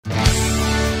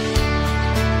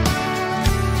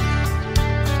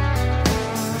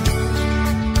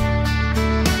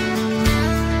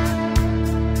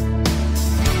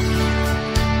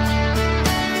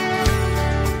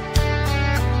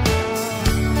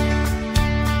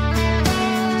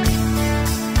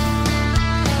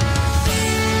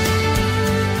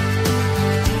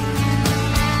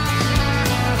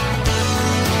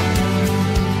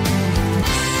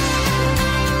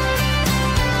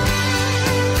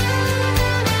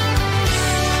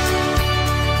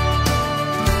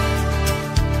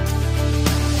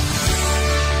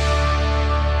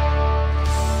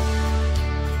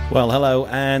Well, hello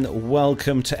and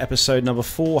welcome to episode number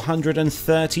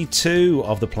 432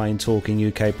 of the Plain Talking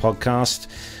UK podcast.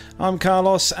 I'm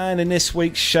Carlos, and in this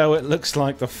week's show it looks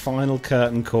like the final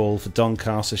curtain call for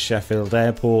Doncaster Sheffield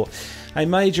Airport. A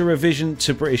major revision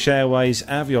to British Airways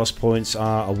Avios points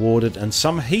are awarded, and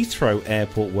some Heathrow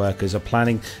Airport workers are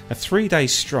planning a 3-day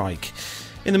strike.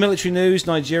 In the military news,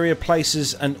 Nigeria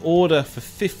places an order for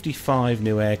 55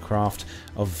 new aircraft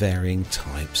of varying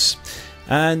types.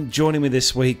 And joining me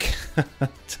this week,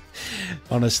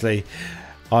 honestly,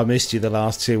 I missed you the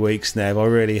last 2 weeks, Nev. I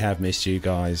really have missed you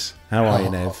guys. How are you,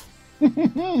 Nev?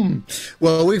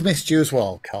 Well, we've missed you as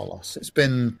well, Carlos. It's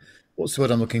been, what's the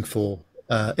word I'm looking for?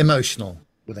 Emotional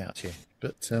without you.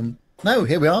 But no,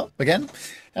 here we are again.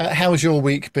 How's your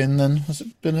week been then? Has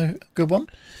it been a good one?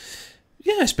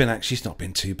 Yeah, it's not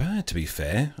been too bad, to be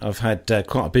fair. I've had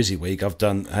quite a busy week. I've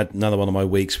had another one of my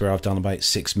weeks where I've done about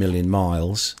 6 million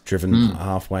miles, driven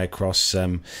halfway across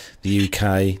the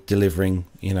UK, delivering,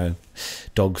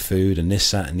 dog food and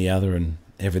this, that and the other and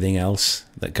everything else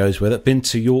that goes with it. Been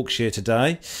to Yorkshire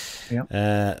today.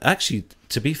 Yeah. Actually,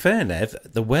 to be fair, Nev,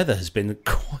 the weather has been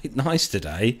quite nice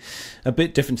today. A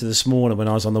bit different to this morning when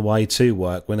I was on the way to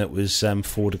work when it was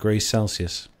 4 degrees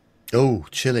Celsius. Oh,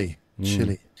 chilly.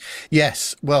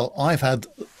 Yes, well, I've had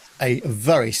a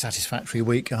very satisfactory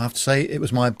week, I have to say. It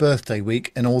was my birthday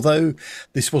week, and although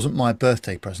this wasn't my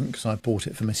birthday present, because I bought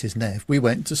it for Mrs. Nev, we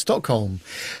went to Stockholm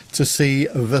to see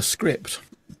The Script,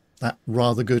 that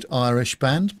rather good Irish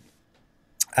band.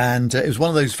 And it was one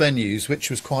of those venues which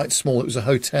was quite small. It was a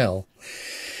hotel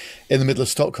in the middle of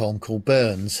Stockholm called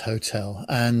Burns Hotel,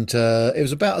 and it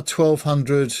was about a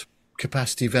 1,200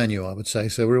 capacity venue, I would say,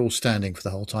 so we're all standing for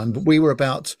the whole time. But we were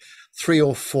about 3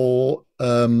 or 4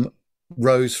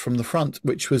 rows from the front,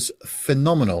 which was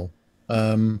phenomenal.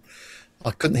 I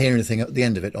couldn't hear anything at the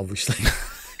end of it, obviously,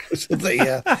 because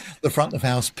the front of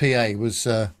house PA was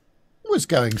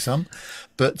going some.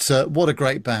 But what a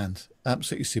great band.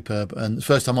 Absolutely superb. And the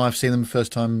first time I've seen them,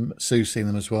 first time Sue's seen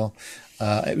them as well.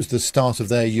 It was the start of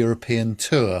their European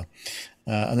tour.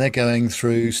 And they're going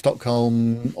through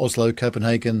Stockholm, Oslo,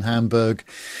 Copenhagen, Hamburg,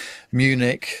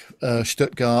 Munich,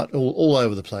 Stuttgart, all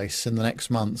over the place in the next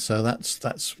month. So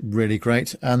that's really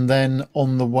great. And then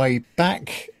on the way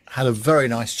back, had a very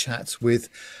nice chat with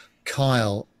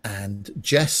Kyle and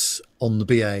Jess on the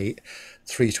BA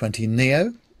 320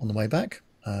 Neo on the way back.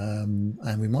 And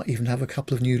we might even have a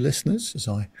couple of new listeners, as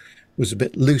I was a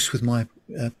bit loose with my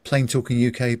Plain Talking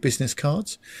UK business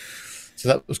cards. So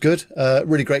that was good.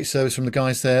 Really great service from the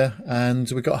guys there.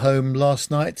 And we got home last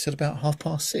night at about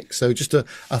 6:30. So just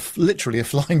literally a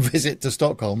flying visit to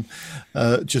Stockholm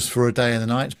just for a day and a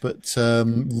night. But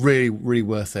really, really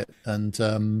worth it.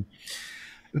 And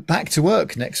back to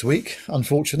work next week,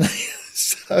 unfortunately.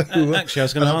 So actually, I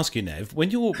was going to ask you, Nev,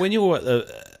 when you're at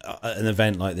an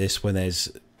event like this, when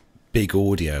there's big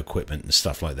audio equipment and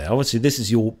stuff like that, obviously this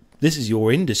is your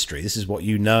industry. This is what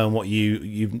you know and what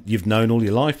you've known all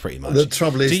your life, pretty much. The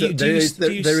trouble is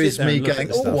there is me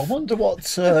going, I wonder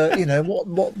what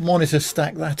what monitor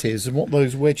stack that is and what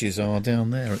those wedges are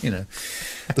down there.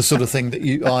 The sort of thing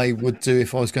that I would do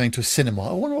if I was going to a cinema.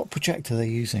 I wonder what projector they're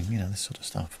using. This sort of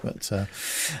stuff. But so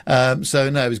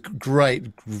no, it was great,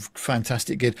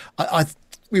 fantastic gig.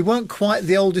 We weren't quite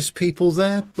the oldest people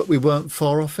there, but we weren't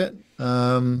far off it.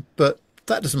 But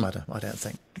that doesn't matter, I don't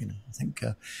think. I think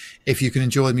if you can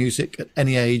enjoy music at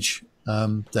any age,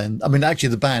 then, I mean, actually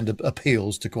the band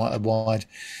appeals to quite a wide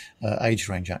age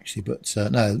range, actually. But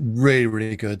no, really,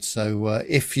 really good. So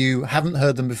if you haven't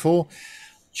heard them before,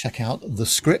 check out The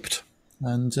Script,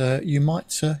 and you might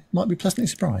be pleasantly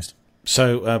surprised.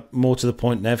 So more to the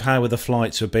point, Nev, how were the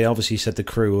flights? Would be obviously you said the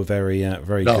crew were very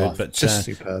good, but just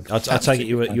superb. I take it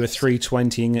you were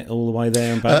 320ing it all the way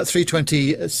there and back.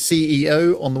 320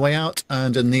 CEO on the way out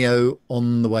and a Neo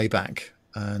on the way back,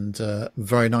 and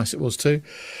very nice it was too.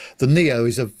 The Neo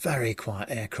is a very quiet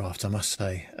aircraft, I must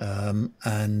say,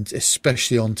 and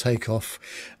especially on takeoff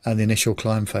and the initial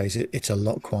climb phase, it's a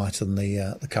lot quieter than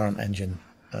the current engine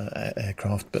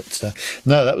aircraft. But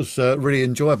no, that was really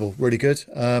enjoyable, really good.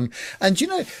 And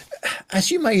as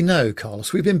you may know,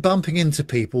 Carlos, we've been bumping into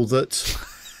people that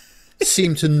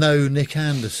seem to know Nick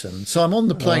Anderson. So I'm on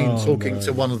the plane talking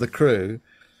to one of the crew,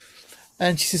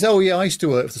 and she says, "Oh yeah, I used to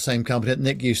work for the same company that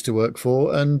Nick used to work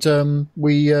for, and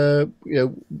we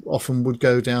often would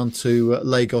go down to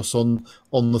Lagos on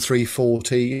the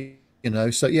 340.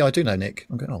 So yeah, I do know Nick."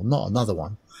 I'm going, "Oh, not another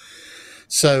one."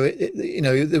 So,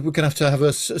 we're going to have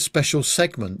a special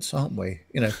segment, aren't we?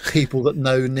 People that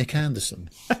know Nick Anderson.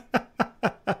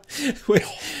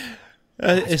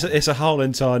 It's a whole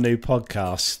entire new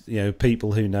podcast.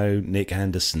 People who know Nick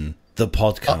Anderson. the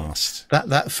podcast.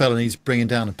 That fella needs bringing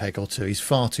down a peg or two. He's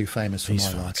far too famous for He's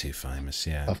my far life, too famous,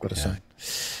 yeah. I've got to say.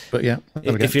 But yeah,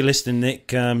 if you're listening, Nick,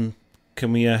 can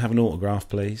we have an autograph,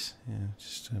 please? Yeah,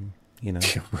 just you know.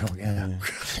 Well, yeah.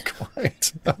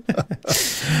 Quite.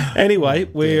 Anyway,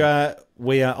 we are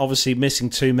obviously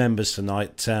missing two members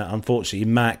tonight. Unfortunately,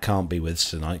 Matt can't be with us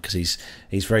tonight because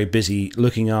he's very busy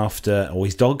looking after, or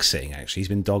he's dog sitting. Actually, he's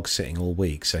been dog sitting all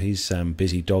week, so he's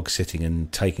busy dog sitting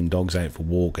and taking dogs out for a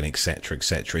walk and etc.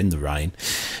 in the rain.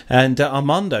 And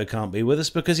Armando can't be with us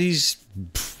because he's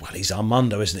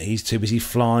Armando, isn't he? He's too busy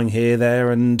flying here, there,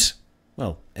 and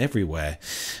everywhere.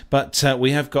 But we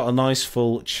have got a nice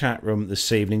full chat room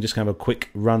this evening. Just going to have a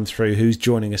quick run through who's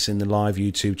joining us in the live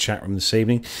YouTube chat room this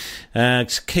evening.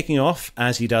 Kicking off,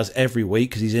 as he does every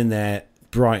week, because he's in there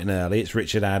bright and early, it's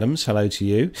Richard Adams. Hello to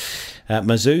you.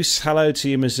 Mazoos, hello to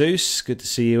you, Mazoos. Good to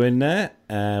see you in there.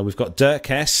 We've got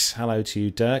Dirk S. Hello to you,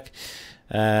 Dirk.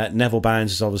 Neville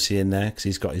Bounds is obviously in there because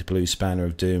he's got his blue spanner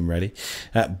of doom ready.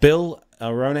 Bill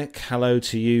Aronic, hello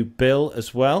to you, Bill,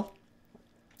 as well.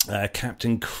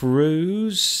 Captain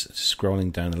Cruz,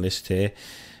 scrolling down the list here,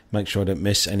 make sure I don't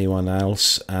miss anyone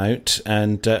else out,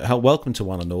 and welcome to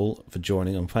one and all for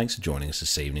joining, and thanks for joining us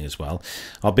this evening as well.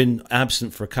 I've been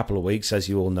absent for a couple of weeks, as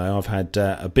you all know. I've had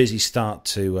a busy start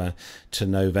to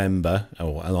November,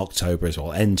 or October as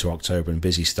well, end to October and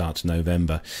busy start to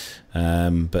November,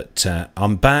 but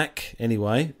I'm back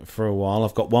anyway for a while.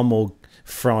 I've got one more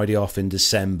Friday off in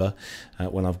December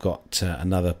when I've got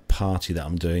another party that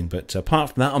I'm doing, but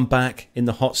apart from that, I'm back in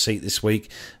the hot seat this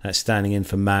week, standing in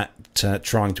for Matt,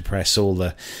 trying to press all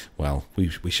the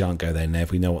we shan't go there,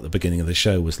 Nev, we know what the beginning of the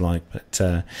show was like,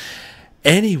 but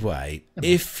anyway,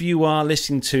 if you are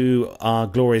listening to our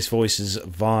glorious voices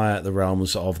via the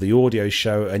realms of the audio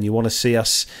show and you want to see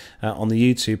us on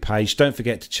the YouTube page, don't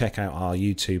forget to check out our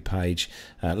YouTube page.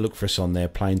 Look for us on there,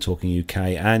 Plain Talking UK,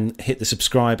 and hit the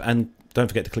subscribe, and don't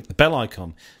forget to click the bell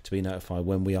icon to be notified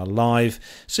when we are live,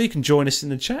 so you can join us in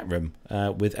the chat room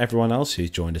with everyone else who's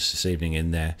joined us this evening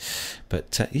in there.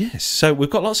 But yes, so we've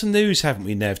got lots of news, haven't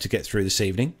we, Nev, to get through this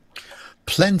evening?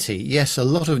 Plenty, yes, a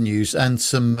lot of news, and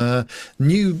some a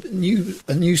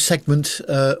new segment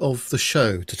of the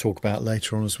show to talk about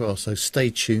later on as well. So stay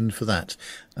tuned for that.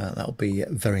 That'll be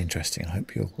very interesting. I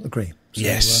hope you'll agree.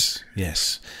 So,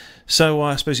 yes. So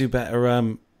I suppose you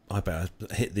better. I better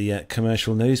hit the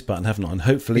commercial news button, haven't I? And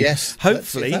hopefully,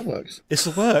 hopefully that works. This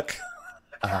will work.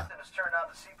 The captain has turned on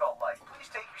the seatbelt light. Please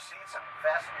take your seats and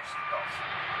fasten your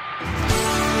seatbelts.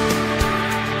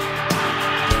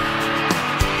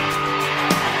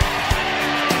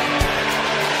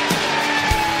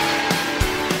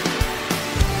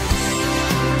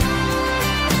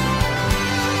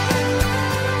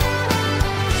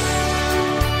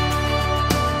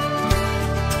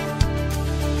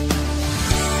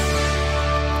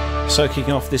 So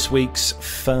kicking off this week's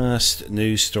first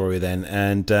news story then,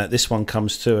 and this one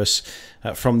comes to us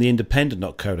from the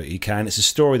independent.co.uk, and it's a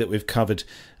story that we've covered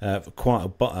quite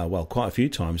a few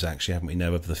times actually, haven't we,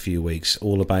 Nev, over the few weeks,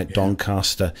 all about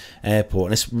Doncaster Airport,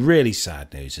 and it's really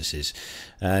sad news, this is.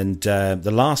 And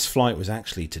the last flight was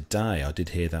actually today. I did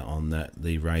hear that on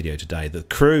the radio today. The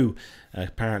crew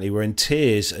apparently were in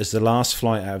tears as the last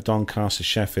flight out of Doncaster,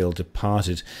 Sheffield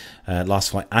departed. Last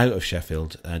flight out of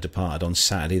Sheffield departed on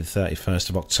Saturday, the 31st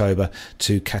of October,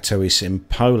 to Katowice in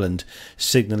Poland,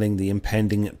 signalling the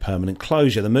impending permanent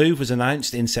closure. The move was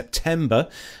announced in September,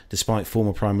 despite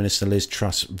former Prime Minister Liz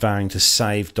Truss vowing to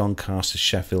save Doncaster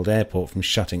Sheffield Airport from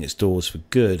shutting its doors for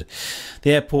good.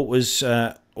 The airport was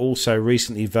also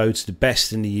recently voted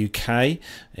best in the UK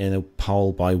in a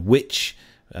poll by Which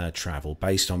Travel,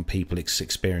 based on people's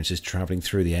experiences travelling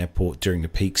through the airport during the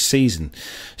peak season.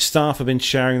 Staff have been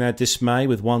sharing their dismay,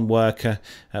 with one worker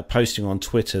posting on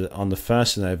Twitter on the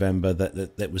 1st of November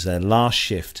that was their last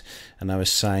shift, and they were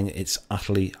saying it's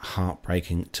utterly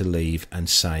heartbreaking to leave and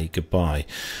say goodbye.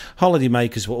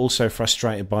 Holidaymakers were also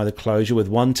frustrated by the closure, with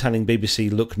one telling BBC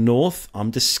Look North, "I'm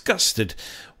disgusted.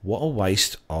 What a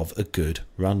waste of a good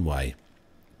runway."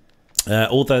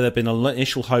 Although there have been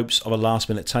initial hopes of a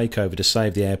last-minute takeover to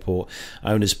save the airport,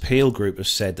 owners Peel Group have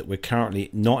said that we're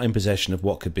currently not in possession of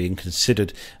what could be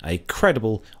considered a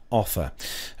credible offer.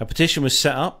 A petition was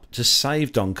set up to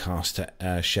save Doncaster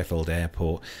Sheffield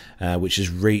Airport, which has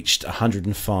reached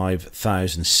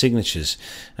 105,000 signatures,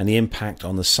 and the impact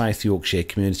on the South Yorkshire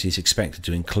community is expected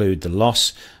to include the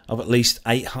loss of at least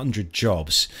 800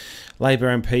 jobs. Labour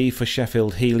MP for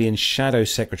Sheffield Heeley and Shadow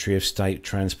Secretary of State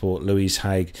Transport Louise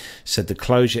Haigh said the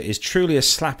closure is truly a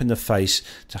slap in the face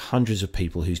to hundreds of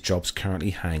people whose jobs currently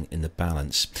hang in the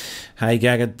balance. Haigh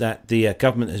added that the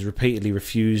government has repeatedly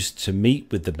refused to meet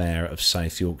with the Mayor of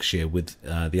South Yorkshire with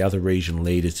the other regional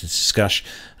leaders to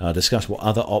discuss what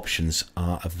other options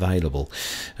are available.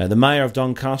 The Mayor of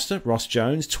Doncaster, Ross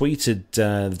Jones, tweeted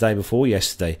the day before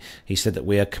yesterday. He said that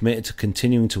we are committed to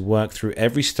continuing to work through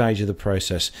every stage of the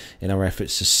process in our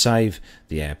efforts to save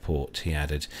the airport, he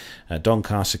added.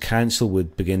 Doncaster Council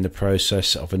would begin the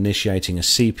process of initiating a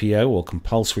CPO or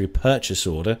compulsory purchase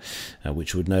order,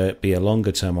 which would be a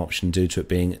longer term option due to it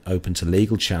being open to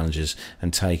legal challenges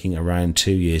and taking around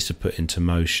 2 years to put into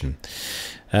motion.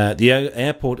 The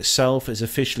airport itself is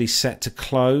officially set to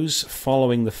close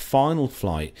following the final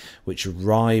flight, which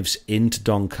arrives into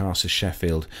Doncaster,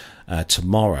 Sheffield,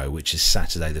 tomorrow, which is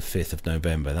Saturday the 5th of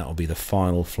November. That will be the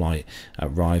final flight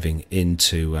arriving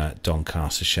into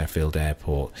Doncaster, Sheffield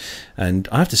Airport. And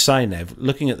I have to say, Nev,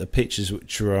 looking at the pictures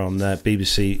which were on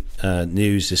BBC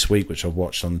News this week, which I've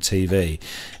watched on the TV,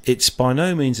 it's by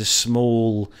no means a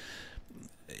small,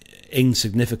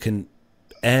 insignificant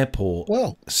airport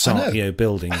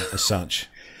building as such.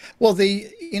 Well, the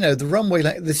runway,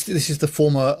 this is the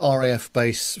former RAF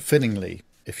base Finningley,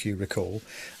 if you recall,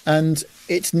 and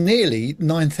it's nearly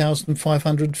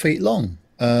 9,500 feet long,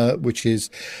 which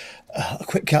is a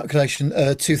quick calculation,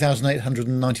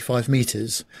 2,895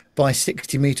 metres by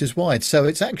 60 metres wide. So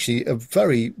it's actually a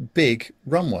very big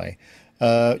runway.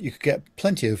 You could get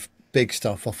plenty of big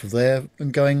stuff off of there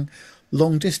and going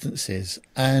long distances.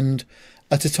 And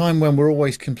at a time when we're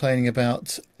always complaining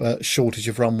about shortage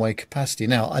of runway capacity.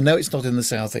 Now, I know it's not in the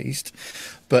southeast,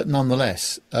 but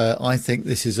nonetheless, I think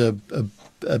this is a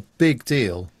big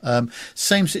deal.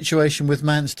 Same situation with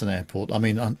Manston Airport. I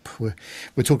mean,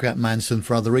 we're talking about Manston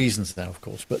for other reasons now, of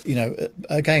course. But,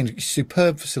 again,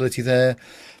 superb facility there,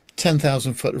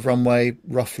 10,000 foot of runway,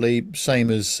 roughly,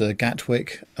 same as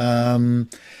Gatwick. And,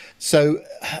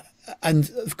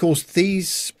 of course,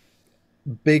 these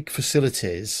big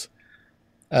facilities...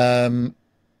 once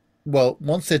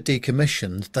they're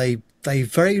decommissioned, they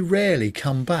very rarely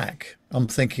come back. I'm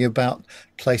thinking about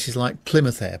places like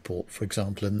Plymouth Airport, for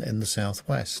example, in the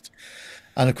southwest.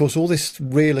 And of course, all this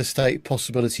real estate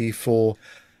possibility for,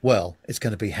 it's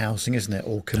going to be housing, isn't it?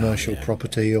 Or commercial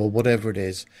property or whatever it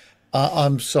is.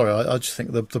 I'm sorry, I just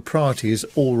think the priority is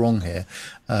all wrong here.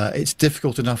 It's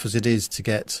difficult enough as it is to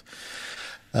get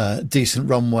decent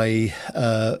runway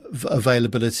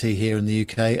availability here in the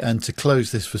UK, and to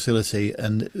close this facility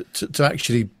and to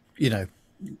actually,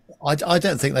 I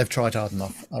don't think they've tried hard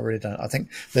enough. I really don't. I think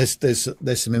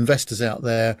there's some investors out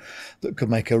there that could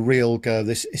make a real go of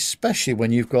this, especially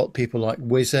when you've got people like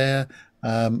Wizz Air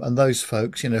and those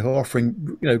folks, who are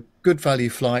offering good value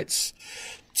flights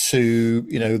to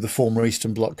the former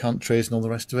Eastern Bloc countries and all the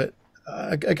rest of it.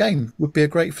 Again, would be a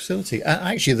great facility.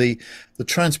 Actually, the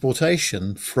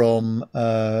transportation from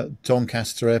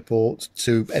Doncaster Airport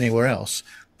to anywhere else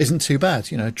isn't too bad.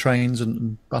 Trains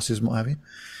and buses and what have you.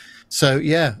 So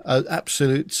yeah,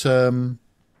 absolute. It's an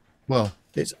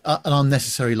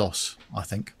unnecessary loss, I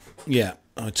think. Yeah,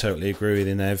 I totally agree with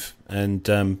you, Nev. And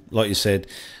like you said,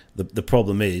 the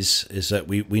problem is that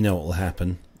we know what will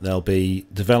happen. There'll be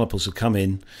developers who come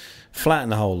in, flatten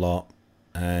the whole lot,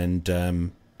 and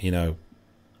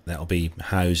that'll be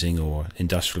housing or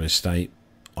industrial estate.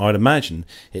 I'd imagine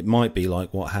it might be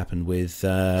like what happened with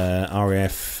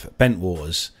RAF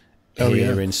Bentwaters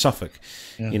here in Suffolk.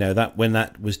 Yeah. That when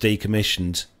that was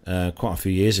decommissioned quite a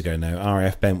few years ago now,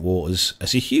 RAF Bentwaters,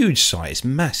 it's a huge site. It's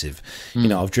massive.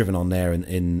 I've driven on there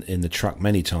in the truck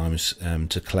many times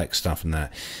to collect stuff and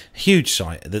that. Huge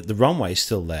site. The runway is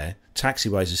still there.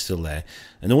 Taxiways are still there,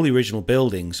 and all the original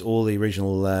buildings, all the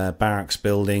original barracks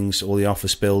buildings, all the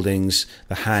office buildings,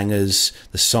 the hangars,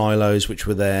 the silos which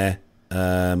were there,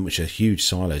 which are huge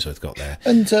silos they've got there,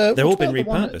 and they've all been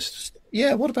repurposed.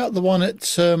 What about the one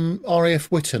at RAF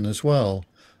Witton as well,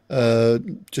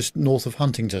 just north of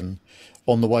Huntingdon,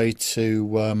 on the way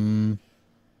to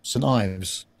St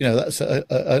Ives? That's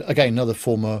again another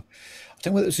former. I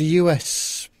don't know whether it's a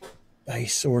US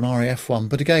base or an RAF one,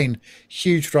 but again,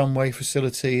 huge runway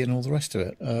facility and all the rest of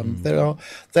it.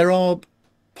 There are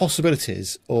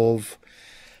possibilities of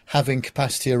having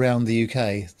capacity around the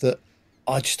UK that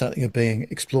I just don't think are being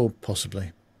explored,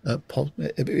 possibly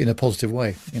in a positive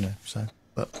way. So,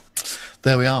 but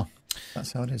there we are.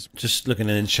 That's how it is. Just looking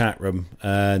in the chat room,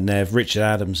 Nev, Richard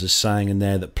Adams is saying in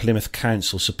there that Plymouth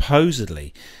Council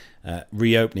supposedly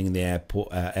reopening the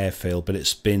airfield, but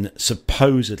it's been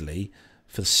supposedly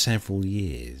for several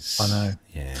years. I know.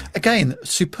 Yeah. Again,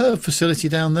 superb facility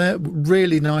down there.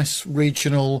 Really nice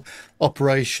regional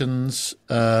operations.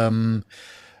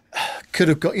 Could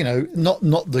have got,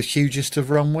 not the hugest of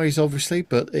runways, obviously,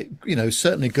 but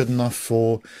certainly good enough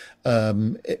for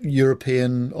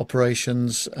European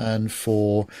operations and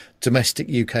for domestic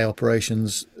UK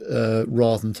operations,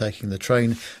 rather than taking the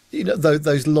train.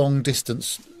 Those long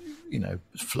distance,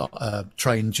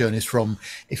 train journeys from,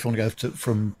 if you want to go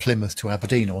from Plymouth to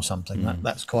Aberdeen or something,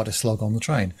 that's quite a slog on the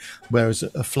train. Whereas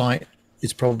a flight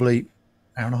is probably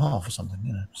hour and a half or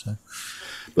something, So,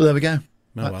 but there we go.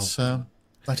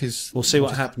 That is. We'll see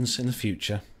what happens in the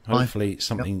future. Hopefully,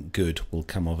 something good will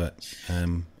come of it.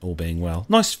 All being well.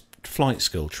 Nice flight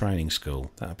school, training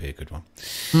school. That'd be a good one.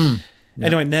 Yeah.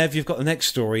 Anyway, Nev, you've got the next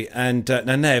story, and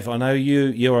now, Nev, I know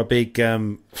you're a big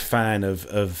fan of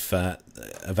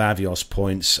Avios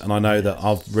points, and I know that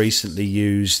I've recently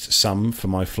used some for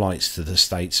my flights to the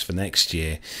States for next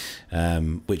year,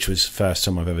 which was the first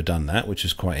time I've ever done that, which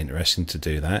was quite interesting to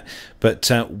do that.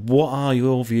 But what are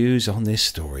your views on this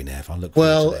story, Nev? I look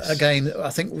forward to this. Again, I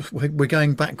think we're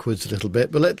going backwards a little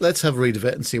bit, but let's have a read of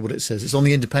it and see what it says. It's on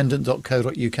the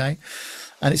independent.co.uk.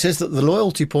 And it says that the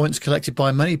loyalty points collected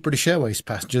by many British Airways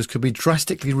passengers could be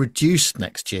drastically reduced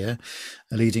next year,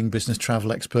 a leading business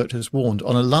travel expert has warned.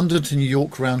 On a London to New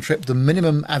York round trip, the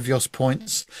minimum Avios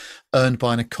points earned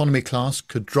by an economy class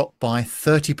could drop by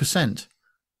 30%,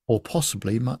 or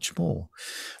possibly much more.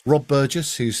 Rob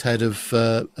Burgess, who's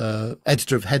editor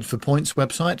of Head for Points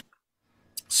website,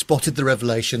 spotted the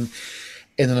revelation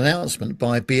in an announcement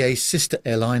by BA's sister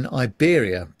airline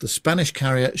Iberia. The Spanish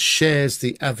carrier shares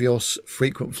the Avios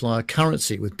frequent flyer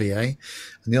currency with BA,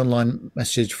 and the online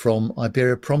message from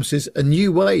Iberia promises a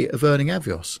new way of earning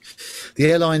Avios. The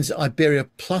airline's Iberia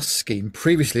Plus scheme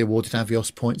previously awarded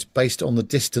Avios points based on the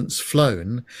distance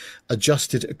flown,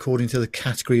 adjusted according to the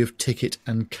category of ticket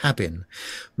and cabin.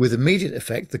 With immediate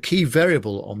effect, the key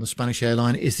variable on the Spanish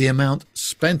airline is the amount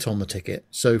spent on the ticket.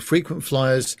 So frequent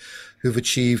flyers who've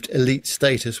achieved elite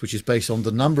status, which is based on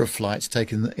the number of flights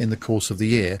taken in the course of the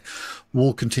year,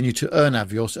 will continue to earn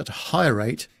Avios at a higher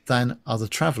rate than other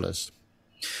travellers.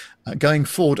 Going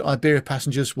forward, Iberia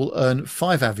passengers will earn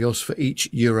 5 Avios for each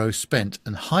euro spent,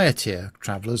 and higher tier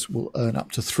travellers will earn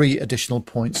up to 3 additional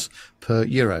points per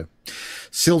euro.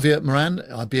 Sylvia Moran,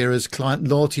 Iberia's client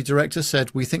loyalty director,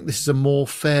 said, "We think this is a more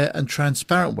fair and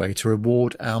transparent way to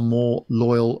reward our more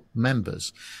loyal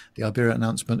members." The Iberia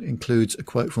announcement includes a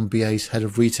quote from BA's head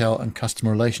of retail and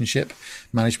customer relationship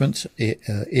management,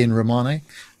 Ian Romane,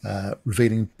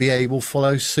 revealing BA will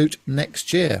follow suit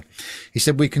next year. He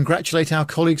said, "We congratulate our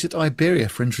colleagues at Iberia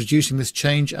for introducing this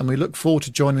change, and we look forward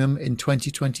to joining them in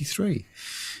 2023.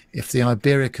 If the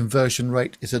Iberia conversion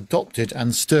rate is adopted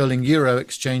and sterling-euro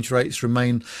exchange rates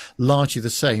remain largely the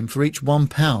same, for each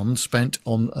 £1 spent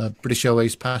on British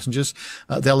Airways passengers,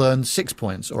 they'll earn 6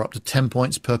 points, or up to 10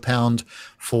 points per pound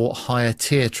for higher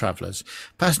tier travellers.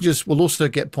 Passengers will also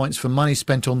get points for money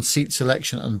spent on seat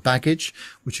selection and baggage,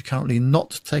 which are currently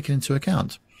not taken into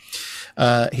account."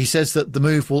 He says that the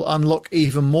move will unlock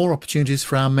even more opportunities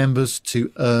for our members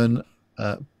to earn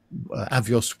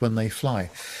Avios when they fly.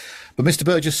 But Mr.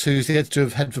 Burgess, who's the editor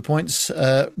of Head for Points,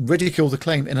 ridiculed the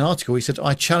claim in an article. He said,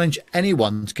 "I challenge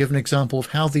anyone to give an example of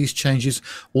how these changes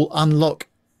will unlock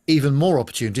even more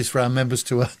opportunities for our members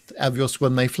to earn Avios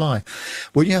when they fly."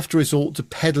 When you have to resort to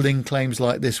peddling claims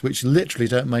like this, which literally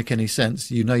don't make any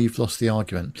sense, you know you've lost the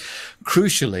argument.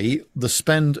 Crucially, the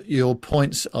spend your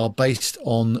points are based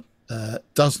on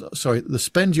the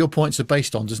spend your points are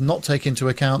based on does not take into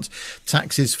account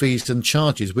taxes, fees and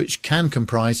charges, which can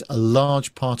comprise a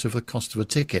large part of the cost of a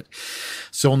ticket.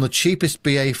 So on the cheapest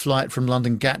BA flight from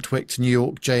London Gatwick to New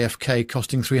York JFK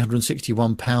costing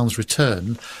 £361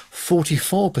 return,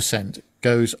 44%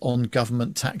 goes on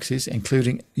government taxes,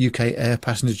 including UK air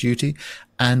passenger duty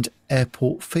and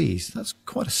airport fees. That's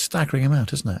quite a staggering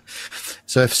amount, isn't it?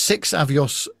 So if 6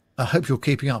 Avios, I hope you're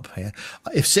keeping up here.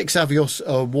 If 6 Avios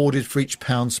are awarded for each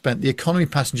pound spent, the economy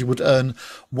passenger would earn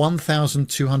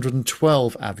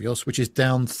 1,212 Avios, which is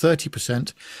down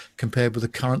 30% compared with the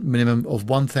current minimum of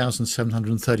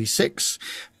 1,736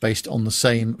 based on the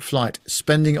same flight.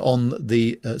 Spending on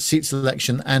the seat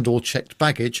selection and or checked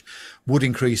baggage would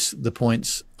increase the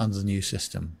points under the new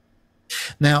system.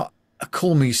 Now,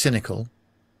 call me cynical,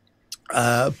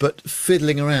 but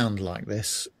fiddling around like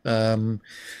this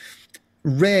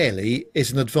rarely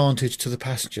is an advantage to the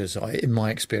passengers, in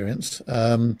my experience.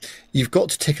 You've got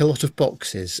to tick a lot of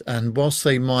boxes, and whilst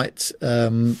they might,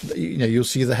 you'll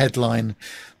see the headline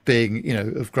being,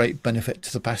 of great benefit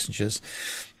to the passengers,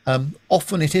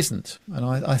 often it isn't. And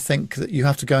I think that you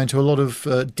have to go into a lot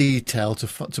of detail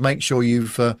to make sure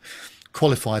you've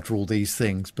qualified for all these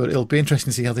things. But it'll be interesting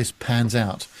to see how this pans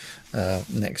out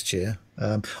next year.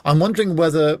 I'm wondering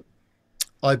whether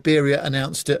Iberia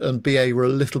announced it and BA were a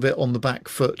little bit on the back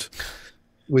foot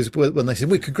was when they said,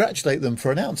 we congratulate them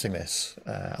for announcing this.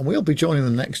 And we'll be joining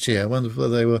them next year. I wonder whether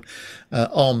they were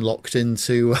arm locked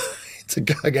into to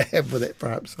going ahead with it,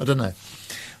 perhaps. I don't know.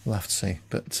 We'll have to see.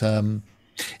 But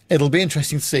it'll be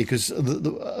interesting to see because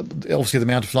obviously the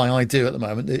amount of flying I do at the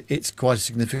moment, it's quite a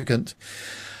significant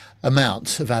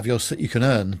amount of Avios that you can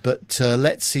earn. But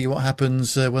let's see what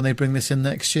happens when they bring this in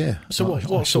next year. So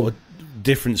what sort of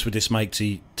difference would this make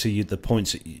to you, the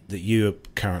points that you are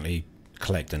currently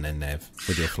collecting then, Nev,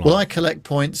 with your flight? Well, I collect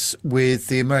points with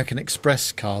the American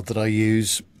Express card that I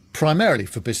use primarily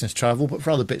for business travel, but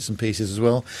for other bits and pieces as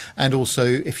well. And also,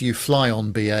 if you fly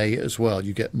on BA as well,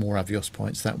 you get more Avios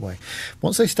points that way.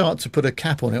 Once they start to put a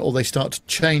cap on it, or they start to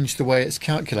change the way it's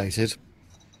calculated,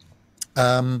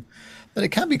 then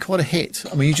it can be quite a hit.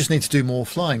 I mean, you just need to do more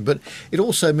flying. But it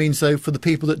also means, though, for the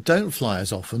people that don't fly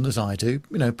as often as I do,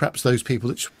 perhaps those people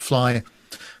that fly a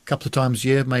couple of times a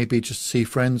year, maybe just to see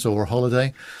friends or a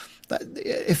holiday,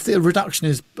 if the reduction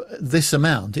is this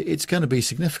amount, it's going to be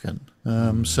significant.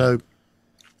 So,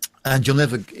 and you'll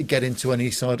never get into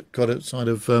any side of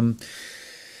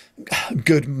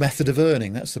good method of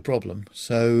earning. That's the problem.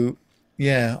 So,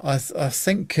 yeah, I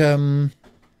think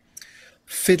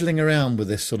fiddling around with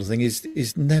this sort of thing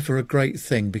is never a great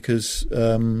thing because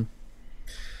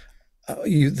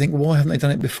you think, why haven't they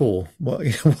done it before?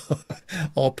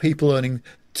 Are people earning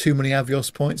too many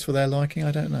Avios points for their liking?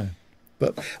 I don't know.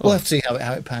 But we'll have to see how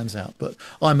it pans out. But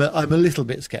I'm a little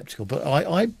bit sceptical. But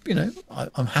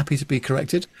I'm happy to be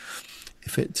corrected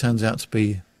if it turns out to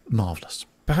be marvellous.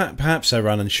 Perhaps they're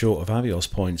running short of Avios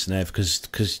points, Nev,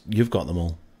 because you've got them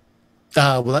all.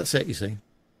 Well, that's it. You see,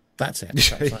 that's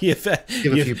it.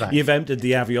 You've emptied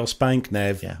the Avios bank,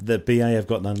 Nev. Yeah. The BA have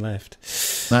got none left.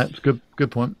 That's good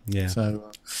point. Yeah. So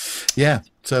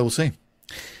we'll see.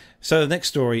 So the next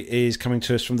story is coming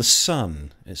to us from The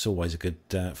Sun. It's always a good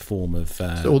form of...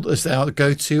 is our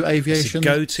go-to aviation?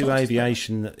 Go-to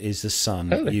aviation is The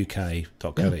Sun,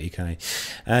 uk.co.uk.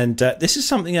 And this is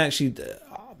something actually...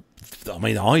 I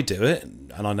mean, I do it,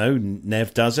 and I know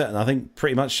Nev does it, and I think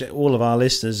pretty much all of our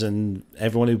listeners and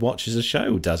everyone who watches the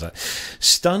show does it.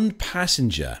 Stunned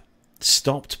passenger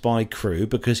stopped by crew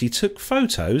because he took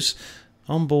photos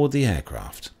on board the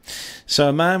aircraft. So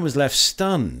a man was left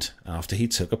stunned after he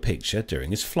took a picture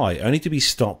during his flight, only to be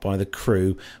stopped by the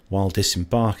crew while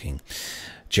disembarking.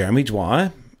 Jeremy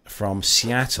Dwyer from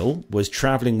Seattle was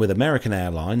travelling with American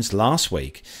Airlines last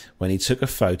week when he took a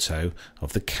photo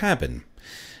of the cabin.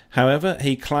 However,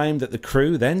 he claimed that the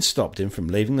crew then stopped him from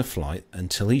leaving the flight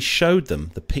until he showed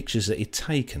them the pictures that he'd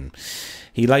taken.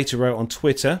 He later wrote on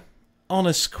Twitter,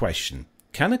 "Honest question.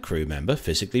 Can a crew member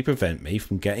physically prevent me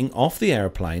from getting off the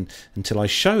aeroplane until I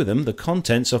show them the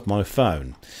contents of my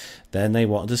phone?" Then they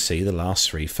wanted to see the last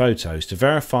 3 photos to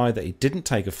verify that he didn't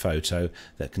take a photo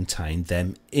that contained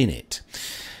them in it.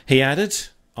 He added,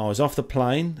 "I was off the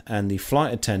plane and the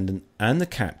flight attendant and the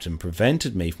captain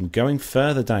prevented me from going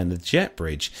further down the jet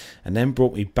bridge and then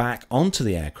brought me back onto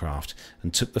the aircraft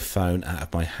and took the phone out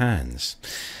of my hands."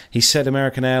 He said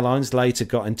American Airlines later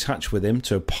got in touch with him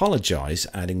to apologise,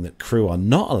 adding that crew are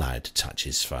not allowed to touch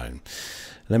his phone.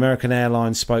 An American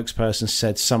Airlines spokesperson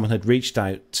said someone had reached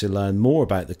out to learn more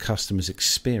about the customer's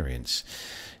experience.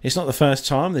 It's not the first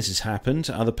time this has happened.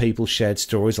 Other people shared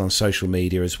stories on social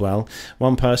media as well.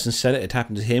 One person said it had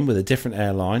happened to him with a different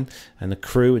airline and the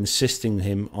crew insisting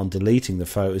him on deleting the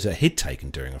photos that he'd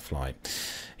taken during a flight.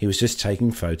 He was just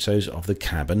taking photos of the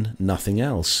cabin, nothing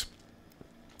else.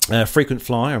 Frequent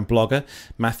flyer and blogger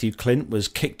Matthew Clint was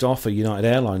kicked off a United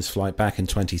Airlines flight back in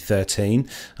 2013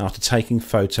 after taking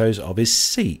photos of his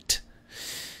seat.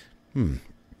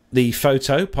 The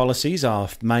photo policies are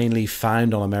mainly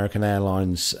found on American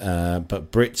Airlines,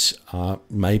 but Brits are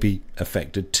maybe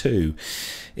affected too.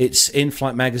 It's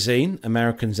in-flight magazine.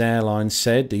 American Airlines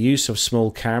said the use of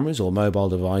small cameras or mobile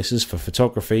devices for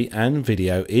photography and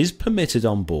video is permitted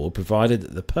on board, provided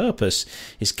that the purpose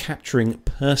is capturing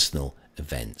personal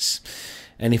events.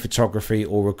 Any photography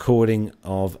or recording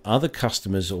of other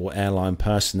customers or airline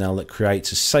personnel that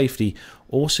creates a safety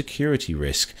or security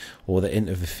risk or that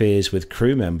interferes with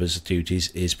crew members' duties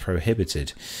is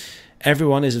prohibited.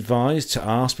 Everyone is advised to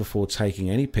ask before taking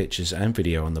any pictures and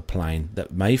video on the plane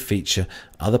that may feature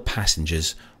other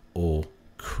passengers or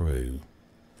crew.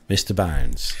 Mr.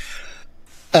 Bounds.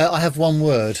 I have one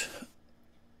word,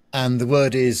 and the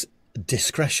word is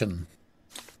discretion.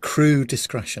 Crew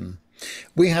discretion.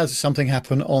 We had something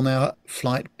happen on our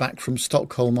flight back from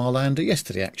Stockholm Arlanda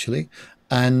yesterday, actually,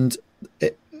 and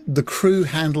the crew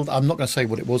handled, I'm not going to say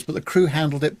what it was, but the crew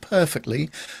handled it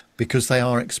perfectly because they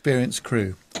are experienced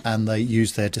crew and they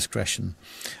use their discretion.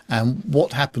 And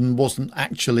what happened wasn't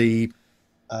actually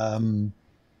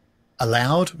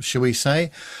allowed, shall we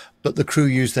say, but the crew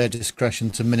used their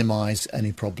discretion to minimise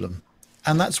any problem.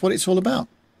 And that's what it's all about.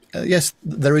 Yes,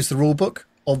 there is the rule book,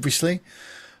 obviously,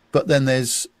 but then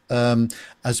there's,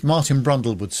 as Martin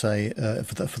Brundle would say,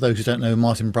 for those who don't know,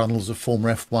 Martin Brundle is a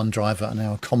former F1 driver and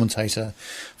now a commentator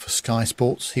for Sky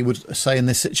Sports. He would say in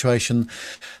this situation,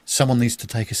 someone needs to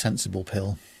take a sensible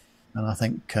pill. And I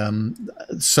think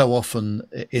so often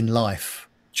in life,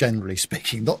 generally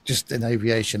speaking, not just in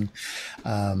aviation,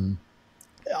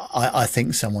 I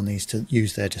think someone needs to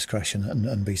use their discretion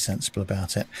and be sensible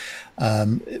about it.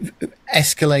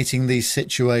 Escalating these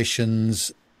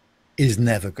situations is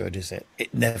never good, is it?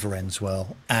 It never ends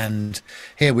well. And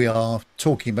here we are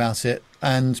talking about it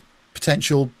and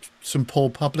some poor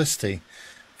publicity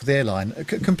for the airline,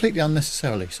 completely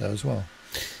unnecessarily so as well.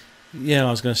 Yeah,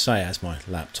 I was going to say, as my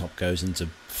laptop goes into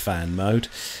fan mode,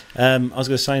 I was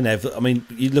going to say, Nev, I mean,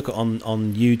 you look at on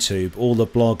YouTube, all the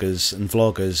bloggers and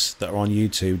vloggers that are on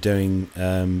YouTube doing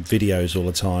videos all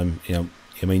the time, you know,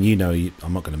 I mean,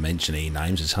 I'm not going to mention any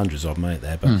names, there's hundreds of them out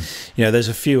there, but, you know, there's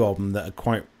a few of them that are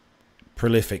quite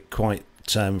prolific, quite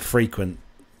frequent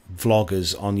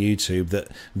vloggers on YouTube that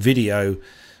video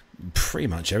pretty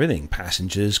much everything,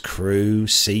 passengers, crew,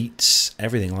 seats,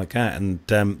 everything like that, and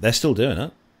they're still doing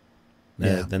it.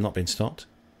 They're not being stopped.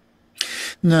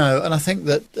 No, and I think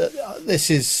that this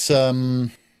is,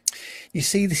 you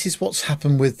see, this is what's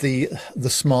happened with the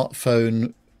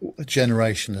smartphone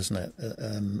generation, isn't it?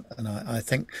 And I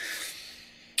think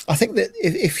that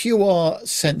if you are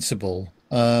sensible,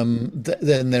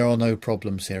 then there are no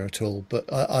problems here at all. But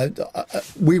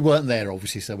we weren't there,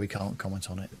 obviously, so we can't comment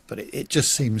on it. But it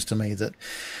just seems to me that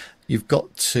you've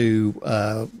got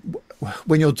to,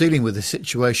 when you're dealing with a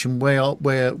situation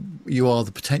where you are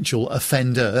the potential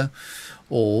offender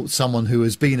or someone who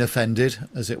has been offended,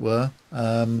 as it were,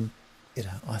 you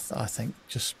know, I think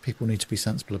just people need to be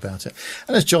sensible about it.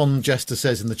 And as John Jester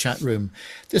says in the chat room,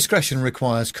 discretion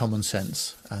requires common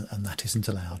sense, and that isn't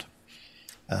allowed.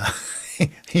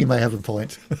 He may have a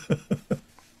point.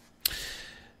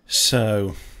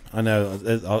 So I know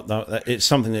it's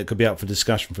something that could be up for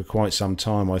discussion for quite some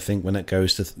time, I think, when it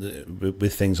goes to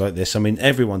with things like this. I mean,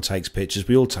 everyone takes pictures.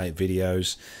 We all take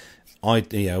videos. I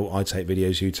take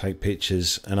videos, you take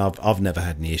pictures, and I've never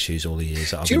had any issues all the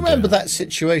years. Do you remember that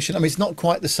situation? I mean, it's not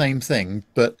quite the same thing,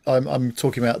 but I'm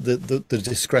talking about the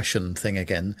discretion thing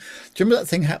again. Do you remember that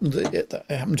thing that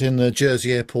happened in the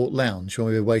Jersey Airport lounge when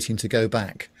we were waiting to go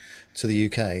back to the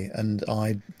UK, and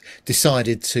I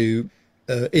decided to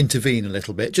intervene a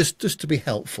little bit just to be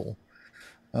helpful.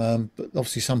 But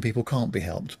obviously some people can't be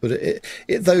helped. But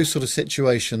those sort of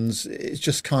situations, it's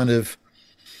just kind of,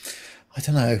 I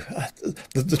don't know.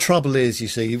 The trouble is, you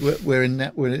see, we're in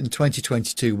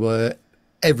 2022 where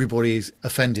everybody's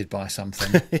offended by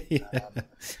something,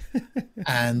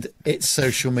 and it's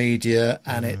social media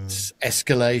and it's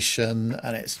escalation,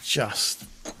 and it's just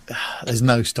there's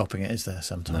no stopping it, is there?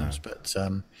 Sometimes,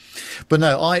 no. But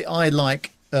no, I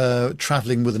like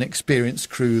travelling with an experienced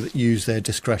crew that use their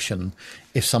discretion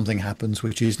if something happens,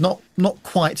 which is not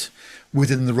quite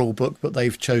within the rule book, but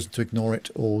they've chosen to ignore it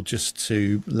or just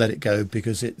to let it go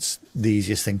because it's the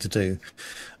easiest thing to do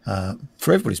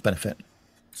for everybody's benefit.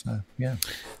 So yeah.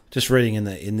 Just reading in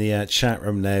the chat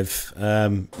room, Nev,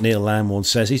 Neil Lamborn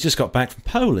says he's just got back from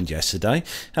Poland yesterday,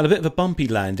 had a bit of a bumpy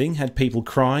landing, had people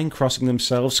crying, crossing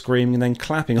themselves, screaming, and then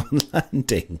clapping on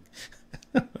landing.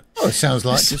 Oh, it sounds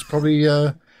like it's probably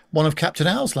one of Captain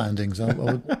Al's landings, I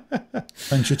would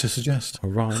venture to suggest. A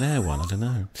Ryanair one, I don't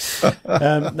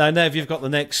know. No, Nev, you've got the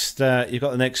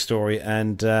next story,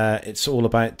 and it's all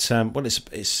about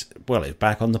it's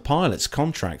back on the pilots'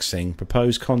 contracts thing,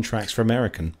 proposed contracts for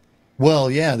American.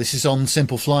 Well, yeah, this is on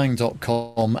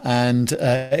simpleflying.com, and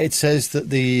it says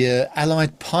that the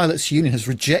Allied Pilots Union has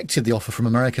rejected the offer from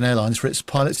American Airlines for its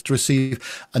pilots to receive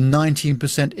a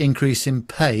 19% increase in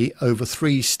pay over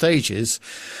 3 stages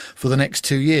for the next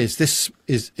 2 years. This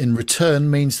is in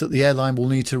return means that the airline will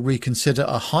need to reconsider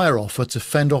a higher offer to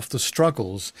fend off the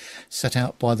struggles set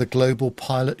out by the global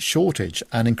pilot shortage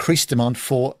and increased demand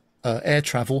for air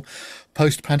travel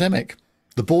post-pandemic.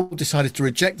 The board decided to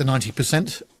reject the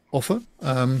 90% offer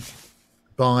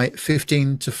by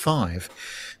 15-5,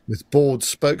 with board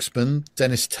spokesman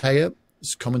Dennis Taylor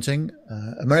commenting,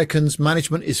 American's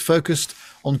management is focused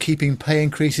on keeping pay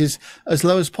increases as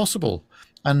low as possible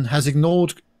and has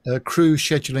ignored crew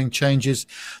scheduling changes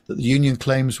that the union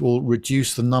claims will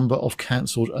reduce the number of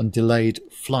cancelled and delayed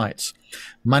flights.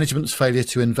 Management's failure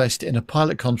to invest in a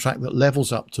pilot contract that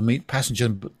levels up to meet passenger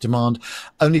demand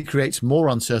only creates more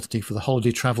uncertainty for the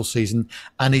holiday travel season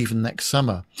and even next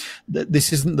summer.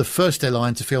 This isn't the first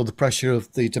airline to feel the pressure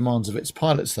of the demands of its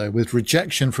pilots, though, with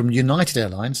rejection from United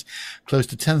Airlines, close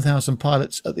to 10,000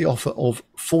 pilots at the offer of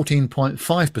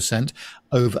 14.5%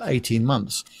 over 18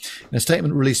 months. In a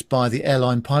statement released by the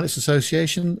Airline Pilots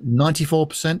Association,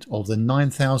 94% of the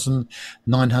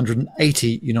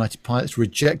 9,980 United pilots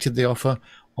rejected the offer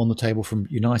on the table from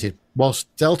United,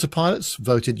 whilst Delta pilots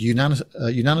voted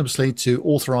unanimously to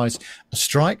authorise a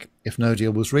strike if no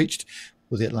deal was reached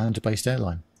with the Atlanta-based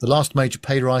airline. The last major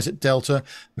pay rise at Delta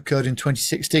occurred in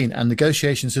 2016, and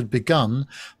negotiations had begun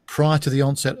prior to the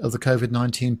onset of the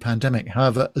COVID-19 pandemic.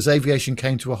 However, as aviation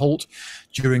came to a halt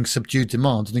during subdued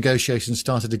demand, negotiations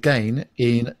started again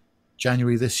in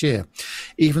January this year.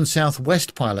 Even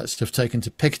Southwest pilots have taken to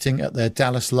picketing at their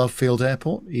Dallas Love Field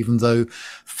Airport, even though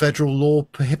federal law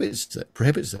prohibits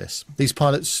this. These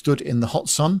pilots stood in the hot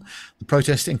sun, the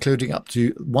protest including up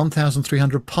to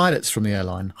 1,300 pilots from the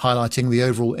airline, highlighting the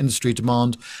overall industry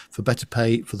demand for better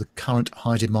pay for the current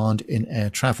high demand in air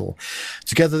travel.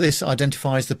 Together, this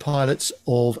identifies the pilots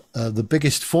of the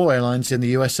biggest 4 airlines in the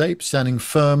USA, standing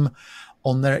firm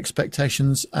on their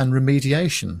expectations and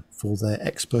remediation for their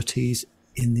expertise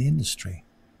in the industry.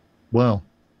 Well,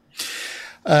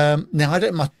 now I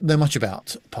don't know much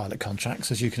about pilot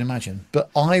contracts, as you can imagine,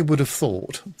 but I would have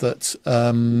thought that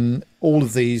all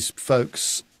of these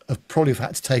folks have probably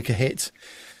had to take a hit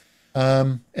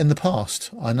in the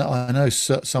past. I know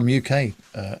some UK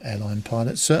airline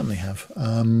pilots certainly have,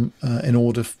 in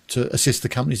order to assist the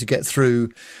company to get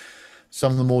through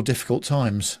some of the more difficult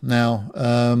times. Now,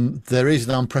 there is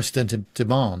an unprecedented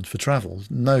demand for travel,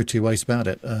 no two ways about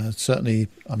it. Certainly,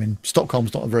 I mean,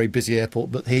 Stockholm's not a very busy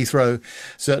airport, but Heathrow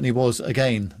certainly was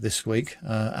again this week,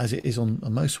 as it is on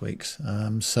most weeks.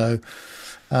 So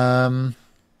I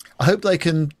hope they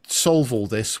can solve all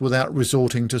this without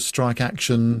resorting to strike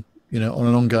action, on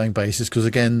an ongoing basis, because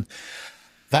again,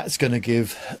 that's going to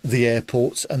give the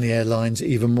airports and the airlines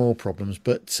even more problems.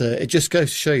 But it just goes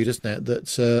to show you, doesn't it,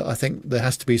 that I think there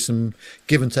has to be some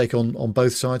give and take on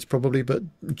both sides probably, but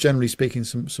generally speaking,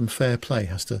 some fair play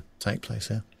has to take place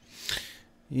here.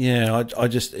 Yeah, I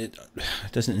just, it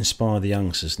doesn't inspire the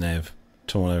youngsters, Nev,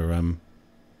 to want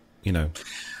to,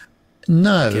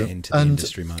 no, get into the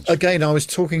industry much. Again, I was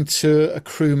talking to a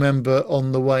crew member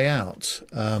on the way out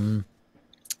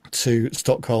to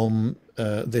Stockholm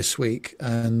this week,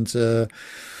 and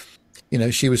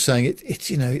she was saying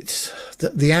it's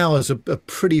the hours are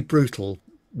pretty brutal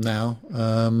now,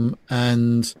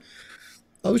 and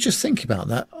I was just thinking about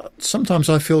that. Sometimes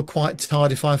I feel quite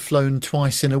tired if I've flown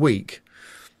twice in a week,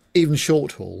 even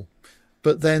short haul,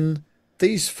 but then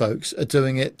these folks are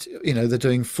doing it, they're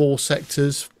doing 4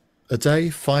 sectors a day,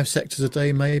 5 sectors a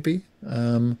day maybe,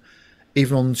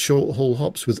 even on short haul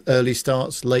hops with early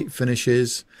starts, late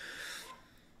finishes.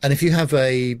 And if you have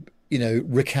a,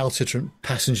 recalcitrant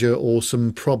passenger or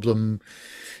some problem,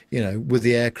 with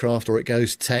the aircraft, or it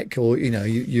goes tech, or,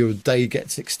 your day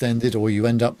gets extended, or you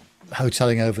end up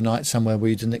hoteling overnight somewhere where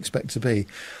you didn't expect to be,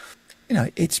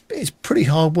 it's pretty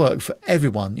hard work for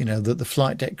everyone, the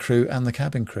flight deck crew and the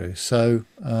cabin crew. So,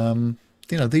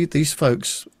 these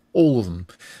folks, all of them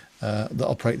that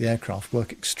operate the aircraft,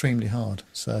 work extremely hard.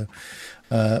 So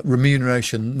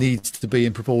remuneration needs to be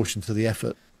in proportion to the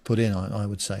effort put in, I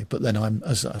would say. But then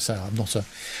as I say, I'm not an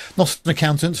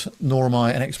accountant, nor am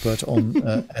I an expert on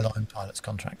airline pilots'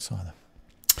 contracts either.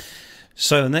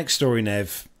 So the next story,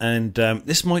 Nev, and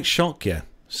this might shock you,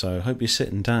 so I hope you're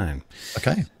sitting down.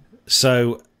 Okay.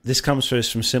 So this comes to us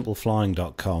from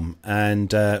simpleflying.com, and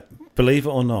believe it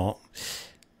or not,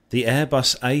 the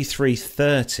Airbus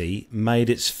A330 made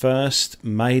its first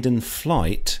maiden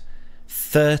flight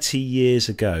 30 years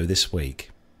ago this week.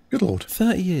 Good Lord.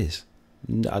 30 years.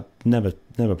 I'd never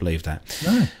believed that.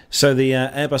 No. So the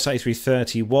Airbus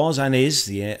A330 was and is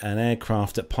an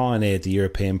aircraft that pioneered the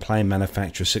European plane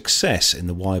manufacturer's success in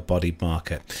the wide-bodied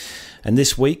market. And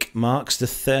this week marks the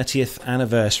 30th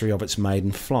anniversary of its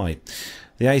maiden flight.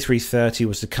 The A330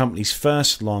 was the company's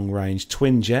first long-range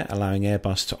twin jet, allowing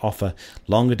Airbus to offer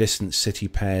longer-distance city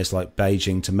pairs like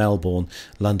Beijing to Melbourne,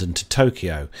 London to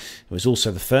Tokyo. It was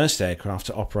also the first aircraft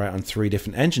to operate on 3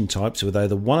 different engine types, with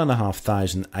over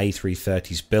 1,500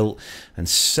 A330s built, and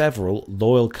several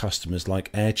loyal customers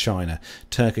like Air China,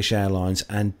 Turkish Airlines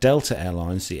and Delta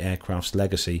Airlines, the aircraft's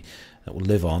legacy, that will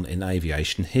live on in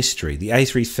aviation history. The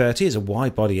A330 is a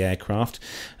wide-body aircraft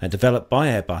developed by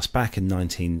Airbus back in the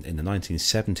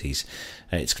 1970s.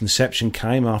 Its conception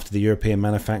came after the European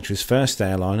manufacturer's first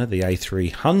airliner, the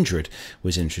A300,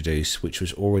 was introduced, which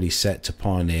was already set to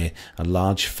pioneer a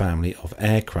large family of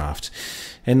aircraft.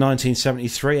 In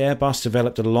 1973, Airbus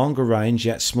developed a longer range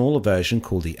yet smaller version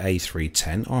called the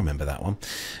A310, I remember that one,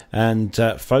 and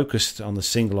focused on the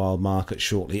single-aisle market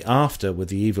shortly after with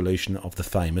the evolution of the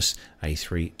famous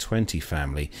A320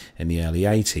 family in the early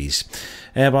 80s.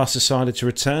 Airbus decided to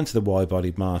return to the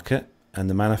wide-body market, and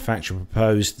the manufacturer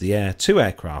proposed two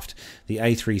aircraft, the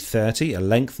A330, a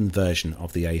lengthened version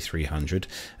of the A300,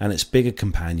 and its bigger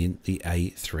companion, the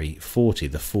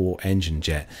A340, the four-engine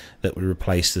jet that would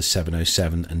replace the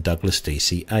 707 and Douglas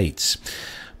DC-8s.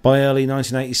 By early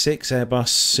 1986, Airbus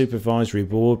Supervisory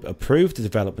Board approved the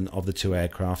development of the two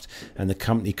aircraft, and the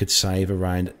company could save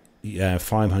around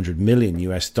 $500 million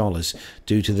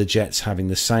due to the jets having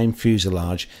the same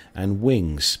fuselage and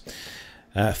wings.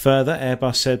 Further,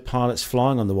 Airbus said pilots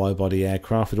flying on the wide-body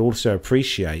aircraft would also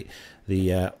operate the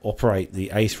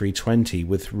A320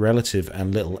 with relative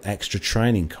and little extra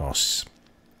training costs.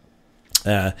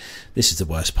 This is the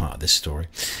worst part of this story.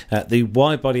 The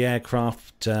wide-body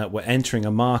aircraft were entering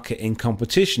a market in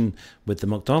competition with the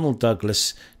McDonnell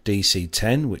Douglas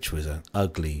DC-10, which was an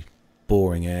ugly,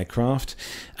 boring aircraft,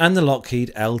 and the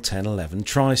Lockheed L-1011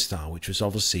 TriStar, which was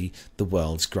obviously the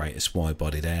world's greatest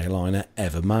wide-bodied airliner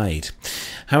ever made.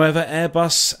 However,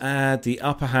 Airbus had the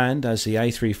upper hand as the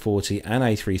A340 and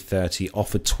A330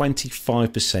 offered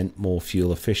 25% more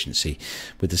fuel efficiency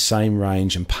with the same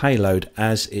range and payload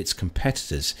as its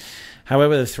competitors.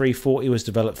 However, the 340 was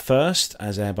developed first,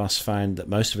 as Airbus found that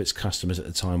most of its customers at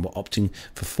the time were opting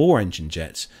for four-engine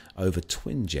jets over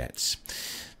twin jets.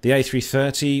 The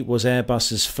A330 was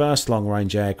Airbus's first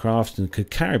long-range aircraft and could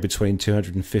carry between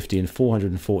 250 and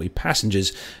 440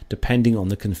 passengers, depending on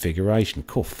the configuration.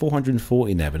 Cool,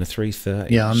 440 now in a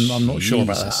 330. Yeah, I'm not sure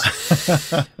about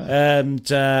that. And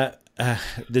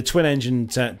the twin-engine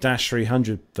Dash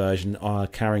 300 version,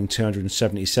 carrying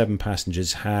 277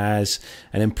 passengers, has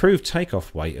an improved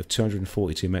takeoff weight of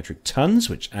 242 metric tons,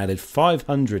 which added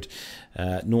 500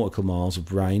 nautical miles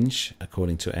of range,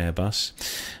 according to Airbus.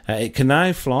 It can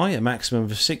now fly a maximum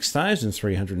of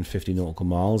 6,350 nautical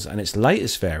miles, and its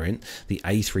latest variant, the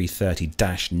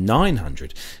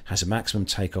A330-900, has a maximum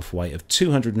takeoff weight of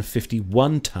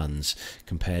 251 tons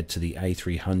compared to the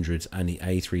A300s and the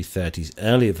A330's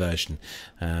earlier version,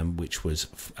 which was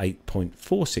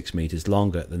 8.46 metres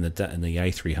longer than the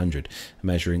A300,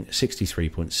 measuring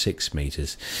 63.6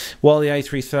 metres. While the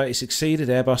A330 succeeded,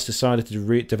 Airbus decided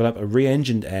to develop a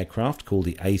re-engined aircraft called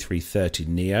the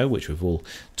A330neo, which we've all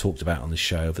talked about on the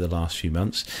show over the last few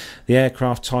months. The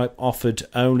aircraft type offered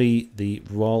only the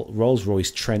Rolls-Royce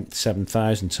Trent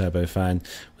 7000 turbofan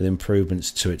with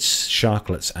improvements to its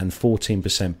sharklets and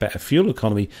 14% better fuel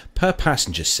economy per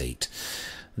passenger seat.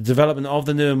 The development of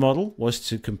the newer model was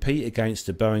to compete against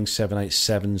the Boeing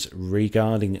 787s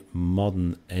regarding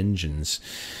modern engines.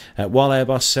 While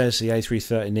Airbus says the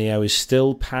A330neo is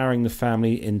still powering the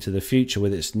family into the future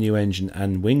with its new engine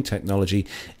and wing technology,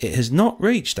 it has not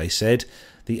reached, they said,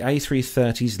 the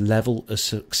A330's level of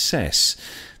success.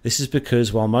 This is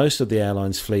because while most of the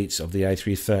airline's fleets of the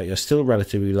A330 are still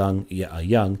relatively young,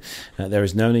 there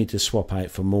is no need to swap out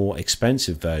for more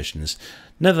expensive versions.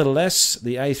 Nevertheless,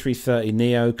 the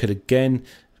A330neo could again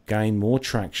gain more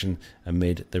traction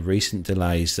amid the recent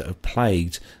delays that have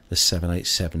plagued the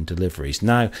 787 deliveries.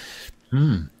 Now,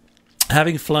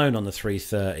 having flown on the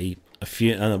 330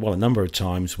 a number of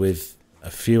times with a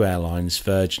few airlines,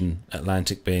 Virgin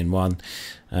Atlantic being one,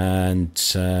 and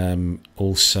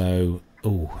also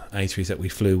A330 we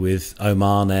flew with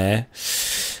Oman Air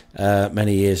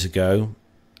many years ago.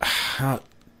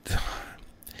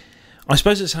 I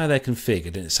suppose it's how they're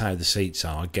configured and it's how the seats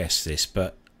are, I guess this,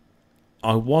 but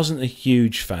I wasn't a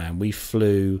huge fan. We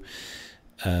flew,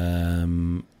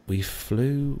 where did we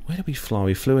fly?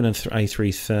 We flew in an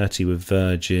A330 with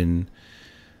Virgin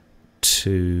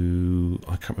to,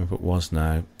 I can't remember what it was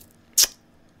now.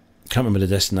 Can't remember the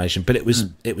destination, but it was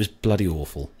bloody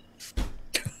awful.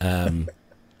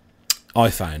 I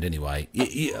found anyway.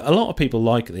 A lot of people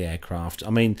like the aircraft.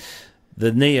 I mean,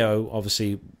 the Neo,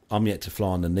 obviously, I'm yet to fly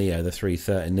on the Neo, the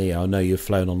 330 Neo. I know you've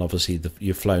flown on, obviously,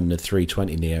 you've flown the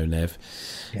 320 Neo, Nev.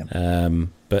 Yeah.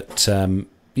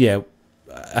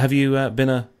 Have you been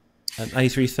an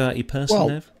A330 person,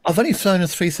 Nev? I've only flown a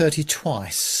 330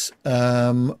 twice.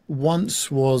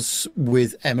 Once was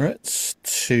with Emirates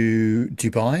to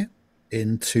Dubai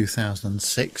in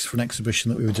 2006 for an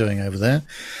exhibition that we were doing over there.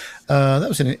 That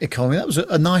was in economy. That was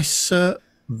a nice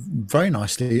very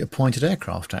nicely appointed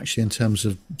aircraft, actually, in terms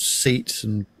of seats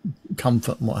and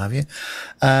comfort and what have you.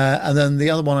 And then the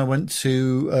other one I went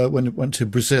to went to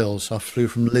Brazil. So I flew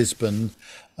from Lisbon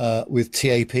with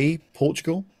TAP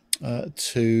Portugal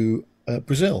to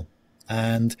Brazil,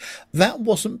 and that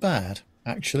wasn't bad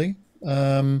actually.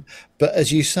 But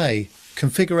as you say,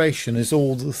 configuration is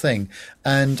all the thing,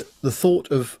 and the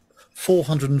thought of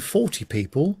 440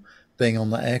 people being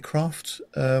on that aircraft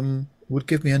would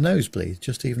give me a nosebleed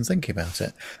just even thinking about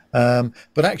it.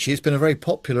 But actually, it's been a very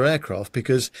popular aircraft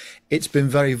because it's been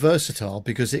very versatile,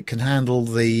 because it can handle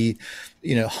the,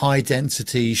 high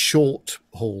density short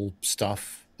haul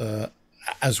stuff,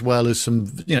 as well as some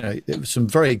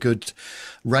very good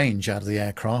range out of the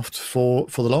aircraft for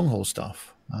the long haul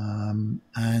stuff. And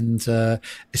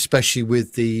especially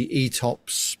with the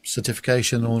ETOPS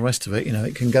certification and all the rest of it,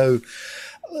 it can go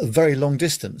a very long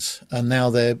distance. And now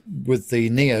they're with the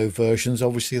Neo versions,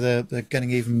 obviously they're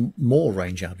getting even more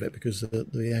range out of it because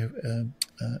the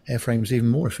airframe is even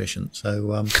more efficient.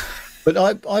 So, but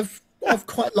I've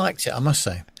quite liked it, I must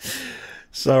say.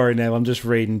 Sorry, now I'm just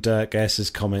reading Dirk S's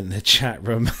comment in the chat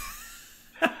room.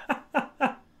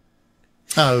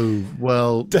 Oh,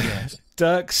 well, yes.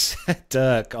 Dirk,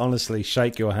 honestly,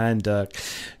 shake your hand, Dirk.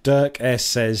 Dirk S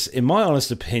says, in my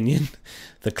honest opinion,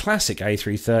 the classic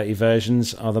A330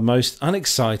 versions are the most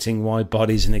unexciting wide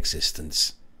bodies in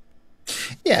existence.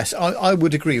 Yes, I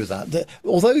would agree with that.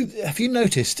 Although, have you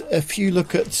noticed, if you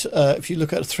look at a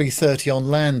 330 on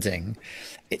landing,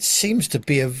 it seems to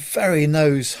be a very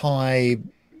nose high,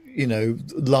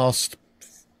 last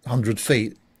 100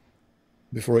 feet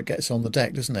before it gets on the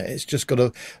deck, doesn't it? It's just got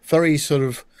a very sort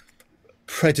of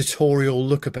predatorial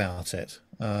look about it,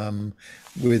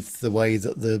 with the way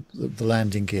that the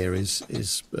landing gear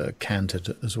is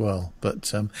canted as well.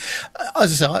 But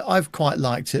as I say, I've quite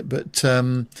liked it, but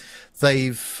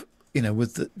they've,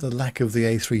 with the lack of the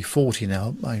A340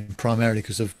 now, primarily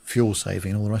because of fuel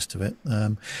saving and all the rest of it,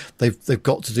 they've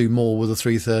got to do more with the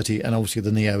 330, and obviously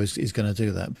the Neo is going to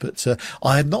do that. But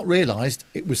I had not realised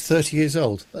it was 30 years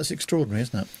old. That's extraordinary,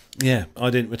 isn't it? Yeah, I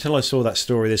didn't until I saw that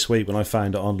story this week when I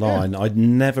found it online. Yeah. I'd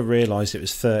never realised it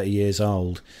was 30 years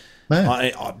old.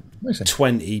 I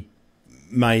 20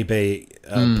 maybe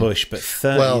push, but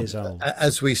 30 years old.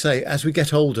 As we say, as we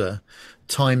get older,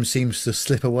 time seems to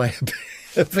slip away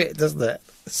a bit, doesn't it?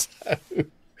 So,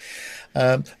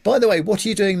 by the way, what are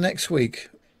you doing next week?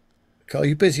 Are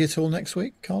you busy at all next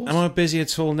week, Carlos? Am I busy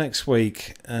at all next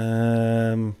week?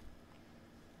 Have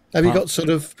you got sort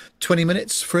of 20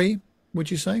 minutes free, would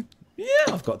you say? Yeah,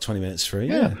 I've got 20 minutes free.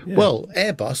 Yeah. Well,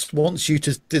 Airbus wants you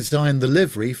to design the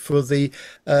livery for the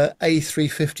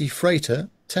A350 freighter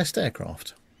test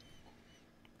aircraft.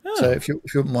 Oh. So if you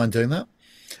wouldn't mind doing that.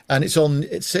 And it's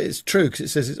true, because it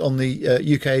says it's on the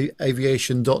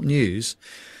ukaviation.news.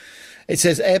 It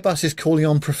says Airbus is calling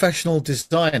on professional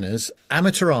designers,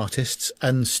 amateur artists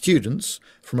and students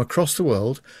from across the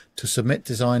world to submit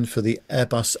design for the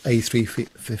Airbus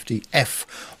A350F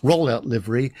rollout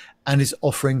livery, and is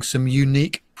offering some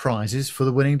unique prizes for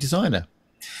the winning designer.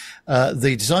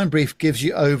 The design brief gives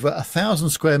you over 1,000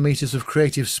 square meters of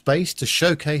creative space to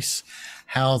showcase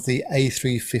how the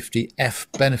A350F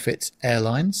benefits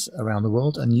airlines around the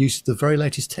world and uses the very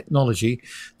latest technology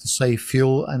to save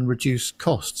fuel and reduce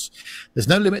costs. There's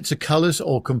no limit to colours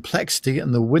or complexity,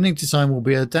 and the winning design will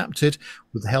be adapted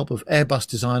with the help of Airbus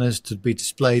designers to be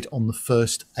displayed on the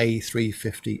first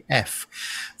A350F.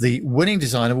 The winning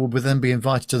designer will then be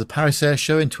invited to the Paris Air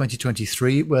Show in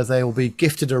 2023, where they will be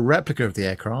gifted a replica of the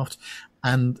aircraft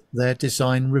and their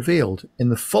design revealed. In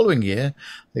the following year,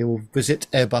 they will visit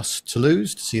Airbus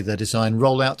Toulouse to see their design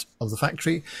rollout of the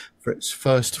factory for its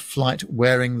first flight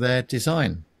wearing their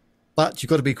design. But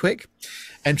you've got to be quick.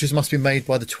 Entries must be made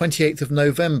by the 28th of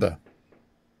November.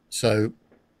 So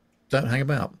don't hang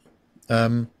about.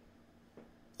 I've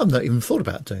not even thought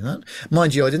about doing that.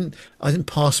 Mind you, I didn't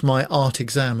pass my art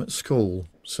exam at school,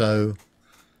 so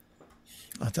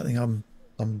I don't think I'm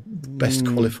best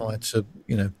qualified to,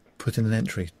 put in an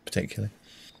entry particularly.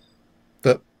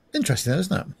 But interesting,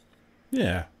 isn't it?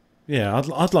 Yeah.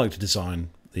 I'd like to design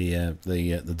the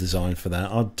design for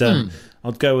that.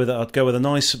 I'd go with a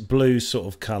nice blue sort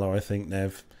of colour. I think,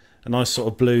 Nev, a nice sort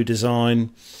of blue design,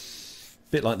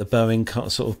 a bit like the Boeing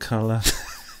sort of colour.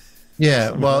 Yeah.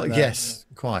 Well, like yes,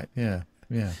 quite. Yeah.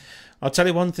 I'll tell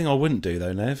you one thing I wouldn't do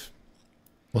though, Nev.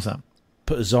 What's that?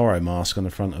 Put a Zorro mask on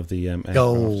the front of the aircraft.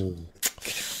 Oh.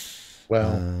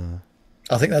 Well.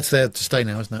 I think that's there to stay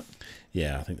now, isn't it?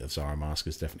 Yeah, I think the Zorro mask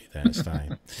is definitely there to stay.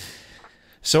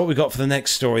 So what we got for the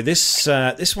next story? This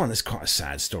one is quite a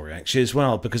sad story actually as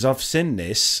well, because I've seen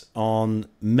this on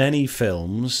many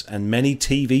films and many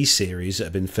TV series that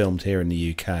have been filmed here in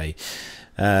the UK.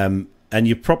 And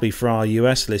you probably, for our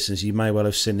US listeners, you may well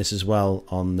have seen this as well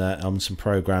on some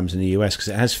programs in the US, because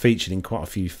it has featured in quite a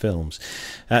few films.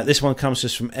 This one comes to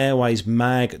us from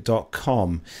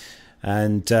airwaysmag.com,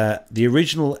 and the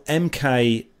original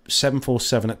MK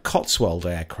 747 at Cotswold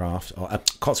Aircraft, or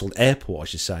Cotswold Airport, I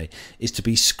should say, is to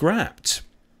be scrapped.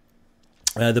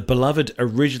 The beloved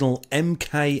original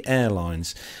MK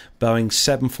Airlines Boeing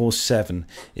 747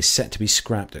 is set to be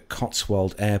scrapped at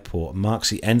Cotswold Airport and marks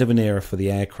the end of an era for the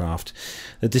aircraft.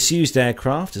 The disused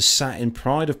aircraft has sat in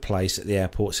pride of place at the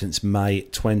airport since May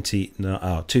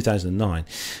 2009,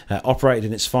 operated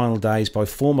in its final days by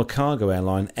former cargo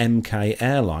airline MK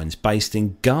Airlines, based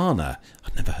in Ghana.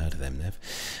 I've never heard of them, Nev.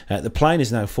 The plane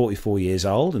is now 44 years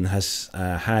old and has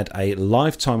had a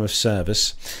lifetime of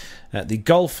service. The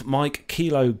Golf Mike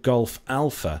Kilo Golf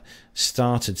Alpha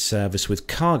started service with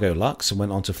Cargo Lux and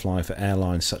went on to fly for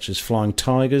airlines such as Flying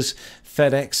Tigers,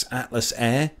 FedEx, Atlas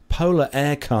Air, Polar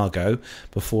Air Cargo,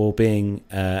 before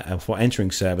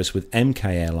entering service with MK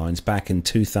Airlines back in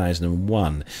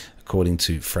 2001, according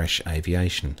to Fresh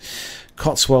Aviation.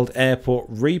 Cotswold Airport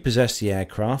repossessed the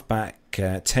aircraft back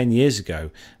 10 years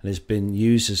ago and has been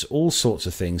used as all sorts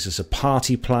of things, as a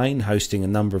party plane, hosting a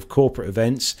number of corporate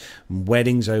events and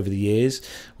weddings over the years,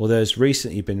 although it's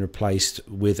recently been replaced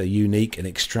with a unique and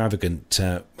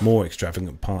more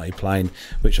extravagant party plane,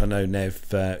 which I know,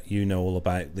 Nev, you know all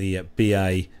about, the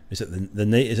BA, is it the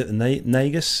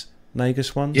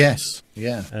Nagus one? Yes,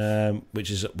 yeah. Which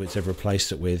they've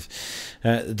replaced it with.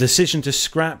 The decision to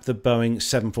scrap the Boeing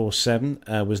 747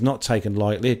 was not taken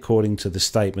lightly, according to the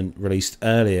statement released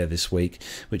earlier this week,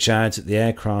 which adds that the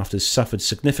aircraft has suffered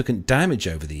significant damage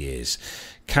over the years.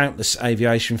 Countless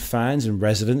aviation fans and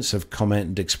residents have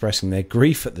commented, expressing their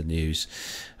grief at the news.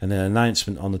 And an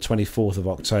announcement on the 24th of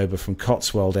October from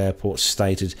Cotswold Airport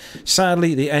stated,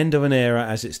 "Sadly, the end of an era,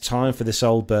 as it's time for this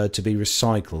old bird to be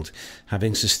recycled.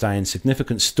 Having sustained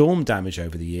significant storm damage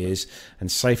over the years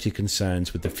and safety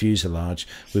concerns with the fuselage,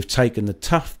 we've taken the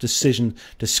tough decision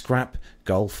to scrap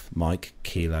Golf Mike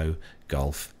Kilo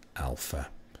Golf Alpha."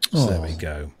 So there we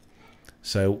go.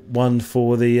 So one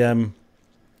for the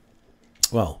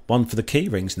key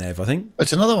rings, Nev, I think.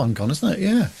 It's another one gone, isn't it?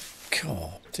 Yeah.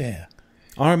 God, dear.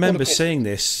 I remember seeing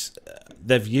this.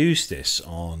 They've used this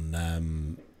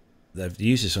on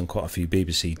quite a few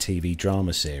BBC TV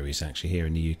drama series, actually, here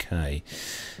in the UK.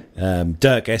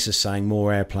 Dirk S is saying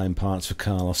more airplane parts for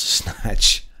Carlos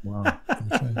Snatch. Wow,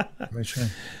 very true. Very true.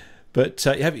 But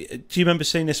do you remember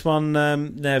seeing this one?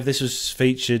 Nev, this was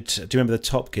featured. Do you remember the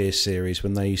Top Gear series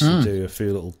when they used to do a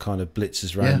few little kind of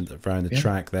blitzes around the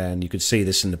track there, and you could see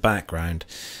this in the background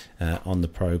on the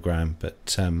programme?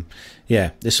 But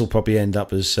this will probably end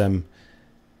up as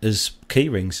key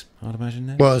rings, I'd imagine.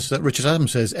 Nev. Well, as Richard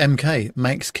Adams says, MK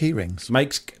makes key rings.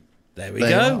 There we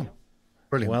go.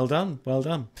 Brilliant. Well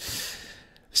done.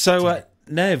 So,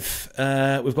 Nev,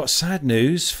 we've got sad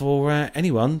news for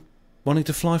anyone wanting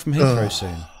to fly from Heathrow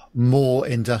soon. More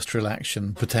industrial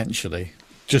action, potentially,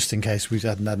 just in case we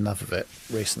hadn't had enough of it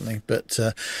recently. But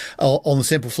on the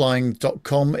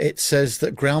simpleflying.com, it says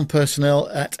that ground personnel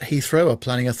at Heathrow are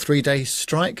planning a 3-day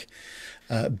strike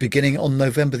beginning on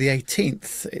November the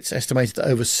 18th. It's estimated that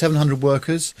over 700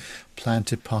 workers plan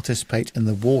to participate in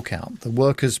the walkout. The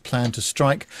workers plan to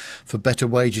strike for better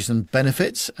wages and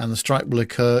benefits, and the strike will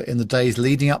occur in the days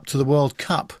leading up to the World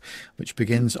Cup, which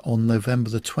begins on November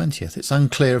the 20th. It's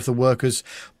unclear if the workers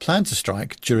plan to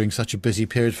strike during such a busy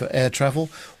period for air travel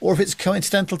or if it's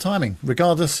coincidental timing.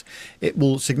 Regardless, it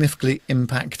will significantly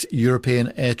impact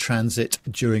European air transit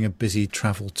during a busy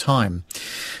travel time.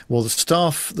 Well, the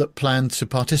staff that plan to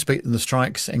participate in the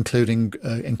strikes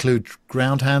include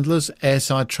ground handlers,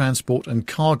 airside transport and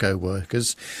cargo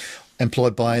workers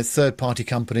employed by third-party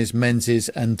companies Menzies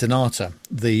and Donata.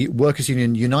 The Workers'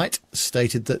 Union Unite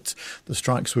stated that the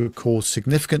strikes would cause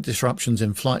significant disruptions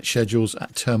in flight schedules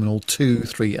at Terminal 2,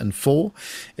 3 and 4.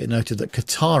 It noted that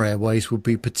Qatar Airways would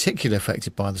be particularly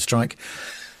affected by the strike,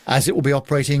 as it will be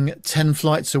operating 10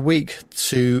 flights a week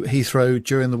to Heathrow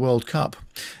during the World Cup.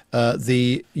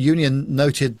 The union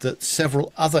noted that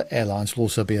several other airlines will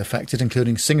also be affected,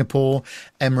 including Singapore,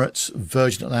 Emirates,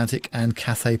 Virgin Atlantic and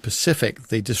Cathay Pacific.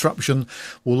 The disruption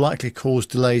will likely cause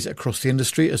delays across the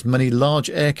industry, as many large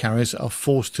air carriers are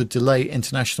forced to delay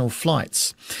international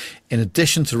flights. In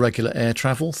addition to regular air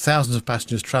travel, thousands of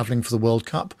passengers travelling for the World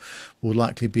Cup will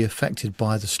likely be affected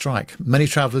by the strike. Many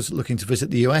travellers looking to visit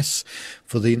the US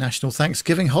for the national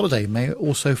Thanksgiving holiday may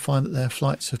also find that their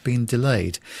flights have been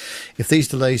delayed. If these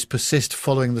delays persist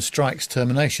following the strike's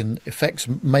termination, effects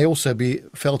may also be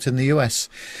felt in the US,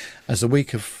 as the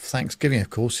week of Thanksgiving,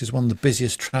 of course, is one of the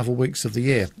busiest travel weeks of the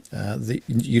year. The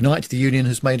United Union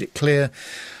has made it clear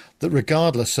that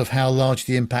regardless of how large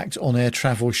the impact on air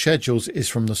travel schedules is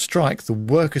from the strike, the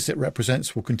workers it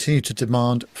represents will continue to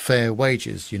demand fair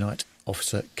wages, Unite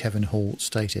officer Kevin Hall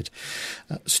stated.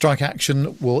 Strike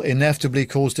action will inevitably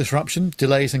cause disruption,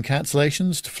 delays and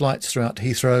cancellations to flights throughout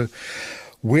Heathrow,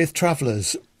 with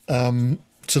travellers to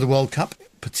the World Cup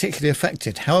particularly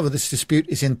affected. However, this dispute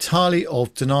is entirely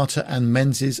of Donata and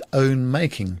Menzies' own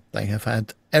making. They have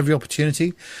had every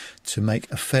opportunity to make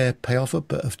a fair pay offer,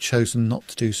 but have chosen not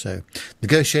to do so.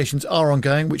 Negotiations are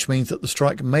ongoing, which means that the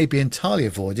strike may be entirely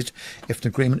avoided if an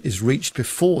agreement is reached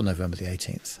before November the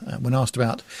 18th. When asked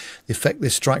about the effect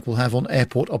this strike will have on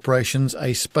airport operations,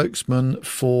 a spokesman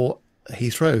for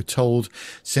Heathrow told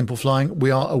Simple Flying,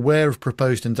 "We are aware of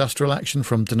proposed industrial action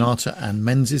from Donata and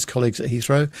Menzies' colleagues at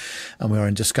Heathrow, and we are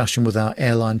in discussion with our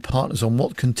airline partners on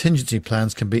what contingency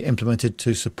plans can be implemented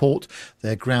to support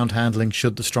their ground handling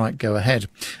should the strike go ahead.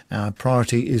 Our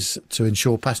priority is to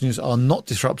ensure passengers are not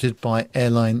disrupted by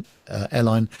airline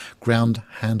ground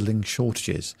handling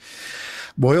shortages."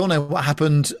 Well, we all know what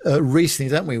happened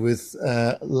recently, don't we, with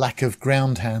lack of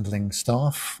ground handling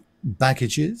staff,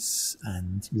 baggages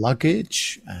and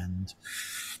luggage and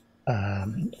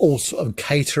all sort of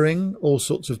catering, all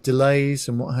sorts of delays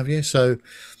and what have you. So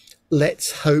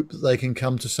let's hope that they can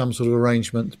come to some sort of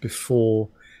arrangement before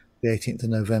the 18th of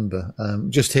November.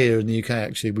 Just here in the UK,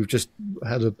 actually, we've just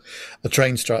had a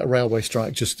train strike, a railway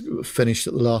strike, just finished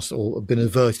at the last, or been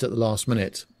averted at the last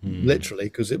minute, literally,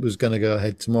 because it was going to go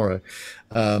ahead tomorrow.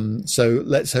 So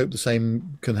let's hope the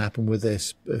same can happen with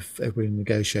this, if everybody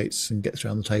negotiates and gets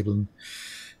around the table and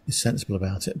is sensible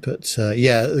about it. But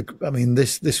yeah, I mean,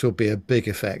 this will be a big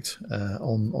effect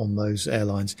on those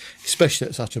airlines, especially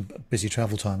at such a busy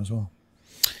travel time as well.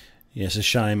 Yeah, it's a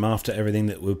shame after everything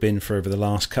that we've been through over the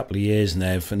last couple of years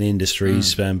now, and the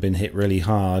industry's been hit really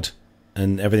hard,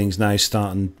 and everything's now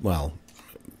starting, well,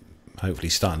 hopefully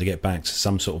starting to get back to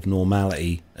some sort of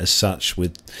normality as such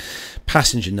with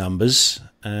passenger numbers,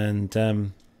 and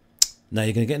now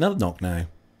you're going to get another knock now.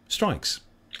 Strikes.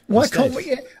 Why can't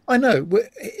we? Yeah, I know.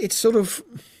 It's sort of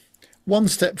one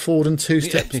step forward and two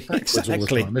steps backwards all the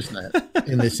time, isn't it,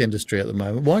 in this industry at the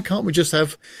moment? Why can't we just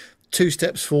have 2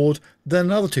 steps forward, then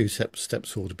another 2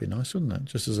 steps forward? Would be nice, wouldn't it?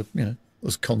 Just as a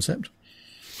as a concept.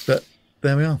 But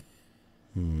there we are.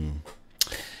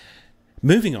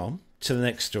 Moving on to the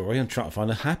next story, I'm trying to find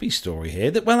a happy story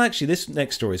here. Actually, this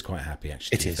next story is quite happy.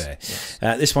 Actually, it is. Fair. Yes.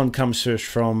 This one comes to us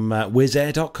from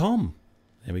WizzAir.com.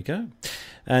 There we go.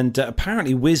 And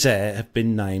apparently, Wizz Air have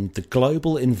been named the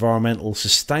Global Environmental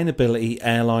Sustainability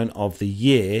Airline of the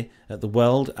Year at the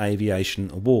World Aviation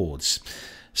Awards.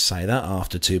 Say that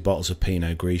after 2 bottles of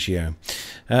Pinot Grigio.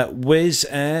 Wizz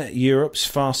Air, Europe's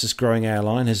fastest growing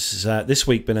airline, has this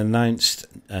week been announced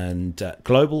and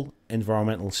Global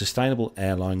Environmental Sustainable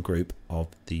Airline Group of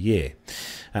the Year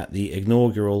at the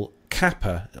inaugural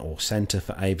CAPA, or Centre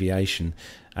for Aviation,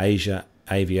 Asia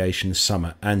Aviation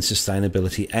Summer and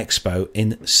Sustainability Expo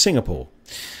in Singapore.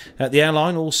 The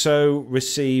airline also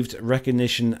received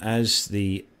recognition as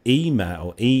the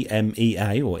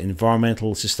EMEA, or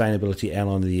Environmental Sustainability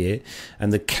Airline of the Year,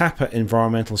 and the CAPA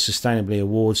Environmental Sustainability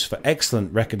Awards for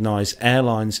excellent recognised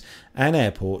airlines and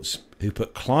airports who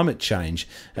put climate change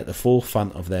at the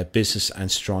forefront of their business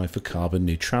and strive for carbon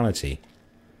neutrality.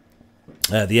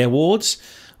 The awards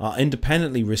are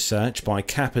independently researched by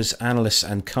CAPA's analysts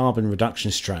and carbon reduction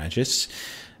strategists.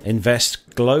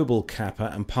 Invest Global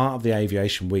CAPA and part of the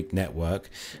Aviation Week network.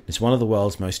 It's one of the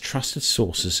world's most trusted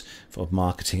sources of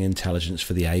marketing intelligence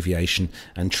for the aviation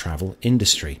and travel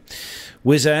industry.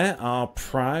 Wizz Air are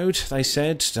proud, they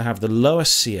said, to have the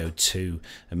lowest CO2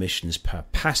 emissions per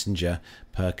passenger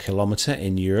per kilometre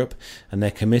in Europe, and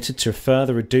they're committed to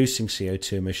further reducing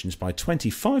CO2 emissions by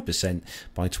 25%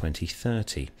 by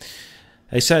 2030.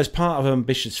 They say as part of an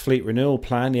ambitious fleet renewal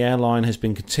plan, the airline has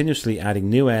been continuously adding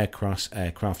new aircraft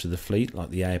to the fleet, like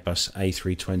the Airbus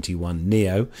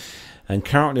A321neo, and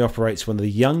currently operates one of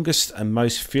the youngest and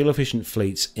most fuel-efficient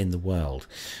fleets in the world,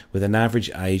 with an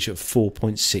average age of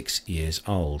 4.6 years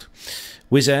old.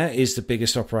 Wizz Air is the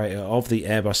biggest operator of the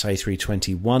Airbus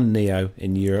A321neo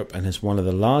in Europe and has one of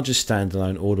the largest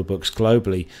standalone order books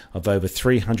globally of over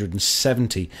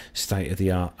 370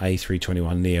 state-of-the-art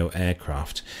A321neo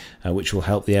aircraft, which will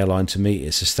help the airline to meet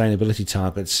its sustainability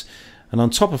targets And on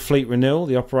top of fleet renewal,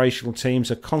 the operational teams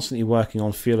are constantly working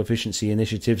on fuel efficiency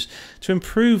initiatives to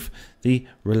improve the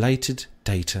related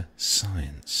data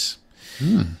science.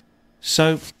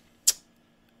 So,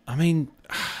 I mean,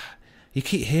 you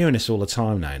keep hearing this all the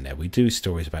time now, Ned. We do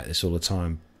stories about this all the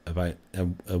time, about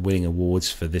winning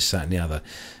awards for this, that and the other.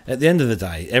 At the end of the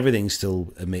day, everything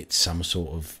still emits some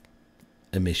sort of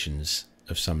emissions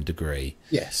of some degree.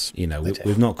 Yes. You know,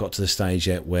 we've not got to the stage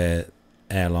yet where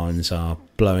airlines are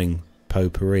blowing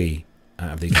potpourri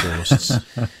out of the exhausts.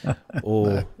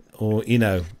 or you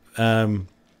know...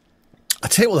 I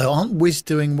tell you what, though, aren't Wizz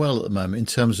doing well at the moment in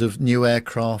terms of new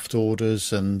aircraft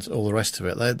orders and all the rest of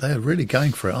it? They're really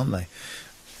going for it, aren't they?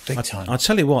 Big time. I'll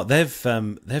tell you what, they've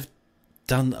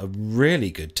done a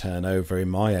really good turnover in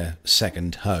my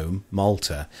second home,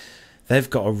 Malta. They've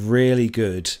got a really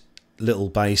good little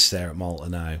base there at Malta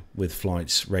now with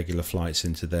flights, regular flights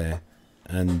into there,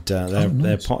 and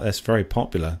that's very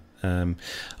popular.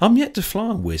 I'm yet to fly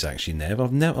on Wizz actually, Nev.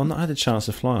 I've not had a chance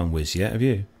to fly on Wizz yet. Have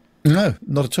you? No,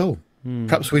 not at all.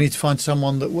 Perhaps we need to find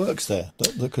someone that works there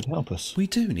that could help us. We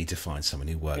do need to find someone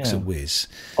who works at Wizz.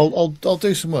 I'll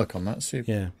do some work on that. See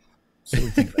what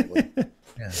we think about it.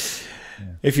 Yeah.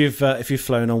 If you've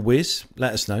flown on Wizz,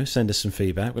 let us know. Send us some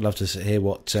feedback. We'd love to hear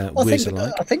what Wizz are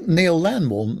like. I think Neil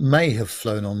Landmore may have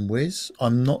flown on Wizz.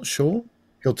 I'm not sure.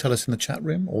 He'll tell us in the chat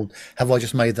room, or have I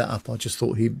just made that up? I just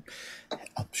thought I'm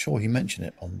sure he mentioned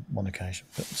it on one occasion,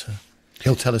 but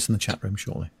he'll tell us in the chat room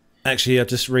shortly. Actually, I'm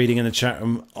just reading in the chat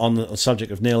room on the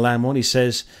subject of Neil Landmore. He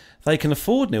says they can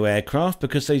afford new aircraft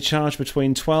because they charge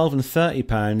between £12 and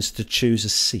 £30 to choose a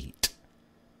seat.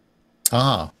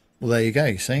 Ah, well, there you go.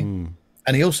 You see.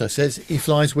 And he also says he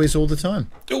flies Wizz all the time.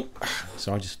 Oh,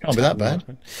 so I just can't be that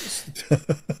bad.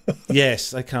 Yes,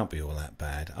 they can't be all that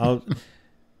bad.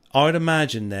 I'd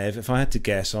imagine, Nev, if I had to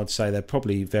guess, I'd say they're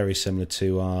probably very similar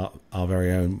to our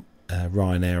very own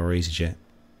Ryanair or EasyJet.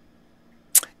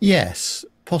 Yes,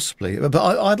 possibly. But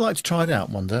I'd like to try it out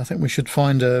one day. I think we should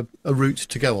find a route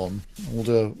to go on. We'll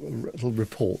do a little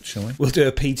report, shall we? We'll do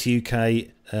a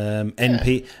PTUK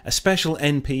NP, a special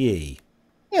NPE.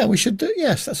 Yeah, we should do.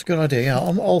 Yes, that's a good idea. Yeah,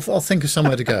 I'll think of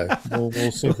somewhere to go. We'll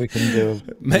see if we can do a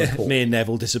report. Me and Nev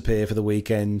will disappear for the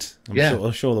weekend.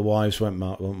 I'm sure the wives won't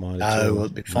mind. No, it'll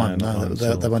be fine. No,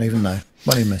 they won't even know.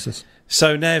 Won't even miss us.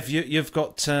 So, Nev, you've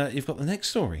got the next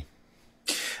story.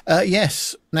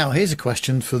 Yes. Now, here's a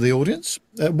question for the audience.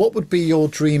 What would be your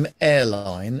dream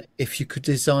airline if you could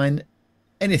design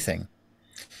anything?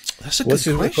 That's a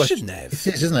good question, Nev. It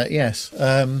is, isn't it? Yes.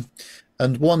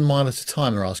 And 1 mile at a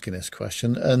time are asking this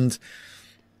question. And,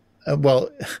 well,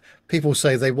 people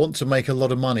say they want to make a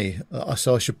lot of money,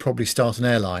 so I should probably start an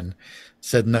airline,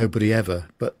 said nobody ever.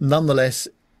 But nonetheless,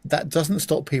 that doesn't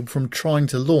stop people from trying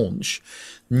to launch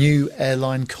new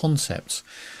airline concepts.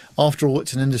 After all,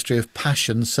 it's an industry of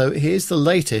passion. So here's the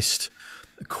latest,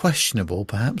 questionable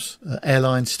perhaps,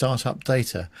 airline startup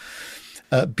data.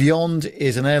 Beyond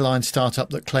is an airline startup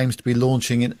that claims to be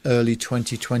launching in early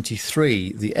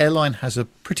 2023. The airline has a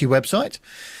pretty website.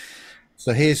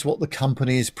 So here's what the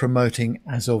company is promoting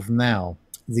as of now.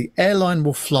 The airline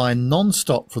will fly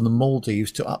non-stop from the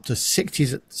Maldives to up to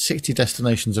 60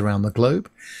 destinations around the globe,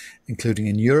 including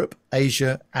in Europe,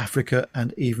 Asia, Africa,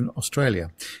 and even Australia.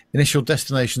 Initial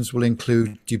destinations will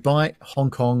include Dubai,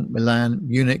 Hong Kong, Milan,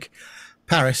 Munich,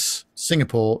 Paris,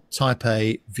 Singapore,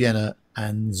 Taipei, Vienna,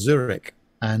 and Zurich.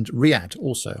 And Riyadh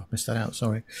also. Missed that out,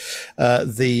 sorry.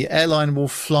 The airline will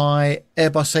fly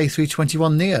Airbus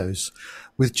A321 Neos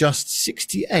with just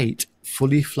 68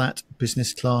 fully flat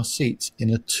business class seats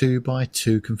in a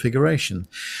 2x2 configuration.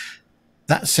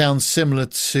 That sounds similar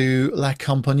to La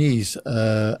Compagnie's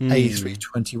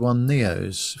A321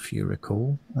 Neos, if you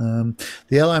recall. The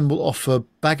airline will offer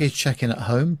baggage check-in at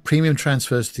home, premium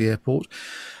transfers to the airport,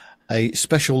 a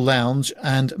special lounge,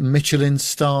 and Michelin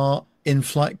star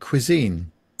in-flight cuisine.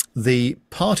 The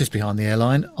parties behind the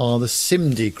airline are the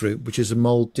Simdi Group, which is a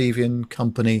Maldivian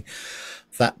company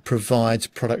that provides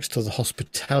products to the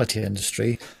hospitality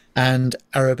industry, and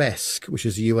Arabesque, which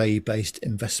is a UAE-based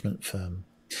investment firm.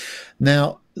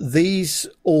 Now, these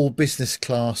all business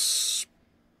class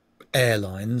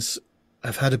airlines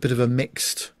have had a bit of a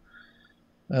mixed,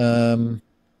 not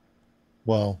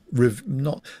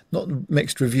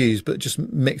mixed reviews, but just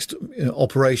mixed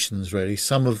operations, really.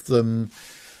 Some of them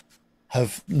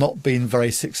have not been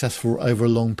very successful over a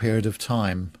long period of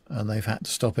time, and they've had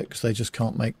to stop it because they just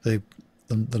can't make the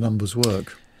numbers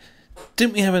work.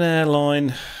 Didn't we have an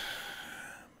airline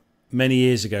many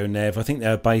years ago, Nev? I think they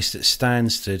were based at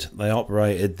Stansted. They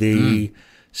operated the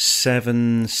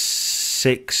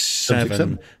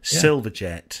 767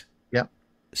 Silverjet. Yeah.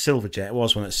 Silverjet. It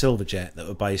was one at Silverjet that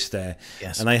were based there.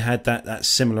 Yes. And they had that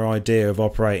similar idea of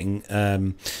operating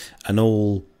an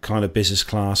all kind of business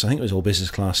class. I think it was all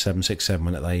business class 767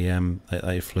 when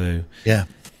they flew. Yeah.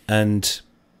 And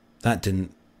that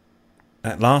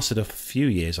lasted a few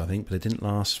years, I think, but it didn't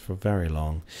last for very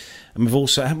long. And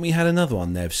haven't we had another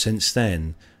one, Nev, since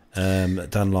then?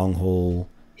 Done long haul.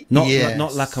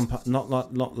 Not La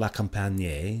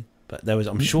Campagne, but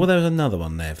I'm sure there was another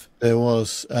one, Nev. There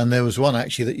was, and there was one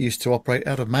actually that used to operate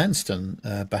out of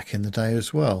Manston back in the day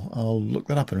as well. I'll look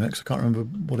that up in a minute 'cause I can't remember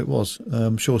what it was.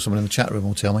 I'm sure someone in the chat room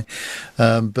will tell me.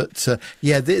 Well,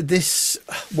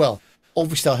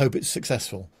 obviously I hope it's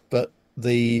successful, but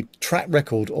the track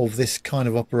record of this kind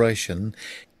of operation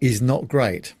is not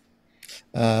great.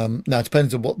 Now, it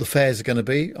depends on what the fares are going to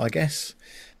be, I guess,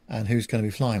 and who's going to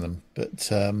be flying them. But,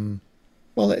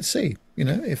 well, let's see.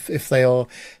 If they are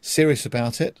serious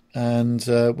about it, and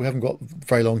we haven't got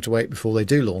very long to wait before they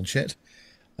do launch it,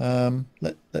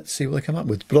 let's see what they come up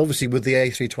with. But obviously with the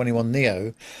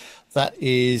A321neo, that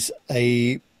is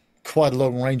quite a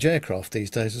long range aircraft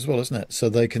these days as well, isn't it? So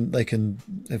they've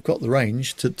got the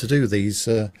range to do these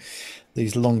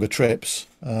longer trips,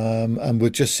 and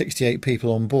with just 68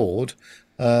 people on board,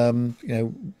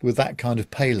 with that kind of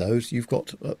payload, you've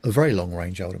got a very long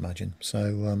range, I would imagine.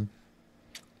 So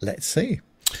let's see.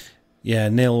 Yeah,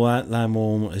 Neil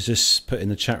Lamorne has just put in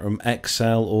the chat room XL,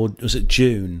 or was it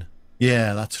June?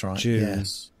 Yeah, that's right. June.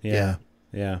 Yes.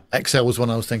 Yeah. XL was one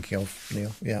I was thinking of,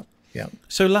 Neil. Yeah.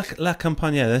 So La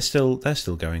Campagne, they're still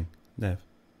going, Nev?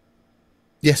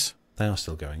 Yes. They are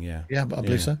still going, yeah. Yeah, but I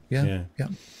believe so. Yeah.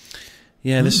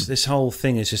 Yeah, this whole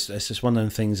thing is just one of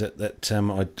those things that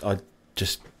I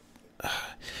just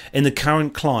in the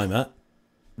current climate,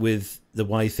 with the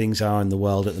way things are in the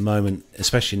world at the moment,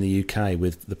 especially in the UK,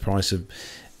 with the price of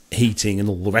heating and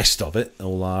all the rest of it,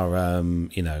 all our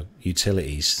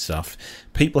utilities stuff,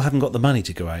 people haven't got the money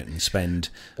to go out and spend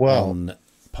on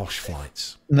posh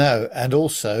flights. No, and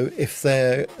also if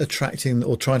they're attracting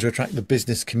or trying to attract the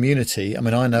business community, I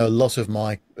mean, I know a lot of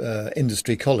my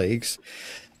industry colleagues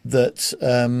that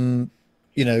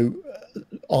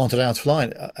aren't allowed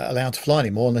to fly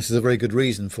anymore unless there's a very good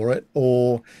reason for it,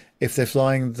 or if they're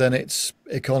flying, then it's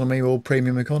economy or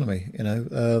premium economy.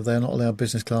 They're not allowed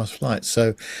business class flights,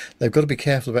 so they've got to be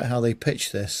careful about how they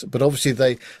pitch this. But obviously,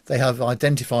 they have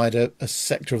identified a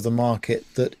sector of the market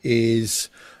that is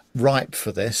ripe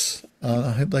for this.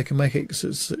 I hope they can make it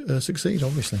succeed.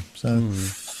 Obviously, so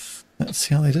let's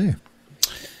see how they do.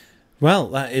 Well,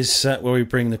 that is where we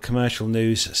bring the commercial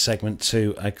news segment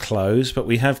to a close. But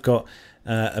we have got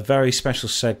a very special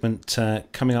segment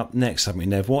coming up next, haven't we,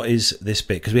 Nev? What is this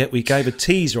bit? Because we gave a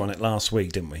teaser on it last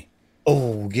week, didn't we?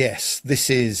 Oh, yes. This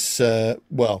is,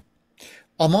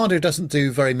 Armando doesn't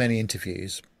do very many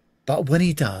interviews, but when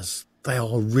he does, they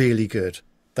are really good.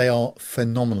 They are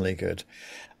phenomenally good.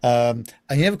 And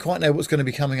you never quite know what's going to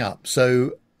be coming up.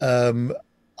 So I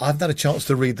haven't had a chance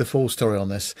to read the full story on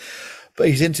this, but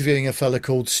he's interviewing a fella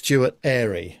called Stuart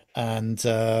Airy, and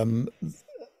I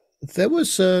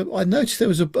noticed there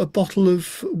was a bottle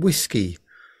of whiskey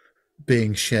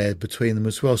being shared between them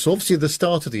as well. So obviously the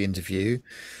start of the interview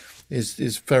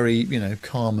is very,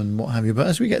 calm and what have you. But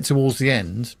as we get towards the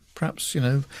end, perhaps,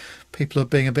 people are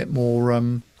being a bit more,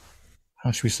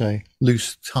 how should we say,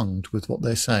 loose-tongued with what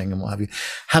they're saying and what have you.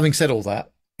 Having said all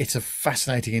that, it's a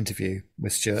fascinating interview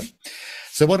with Stuart.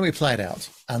 So why don't we play it out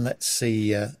and let's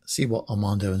see what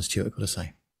Armando and Stuart got to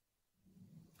say.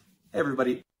 Hey,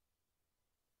 everybody.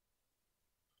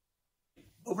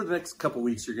 Over the next couple of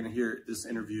weeks, you're going to hear this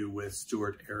interview with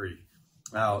Stuart Airy.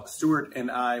 Now, Stuart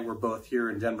and I were both here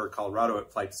in Denver, Colorado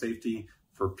at Flight Safety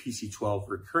for PC-12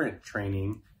 recurrent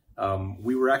training.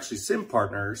 We were actually sim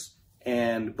partners,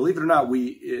 and believe it or not,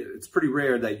 it's pretty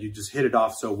rare that you just hit it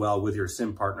off so well with your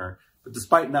sim partner. But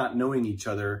despite not knowing each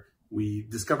other, we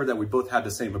discovered that we both had the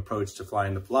same approach to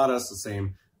flying the Pilatus, the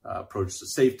same approach to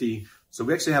safety. So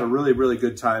we actually had a really, really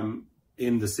good time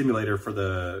in the simulator for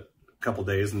the couple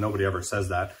days, and nobody ever says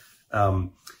that.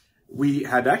 We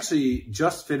had actually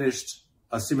just finished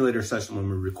a simulator session when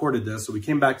we recorded this. So we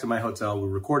came back to my hotel, we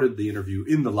recorded the interview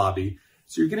in the lobby.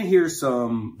 So you're going to hear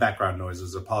some background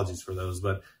noises. Apologies for those,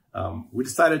 but we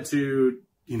decided to,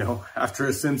 after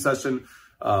a sim session,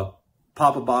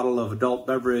 pop a bottle of adult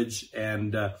beverage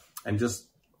and just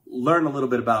learn a little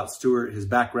bit about Stuart, his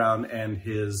background, and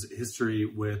his history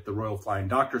with the Royal Flying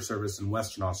Doctor Service in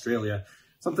Western Australia.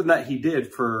 Something that he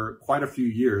did for quite a few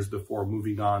years before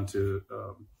moving on to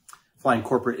flying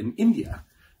corporate in India.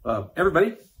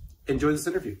 Everybody, enjoy this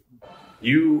interview.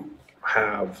 You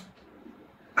have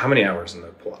how many hours in the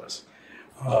Pilatus?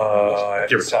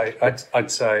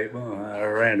 I'd say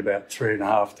around about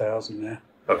 3,500 now.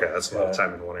 Okay, that's a lot of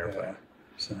time in one airplane.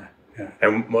 So, yeah.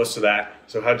 And most of that.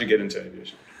 So, how'd you get into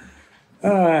aviation?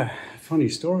 Funny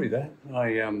story that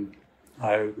I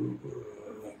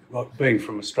being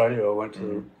from Australia, I went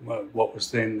to what was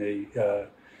then the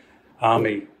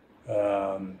Army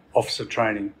officer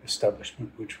training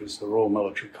establishment, which was the Royal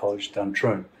Military College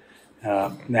Duntroon.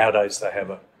 Nowadays they have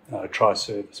a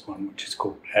tri-service one, which is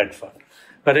called ADFA.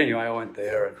 But anyway, I went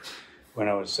there when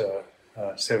I was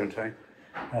 17.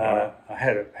 I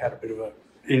had a bit of an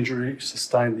injury,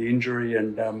 sustained the injury,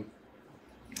 and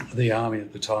the Army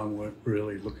at the time weren't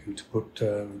really looking to put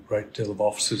a great deal of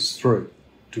officers through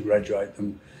to graduate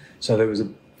them. So there was a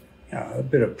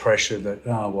bit of pressure that,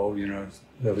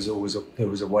 there was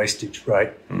a wastage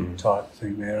rate type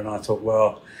thing there. And I thought,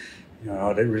 well,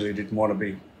 I really didn't want to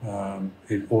be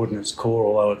in Ordnance Corps,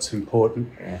 although it's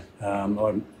important.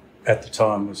 I, at the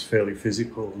time, was fairly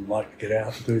physical and liked to get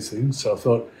out and do things. So I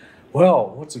thought, well,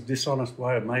 what's a dishonest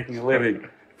way of making a living?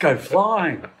 Go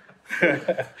flying.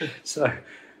 So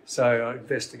I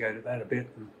investigated that a bit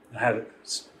and I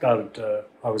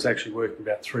was actually working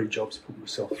about 3 jobs to put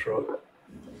myself through it.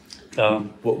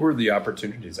 What were the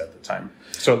opportunities at the time?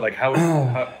 So, like, how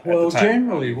well,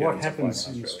 generally what happens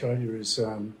in Australia is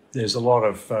there's a lot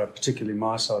of, particularly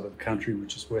my side of the country,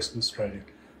 which is Western Australia,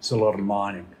 there's a lot of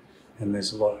mining. And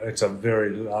it's a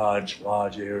very large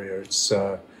area. It's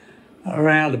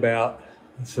around about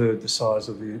a third the size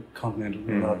of the continental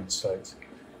United States.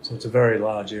 So it's a very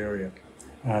large area.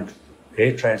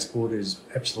 Air transport is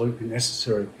absolutely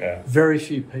necessary. Yeah. Very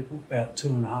few people, about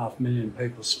 2.5 million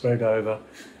people spread over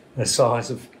the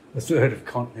size of a third of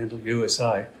continental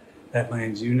USA. That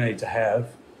means you need to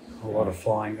have a lot of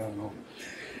flying going on.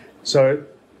 So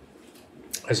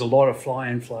there's a lot of fly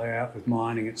in, fly out with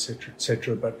mining,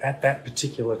 etc. But at that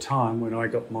particular time, when I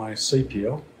got my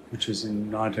CPL, which was in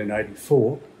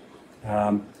 1984,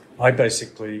 I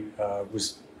basically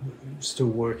was still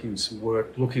working some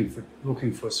work, looking for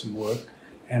some work,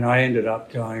 and I ended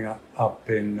up going up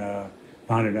in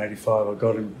 1985. I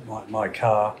got in my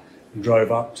car and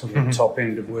drove up to the top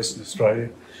end of Western Australia,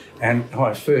 and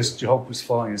my first job was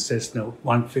flying a Cessna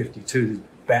 152, this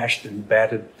bashed and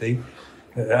battered thing.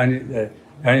 The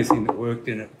only thing that worked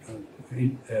in it,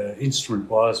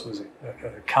 instrument-wise, was a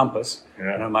compass,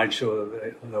 and I made sure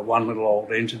that the one little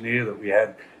old engineer that we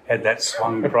had that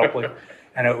swung properly,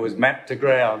 and it was mapped to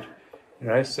ground.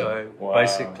 So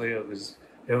basically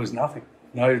there was nothing,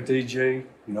 no DG,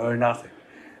 no nothing.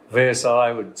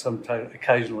 VSI would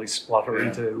occasionally splutter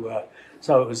into,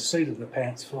 so it was seat of the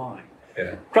pants flying.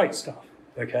 Yeah. Great stuff.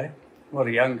 Okay, what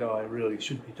a young guy really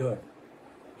should be doing.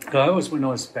 So that was when I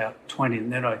was about 20,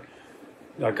 and then I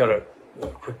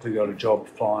quickly got a job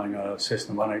flying a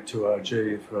Cessna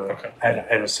 182RG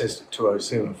and a Cessna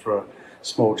 207 for a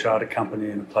small charter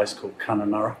company in a place called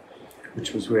Kununurra,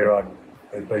 which was where I'd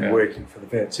been working for the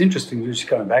vets. Interesting, just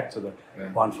going back to the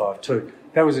 152,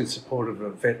 that was in support of a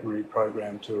veterinary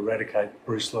program to eradicate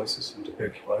brucellosis and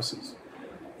tuberculosis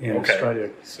in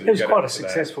Australia. So it was quite a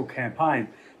successful campaign.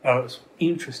 It was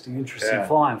interesting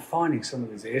flying, finding some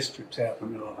of these airstrips out in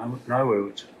the middle of nowhere,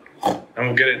 which... And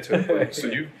we'll get into it. So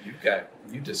you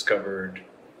discovered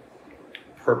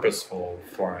purposeful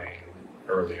flying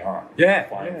early on.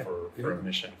 Flying for a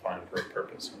mission, flying for a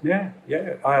purpose. Yeah.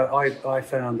 I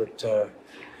found that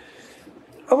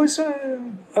I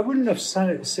wouldn't have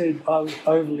said I was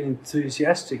overly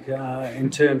enthusiastic in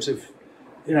terms of,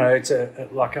 it's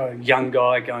like a young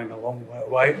guy going a long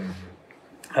way.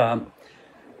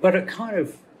 But it kind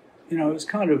of, it was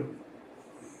kind of,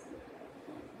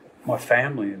 my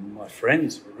family and my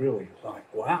friends were really like,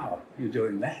 wow, you're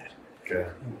doing that. Yeah.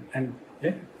 And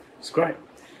it's great.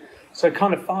 So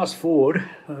kind of fast forward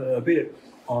a bit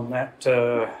on that,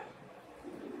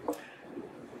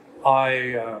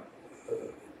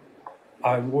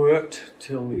 I worked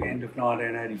till the end of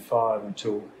 1985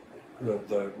 until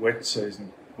the wet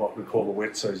season, what we call the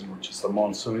wet season, which is the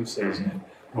monsoon season in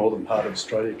the northern part of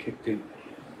Australia, kicked in.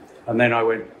 And then I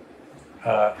went,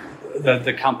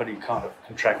 the company kind of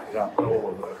contracted up all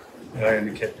of it. They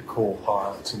only kept the core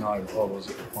pilots, and I was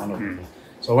one of them.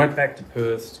 So I went back to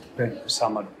Perth, spent the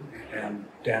summer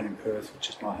down in Perth, which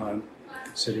is my home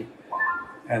city.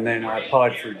 And then I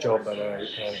applied for a job at a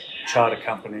charter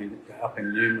company up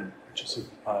in Newman, which is an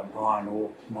iron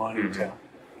ore mining town.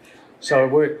 So I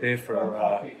worked there for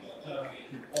a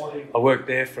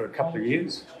couple of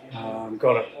years.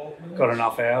 Got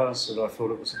enough hours that I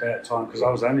thought it was about time, because I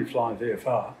was only flying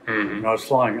VFR, and I was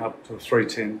flying up to a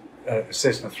 310,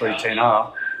 Cessna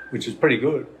 310R, which is pretty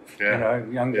good.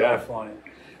 Young guy flying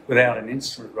without an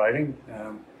instrument rating.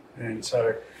 And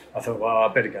so I thought, well, I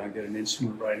better go and get an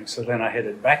instrument rating. So then I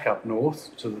headed back up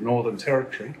north to the Northern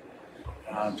Territory,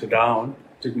 to Darwin,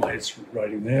 did my instrument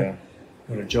rating there,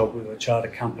 got a job with a charter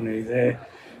company there.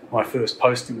 My first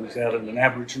posting was out in an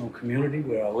Aboriginal community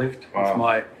where I lived with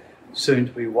my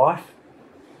soon-to-be wife.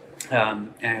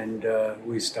 And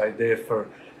we stayed there for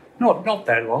not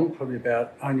that long, probably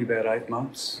only about 8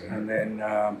 months. And then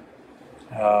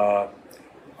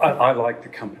I liked the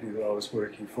company that I was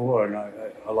working for, and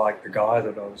I liked the guy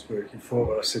that I was working for.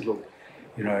 But I said, look,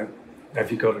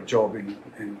 have you got a job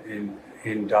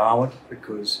in Darwin,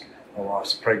 because my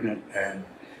wife's pregnant, and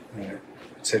et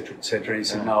cetera, et cetera. He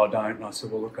said, no, I don't. And I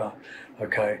said, well, look,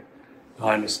 okay,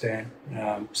 I understand.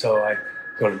 So I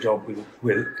got a job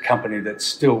with a company that's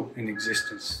still in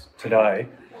existence today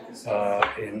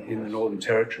in the Northern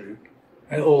Territory,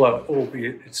 and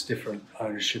albeit it's different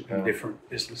ownership and different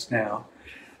business now,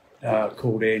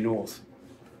 called Air North.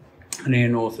 And Air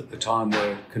North at the time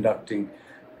were conducting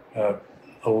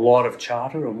a lot of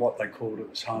charter and what they called at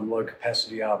the time low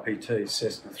capacity RPT,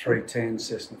 Cessna 310,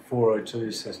 Cessna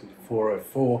 402, Cessna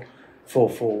 404,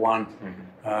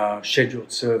 441,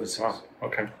 scheduled services. Wow,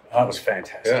 okay. That was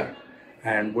fantastic. Yeah.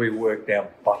 And we worked our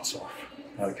butts off,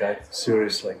 okay,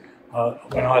 seriously.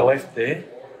 When I left there,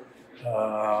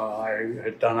 I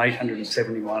had done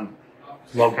 871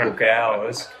 logbook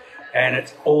hours, and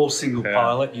it's all single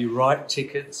pilot. You write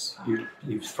tickets,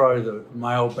 you throw the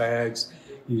mail bags,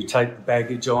 you take the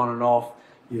baggage on and off,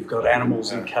 you've got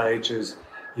animals in cages,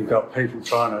 you've got people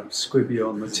trying to squib you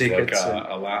on the tickets. Like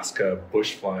Alaska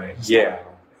bush flying style. Yeah,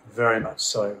 very much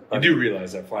so. You do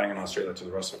realise that flying in Australia to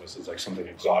the rest of us is like something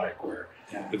exotic, where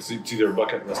it's either a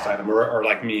bucket list item, or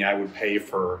like me, I would pay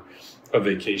for a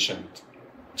vacation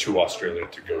to Australia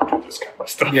to go do this kind of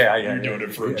stuff. Yeah. You're doing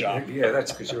it for a job. Yeah,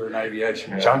 that's because you're an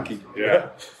aviation junkie. Yeah.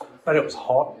 But it was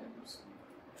hot,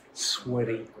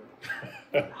 sweaty,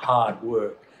 hard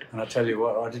work. And I tell you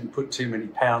what, I didn't put too many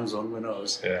pounds on when I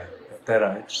was at that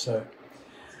age. So,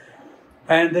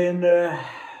 and then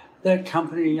that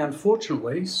company,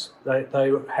 unfortunately,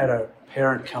 they had a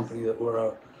parent company that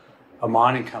were a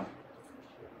mining company.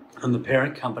 And the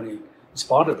parent company, in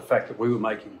spite of the fact that we were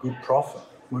making good profit,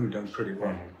 we were doing pretty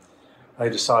well. They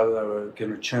decided they were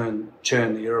going to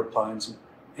churn the aeroplanes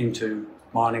into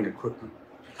mining equipment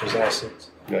as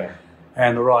assets. Yeah.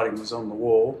 And the writing was on the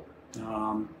wall.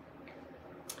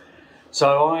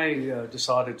 So I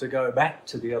decided to go back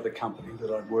to the other company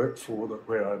that I'd worked for,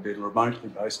 where I'd been remotely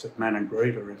based at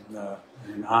Maningrida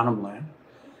in Arnhem Land.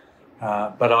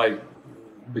 But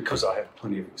because I had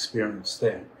plenty of experience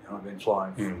then, I've been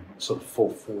flying sort of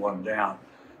 441 down.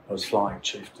 I was flying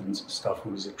chieftains and stuff,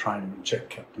 and was a training and check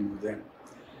captain with them.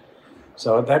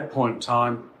 So at that point in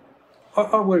time,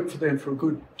 I worked for them for a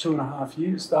good 2.5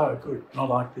 years. They were good. I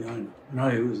liked the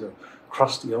owner. He was a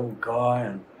crusty old guy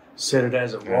and said it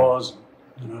as it was.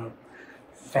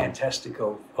 Fantastic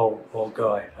old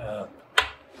guy.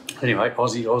 Anyway,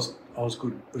 Aussie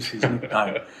Osgood was his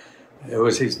nickname. It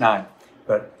was his name,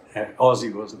 but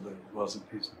Aussie wasn't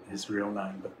his real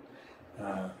name. But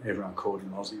everyone called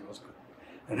him Aussie Osgood.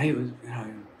 And he was,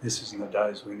 this was in the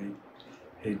days when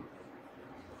he'd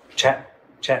chat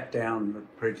down the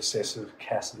predecessor of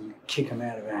Cassidy, kick him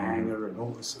out of a hangar and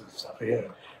all this sort of stuff.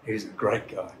 He's a great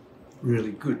guy,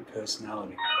 really good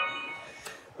personality.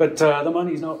 But the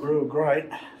money's not real great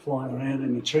flying around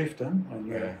in the chieftain, and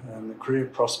the career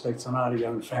prospects. I had a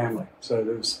young family, so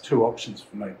there was 2 options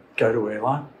for me: go to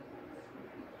airline,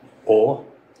 or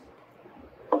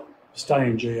stay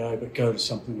in GA but go to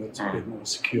something that's a bit more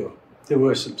secure. There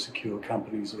were some secure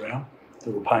companies around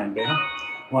that were paying down,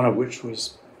 one of which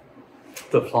was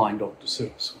the Flying Doctor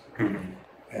Service. And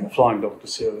the Flying Doctor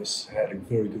Service had a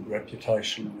very good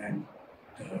reputation, and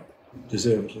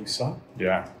deservedly so.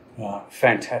 Yeah.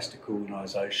 Fantastic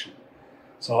organisation.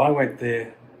 So I went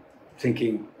there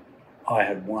thinking I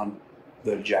had won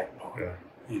the jackpot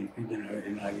in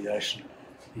aviation,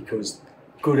 because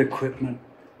good equipment,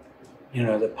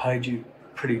 they paid you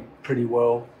pretty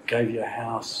well, gave you a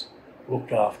house,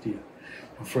 looked after you.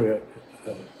 And for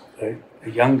a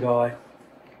young guy,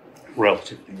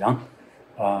 relatively young,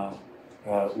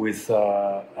 with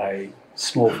a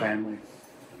small family,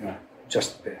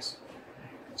 just the best.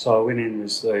 So I went in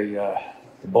as the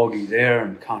boggy there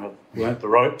and kind of learnt the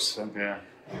ropes. And,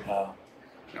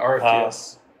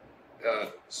 RFTS.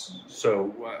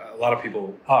 So a lot of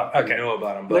people know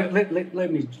about them. But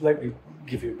let me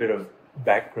give you a bit of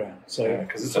background. So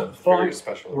because it's a very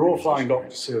special. Royal Flying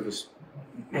Doctor Service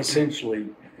essentially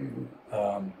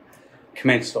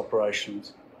commenced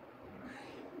operations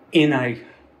in a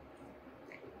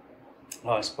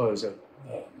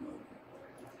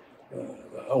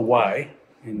way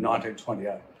in 1928.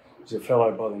 It was a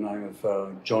fellow by the name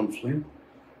of John Flynn,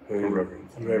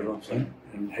 Reverend Flynn,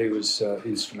 and he was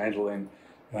instrumental in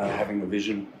having a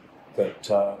vision that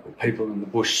people in the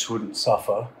bush wouldn't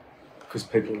suffer because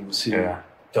people in the city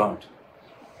don't.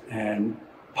 And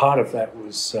part of that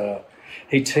was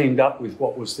he teamed up with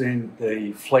what was then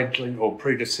the fledgling or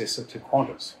predecessor to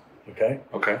Qantas. Okay.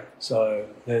 So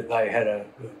they had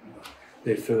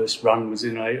their first run was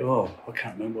in I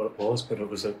can't remember what it was, but it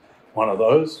was one of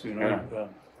those, you know.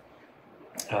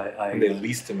 And they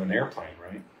leased him an airplane,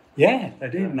 right? Yeah, they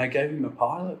did, and they gave him a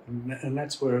pilot, and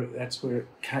that's where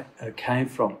it came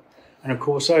from. And of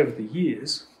course, over the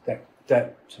years,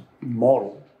 that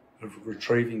model of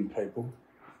retrieving people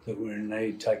that were in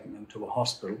need, taking them to a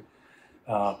hospital,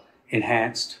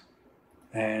 enhanced,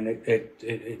 and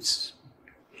it's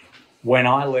when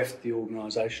I left the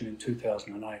organisation in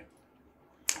 2008,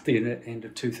 at the end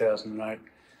of 2008,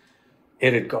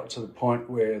 it had got to the point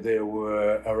where there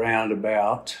were around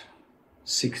about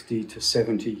 60 to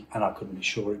 70, and I couldn't be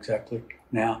sure exactly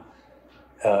now,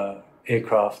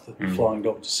 aircraft that the Flying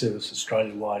Doctor Service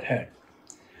Australia-wide had.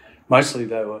 Mostly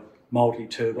they were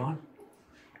multi-turbine.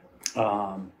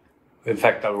 In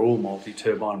fact, they were all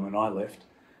multi-turbine when I left,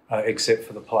 except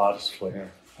for the Pilatus fleet. Yeah.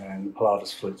 And the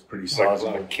Pilatus fleet's pretty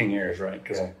sizable. Like King Airs, right?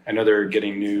 Because I know they're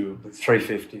getting new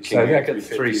 350s. So they got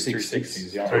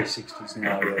 360s. 360s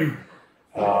now.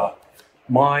 Yeah.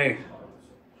 My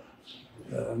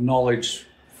knowledge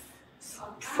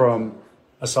from,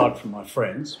 aside from my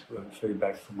friends,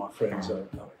 feedback from my friends,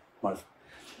 I've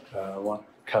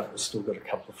still got a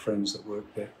couple of friends that work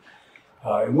there.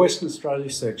 In Western Australia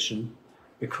section,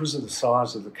 because of the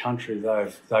size of the country,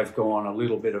 they've gone a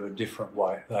little bit of a different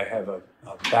way. They have a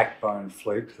backbone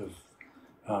fleet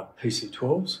of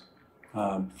PC-12s,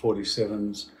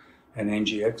 47s and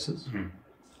NGXs.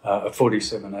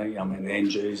 47E, I mean the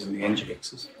NGs and the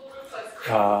NGXs.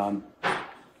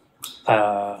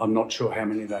 I'm not sure how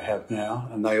many they have now,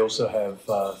 and they also have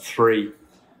 3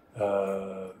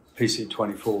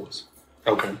 PC-24s.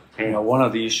 Okay. You know, one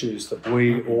of the issues that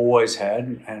we always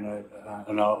had, and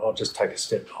I'll just take a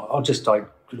step, I'll just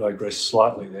digress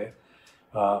slightly there.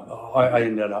 I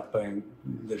ended up being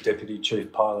the Deputy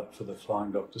Chief Pilot for the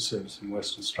Flying Doctor Service in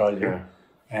Western Australia,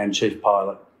 and Chief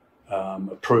Pilot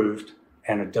approved,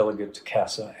 and a delegate to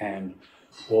CASA, and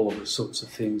all of the sorts of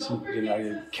things. You know,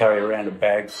 you carry around a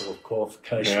bag full of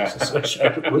qualifications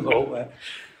associated with all that,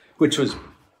 which was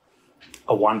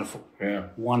a wonderful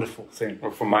thing.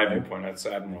 Well, from my viewpoint, that's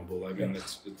admirable. I mean,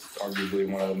 it's arguably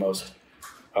one of the most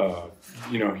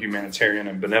humanitarian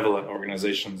and benevolent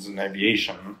organizations in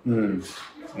aviation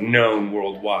known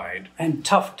worldwide. And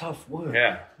tough work.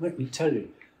 Yeah. Let me tell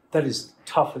you, that is the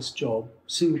toughest job.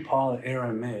 Single pilot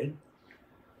Aeromed,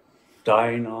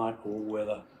 day, night, all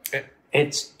weather.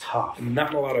 It's tough.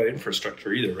 Not a lot of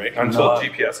infrastructure either, right? Until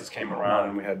GPSs came around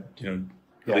and we had,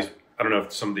 at least, I don't know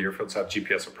if some of the airfields have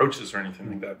GPS approaches or anything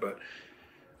like that, but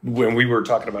when we were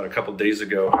talking about a couple of days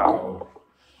ago how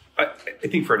I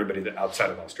think for anybody that outside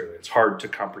of Australia, it's hard to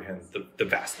comprehend the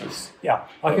vastness. Yeah,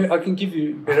 I can give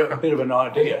you a bit of an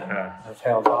idea of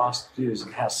how vast it is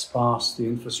and how sparse the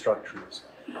infrastructure is.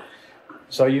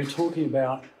 So you're talking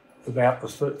about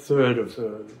the third of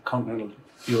the continental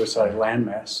USA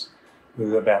landmass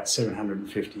with about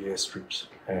 750 airstrips.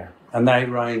 Yeah. And they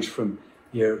range from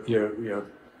your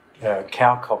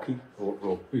cow-cocky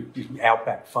or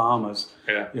outback farmers,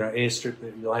 airstrip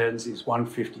that lands is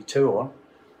 152 on,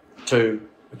 to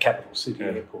the capital city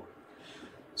airport.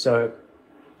 So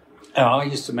I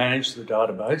used to manage the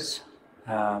database,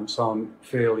 so I'm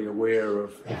fairly aware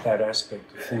of that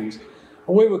aspect of things.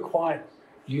 And we were quite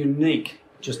unique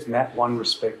just in that one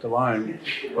respect alone.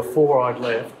 Before I'd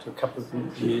left, a couple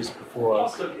of years before I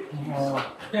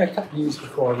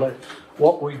left,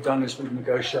 what we've done is we've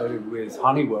negotiated with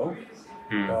Honeywell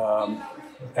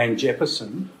and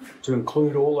Jefferson to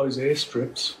include all those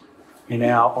airstrips in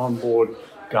our onboard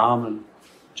Garmin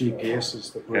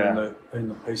GPSs that were in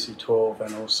the PC-12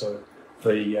 and also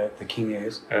the King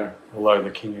Airs, although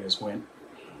the King Airs went.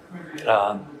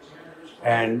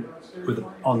 And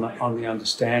on the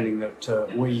understanding that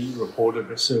we reported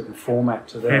a certain format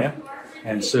to them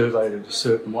and surveyed it a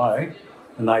certain way,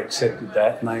 and they accepted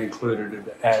that, and they included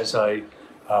it as a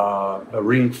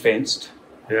ring-fenced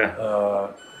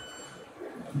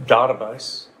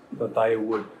database that they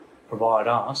would provide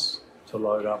us to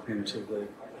load up into.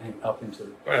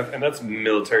 And that's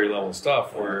military level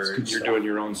stuff where you're doing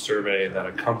your own survey that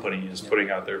a company is putting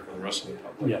out there for the rest of the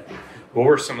public. Yeah. What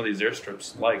were some of these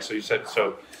airstrips like? So you said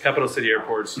capital city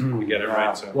airports. We get it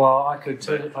right. So. Well, I can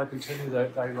tell you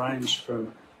that they range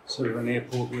from sort of an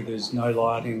airport where there's no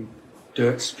lighting,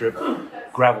 dirt strip,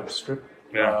 gravel strip,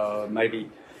 Yeah. maybe,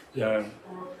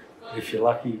 if you're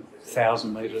lucky,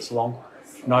 1,000 metres long,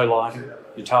 no lighting.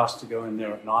 You're tasked to go in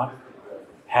there at night.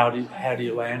 How do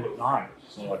you land at night?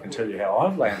 Well, I can tell you how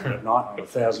I've landed at night on a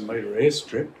 1,000-metre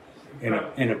airstrip in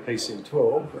a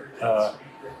PC-12.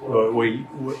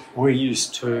 We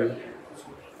used to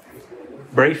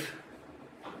brief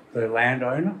the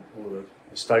landowner or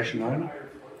the station owner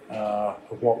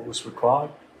of what was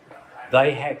required.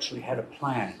 They actually had a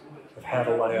plan of how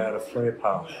to lay out a flare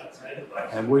path,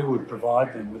 and we would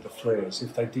provide them with the flares.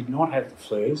 If they did not have the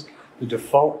flares, the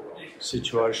default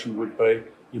situation would be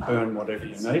you burn whatever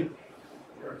you need.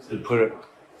 You put it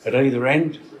at either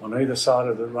end, on either side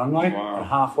of the runway, Wow. and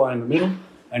halfway in the middle,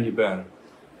 and you burn it.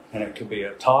 And it could be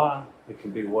a tyre, it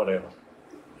can be whatever.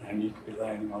 And you could be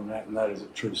landing on that, and that is a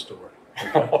true story.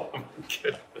 Oh my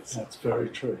goodness. That's very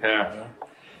true. Yeah.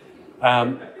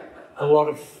 A lot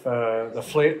of the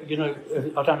flare,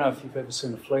 I don't know if you've ever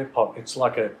seen a flare pot. It's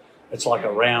like a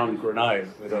round grenade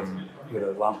with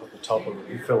a lump at the top of it.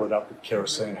 You fill it up with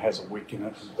kerosene, has a wick in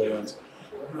it and burns,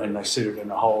 and they sit it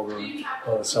in a holder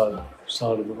by the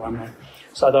side of the runway.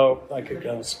 So they could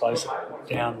go and space it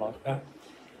down like that.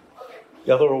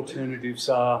 The other alternatives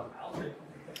are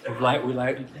we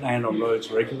land on roads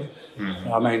regularly.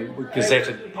 I mean, we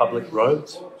gazetted public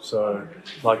roads, so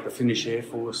like the Finnish Air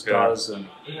Force does, and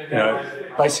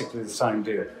basically the same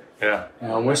deal. Yeah.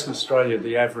 Now, in Western Australia,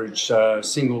 the average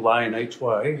single lane each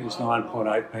way is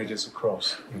 9.8 metres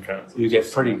across. Okay. You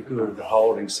get pretty good at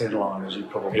holding centreline, as you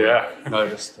probably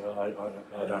noticed. I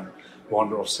don't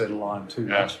wander off centreline too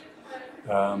much.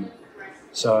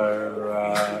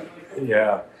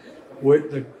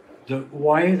 The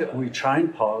way that we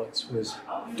trained pilots was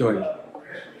doing it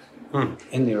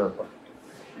in the aeroplane.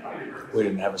 We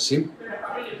didn't have a sim.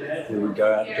 We would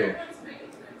go out and do it.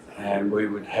 And we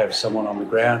would have someone on the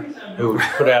ground who would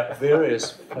put out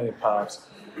various flare paths.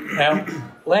 Now,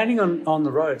 landing on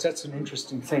the roads, that's an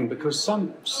interesting thing because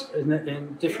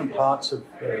in different parts of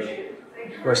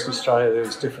Western Australia, there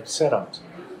was different setups.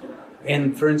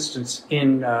 For instance,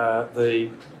 in the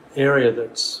area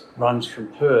that runs from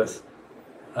Perth,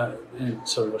 in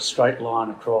sort of a straight line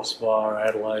across via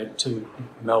Adelaide to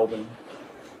Melbourne,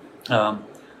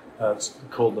 it's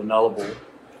called the Nullarbor.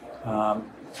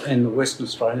 In the Western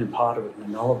Australian part of it, the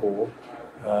Nullarbor,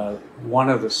 one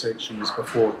of the sections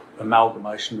before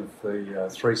amalgamation of the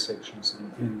three sections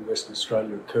in Western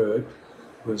Australia occurred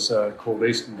was called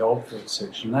Eastern Goldfields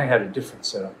section. They had a different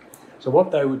setup. So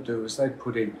what they would do is they'd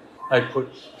put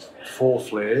 4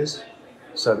 flares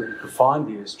so that you could find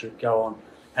the airstrip, go on,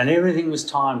 and everything was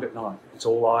timed at night. It's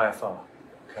all IFR,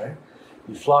 okay?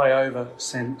 You fly over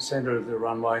centre of the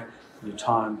runway, you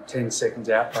time 10 seconds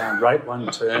outbound, rate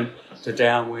 1 turn to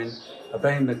downwind,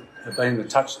 being the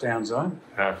touchdown zone,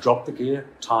 drop the gear,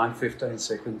 time 15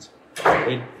 seconds,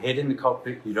 head in the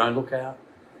cockpit, you don't look out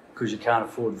because you can't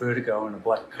afford vertigo in a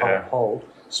black hole,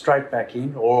 straight back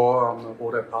in or on the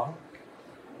autopilot,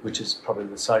 which is probably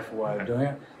the safer way of doing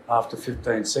it. After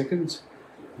 15 seconds,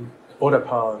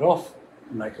 autopilot off,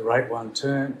 make a rate 1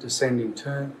 turn, descending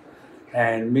turn,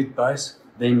 and mid-base,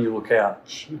 then you look out,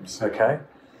 okay?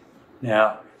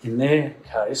 Now, in their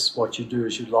case, what you do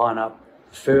is you line up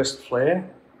the first flare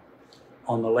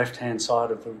on the left-hand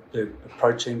side of the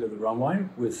approach end of the runway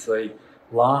with the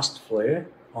last flare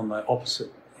on the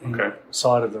opposite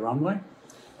side of the runway,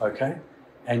 okay?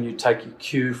 And you take your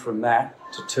cue from that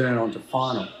to turn onto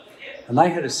final. And they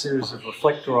had a series of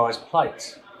reflectorised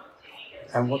plates.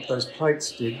 And what those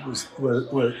plates did was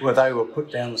they were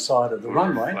put down the side of the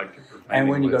runway, and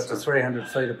when you got to 300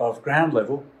 feet above ground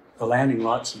level, the landing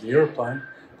lights of the aeroplane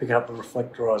pick up the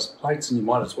reflectorised plates, and you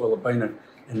might as well have been at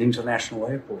an international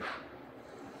airport.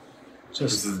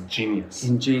 This is genius.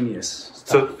 Ingenious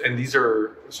stuff.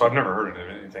 So I've never heard of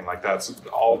anything like that. It's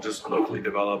all just locally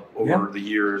developed over the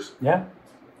years. Yeah.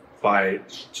 By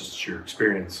just your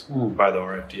experience by the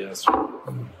RFDS.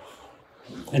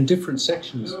 And different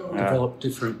sections develop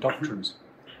different doctrines.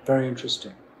 Very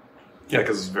interesting. Yeah,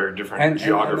 because it's very different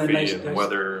geography and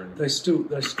weather. They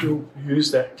still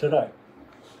use that today.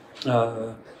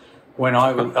 When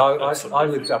I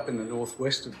lived up in the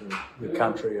northwest of the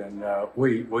country, and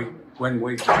when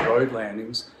we did road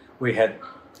landings, we had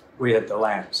the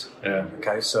lamps. Yeah.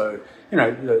 Okay, so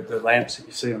the lamps that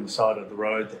you see on the side of the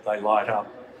road that they light up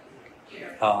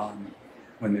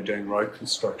when they're doing road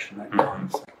construction, that kind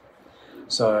of thing.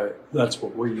 So that's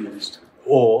what we used.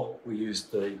 Or we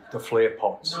used the flare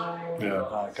pots.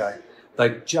 Yeah. Okay.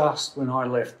 When I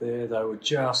left there, they were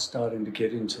just starting to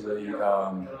get into the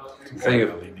thing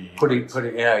of putting.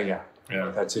 Yeah.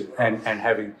 That's it. And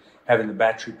having the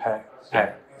battery pack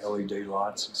LED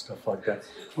lights and stuff like that.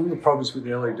 One of the problems with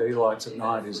the LED lights at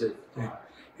night is it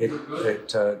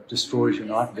destroys your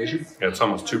night vision. Yeah, it's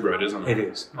almost too bright, isn't it? It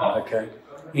is. Okay.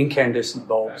 Incandescent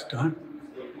bulbs don't.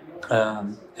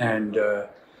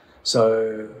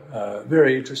 So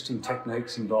very interesting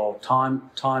techniques involve time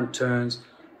turns.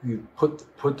 You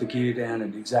put the gear down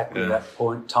at exactly that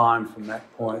point, time from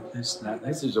that point, this and that.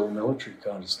 This is all military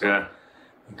kind of stuff. Yeah.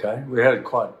 Okay. We had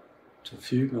quite a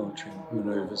few military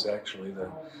manoeuvres actually,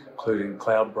 including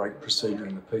cloud break procedure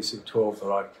in the PC-12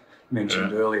 that I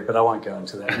mentioned earlier, but I won't go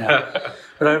into that now.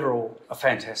 But overall, a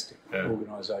fantastic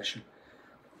organisation.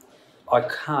 I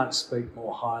can't speak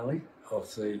more highly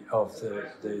of the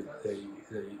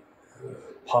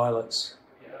pilots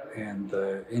and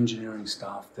the engineering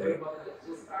staff there.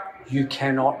 You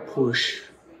cannot push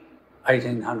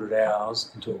 1,800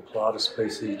 hours into a Pilatus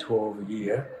PC-12 a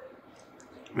year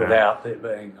without there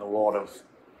being a lot of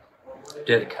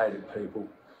dedicated people,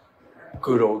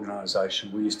 good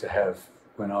organisation. We used to have,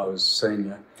 when I was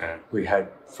senior, we had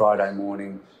Friday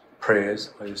morning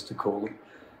prayers, I used to call them,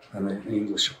 and the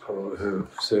English who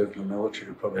served in the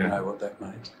military probably know what that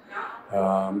means.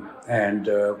 And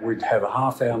we'd have a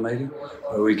half-hour meeting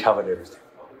where we covered everything.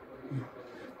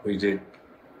 We did,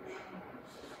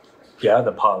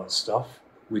 the pilot stuff.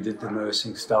 We did the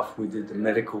nursing stuff. We did the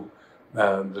medical,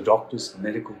 the doctors, the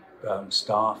medical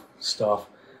staff.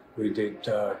 We did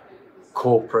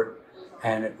corporate,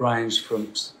 and it ranged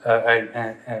from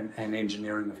and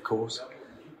engineering, of course.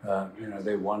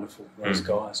 They're wonderful. Those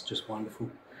guys, just wonderful.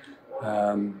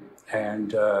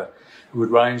 And it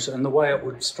would range, and the way it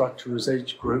would structure is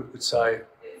each group would say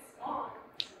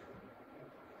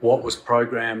what was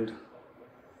programmed,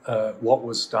 what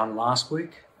was done last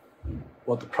week,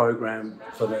 what the program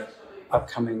for the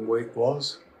upcoming week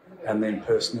was, and then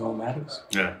personnel matters.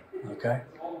 Yeah. Okay?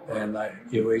 And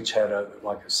you each had a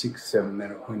 6-7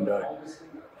 minute window.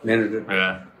 Minute it,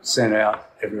 sent out,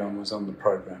 everyone was on the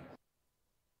program.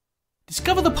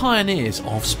 Discover the pioneers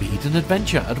of speed and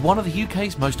adventure at one of the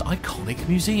UK's most iconic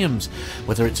museums.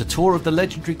 Whether it's a tour of the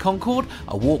legendary Concorde,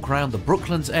 a walk around the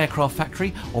Brooklands Aircraft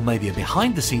Factory, or maybe a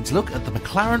behind-the-scenes look at the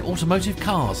McLaren automotive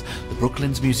cars, the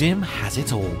Brooklands Museum has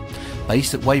it all.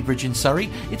 Based at Weybridge in Surrey,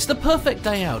 it's the perfect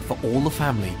day out for all the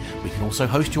family. We can also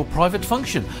host your private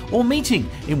function or meeting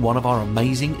in one of our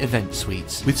amazing event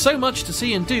suites. With so much to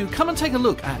see and do, come and take a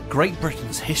look at Great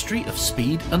Britain's history of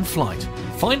speed and flight.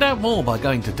 Find out more by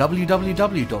going to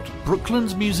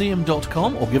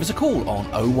www.brooklandsmuseum.com or give us a call on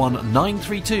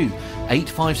 01932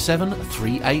 857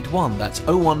 381. That's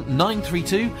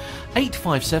 01932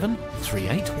 857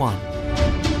 381.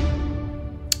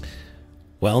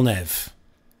 Well, Nev.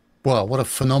 Well, what a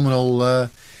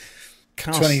phenomenal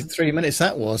 23 minutes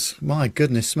that was. My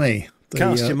goodness me.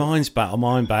 Cast your mine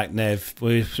back, Nev.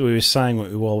 We were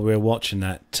saying while we were watching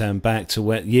that, back to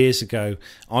years ago.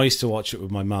 I used to watch it with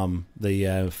my mum,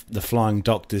 the Flying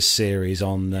Doctors series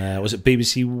on, was it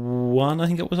BBC One, I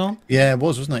think it was on? Yeah, it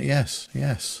was, wasn't it? Yes.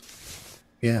 Yeah.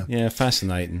 Yeah,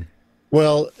 fascinating.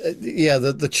 Well,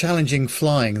 the challenging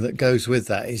flying that goes with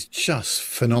that is just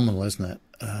phenomenal, isn't it?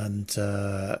 And...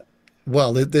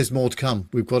 there's more to come.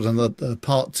 We've got another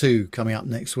part 2 coming up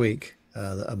next week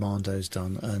that Armando's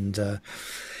done, and I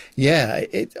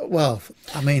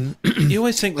mean, you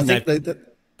always think when I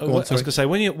was going to say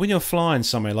when you're flying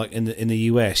somewhere like in the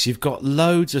US, you've got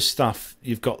loads of stuff.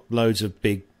 You've got loads of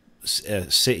big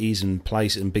cities and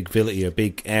places and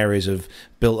big areas of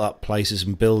built up places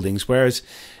and buildings. Whereas,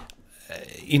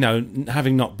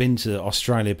 having not been to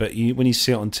Australia, but when you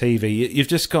see it on TV, you've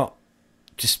just got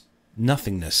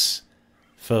nothingness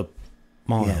for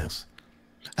miles.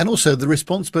 And also the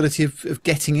responsibility of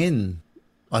getting in.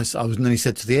 I was nearly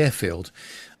said to the airfield.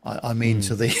 I mean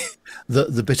to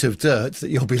the bit of dirt that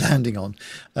you'll be landing on,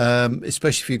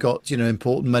 especially if you've got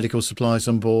important medical supplies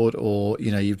on board, or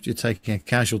you're taking a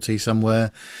casualty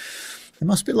somewhere. There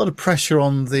must be a lot of pressure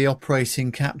on the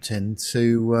operating captain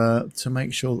to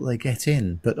make sure that they get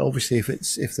in. But obviously,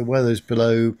 if the weather's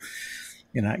below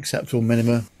acceptable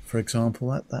minima, for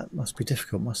example, that must be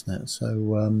difficult, mustn't it?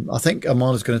 So I think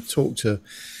Armando's going to talk to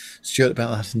Stuart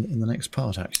about that in the next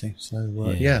part, actually. So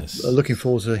looking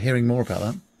forward to hearing more about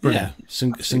that. Brilliant. Yeah,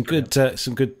 some good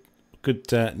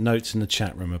notes in the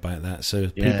chat room about that. So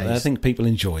I think people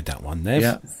enjoyed that one, Nev.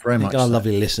 Yeah, very much. Our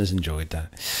lovely listeners enjoyed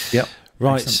that. Yep.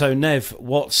 Right. Excellent. So Nev,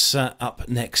 what's up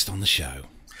next on the show?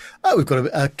 We've got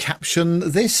a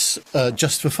caption this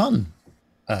just for fun.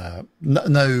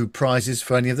 No prizes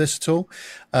for any of this at all,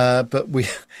 but we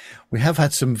have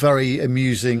had some very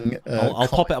amusing. I'll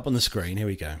pop it up on the screen. Here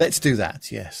we go. Let's do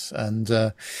that. Yes, and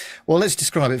let's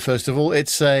describe it first of all.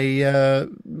 It's a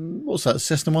what's that,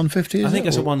 Cessna 150? I think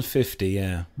it's a 150,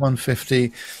 yeah.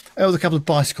 150. With a couple of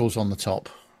bicycles on the top.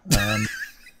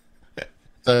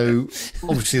 So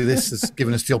obviously this has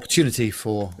given us the opportunity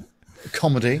for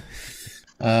comedy.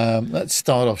 Let's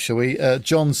start off, shall we?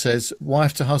 John says,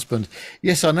 wife to husband,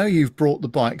 yes, I know you've brought the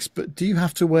bikes, but do you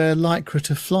have to wear lycra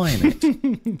to fly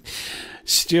in it?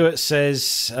 Stuart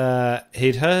says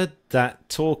he'd heard that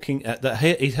taking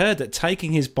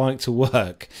his bike to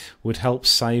work would help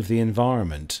save the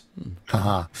environment.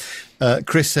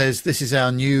 Chris says, this is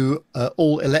our new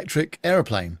all-electric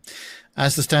aeroplane.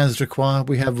 As the standards require,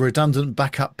 we have redundant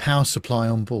backup power supply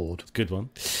on board. Good one.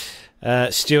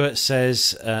 Stuart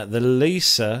says the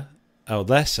lesser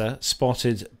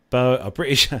spotted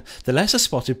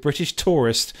British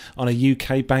tourist on a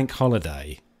UK bank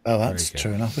holiday. Oh, that's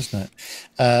true enough, isn't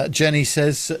it? Jenny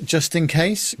says, just in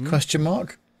case, question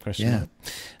mark. Question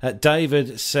mark.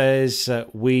 David says,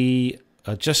 we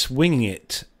are just winging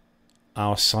it,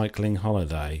 our cycling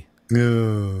holiday.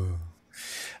 Oh.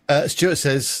 Stuart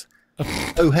says,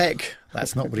 oh, heck.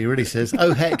 That's not what he really says.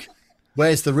 Oh, heck.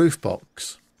 Where's the roof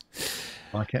box?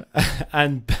 Like it.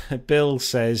 And Bill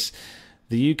says,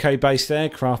 the UK-based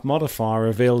aircraft modifier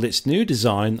revealed its new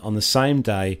design on the same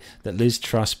day that Liz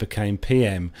Truss became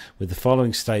PM, with the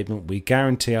following statement: we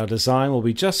guarantee our design will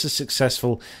be just as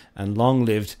successful and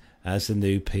long-lived as the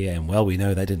new PM. Well, we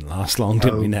know they didn't last long,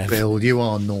 didn't we, Nev? Bill, you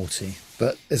are naughty.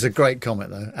 But it's a great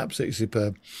comment, though. Absolutely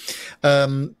superb.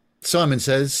 Simon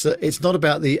says, it's not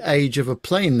about the age of a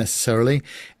plane necessarily.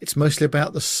 It's mostly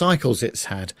about the cycles it's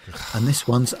had. And this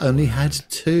one's only had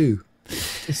 2.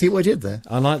 You see what I did there?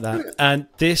 I like that. And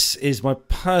this is my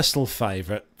personal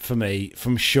favourite for me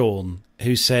from Sean,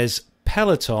 who says,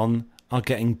 Peloton are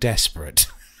getting desperate.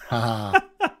 Sums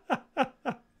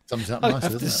up I nice,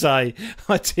 have to doesn't it? say,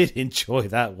 I did enjoy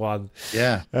that one.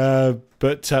 Yeah.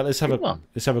 But let's have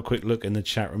a quick look in the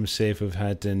chat room, see if we've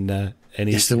had any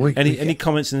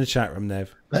comments in the chat room,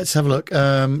 Nev. Let's have a look.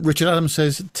 Richard Adams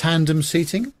says tandem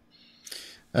seating.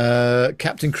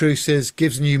 Captain Crew says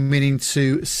gives new meaning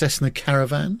to Cessna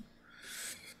Caravan.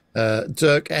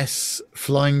 Dirk S.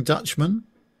 Flying Dutchman.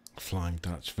 Flying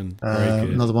Dutchman. Very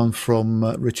good. Another one from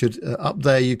Richard. Up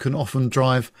there, you can often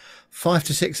drive 5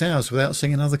 to 6 hours without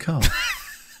seeing another car.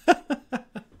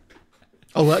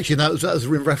 Oh, actually, that was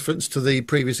in reference to the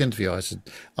previous interview.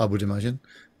 I would imagine.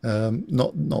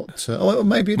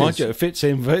 Maybe it is. It fits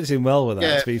in well with that,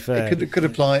 Yeah, to be fair. It could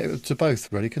apply to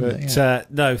both, really, couldn't it? Yeah.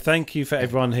 No, thank you for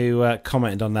everyone who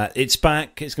commented on that. It's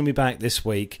back. It's going to be back this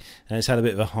week. And it's had a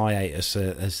bit of a hiatus,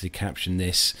 as they caption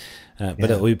this.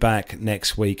 But it'll be back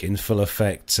next week in full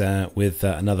effect with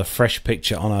another fresh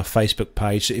picture on our Facebook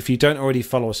page. So if you don't already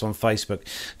follow us on Facebook,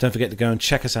 don't forget to go and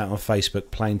check us out on Facebook,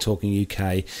 Plain Talking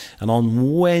UK. And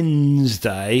on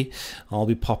Wednesday, I'll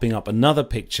be popping up another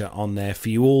picture on there for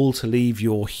you all to leave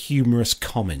your humorous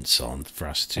comments on for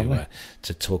us to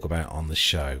talk about on the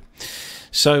show.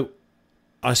 So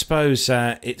I suppose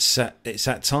it's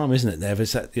that time, isn't it, Nev?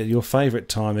 It's that your favourite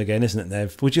time again, isn't it,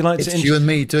 Nev? Would you like to? You and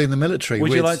me doing the military.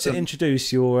 Would you like to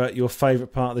introduce your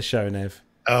favourite part of the show, Nev?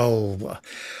 Oh,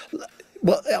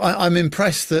 well, I'm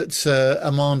impressed that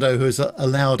Armando has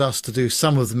allowed us to do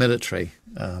some of the military.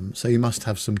 So you must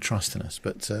have some trust in us.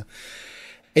 But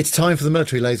it's time for the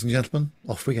military, ladies and gentlemen.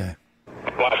 Off we go.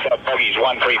 What's up, Buggies?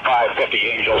 13550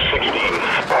 Angel 16.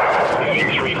 Heading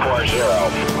 340.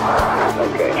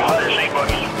 Okay. 100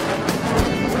 Buggies.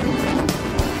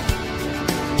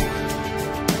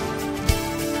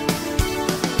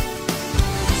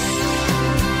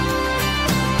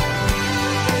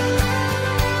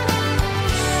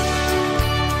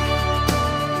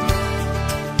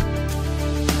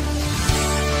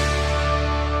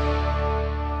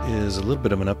 Is a little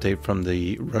bit of an update from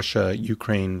the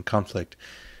Russia-Ukraine conflict,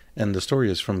 and the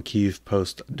story is from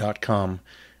KyievPost.com.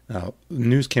 Now,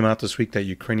 news came out this week that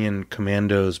Ukrainian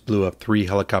commandos blew up 3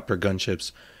 helicopter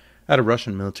gunships at a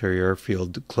Russian military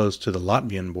airfield close to the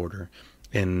Latvian border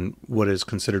in what is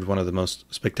considered one of the most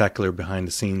spectacular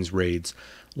behind-the-scenes raids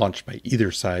launched by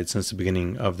either side since the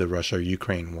beginning of the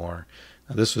Russia-Ukraine war.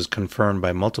 Now, this was confirmed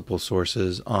by multiple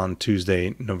sources on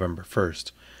Tuesday, November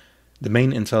 1st. The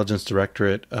main intelligence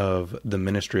directorate of the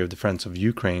Ministry of Defense of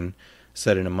Ukraine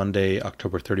said in a Monday,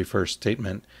 October 31st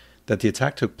statement that the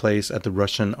attack took place at the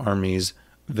Russian Army's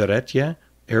Veretye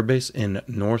airbase in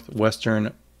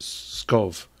northwestern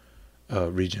Pskov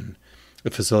region. The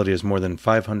facility is more than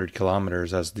 500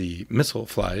 kilometers as the missile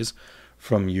flies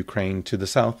from Ukraine to the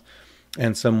south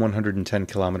and some 110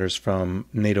 kilometers from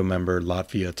NATO member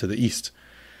Latvia to the east.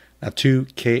 Now, 2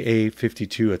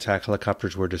 Ka-52 attack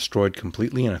helicopters were destroyed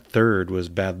completely, and a third was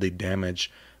badly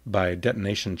damaged by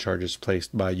detonation charges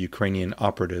placed by Ukrainian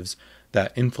operatives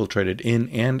that infiltrated in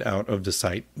and out of the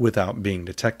site without being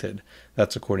detected.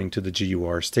 That's according to the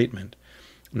GUR statement.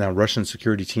 Now, Russian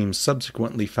security teams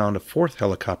subsequently found a fourth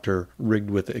helicopter rigged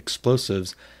with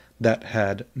explosives that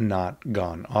had not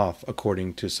gone off,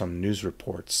 according to some news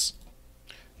reports.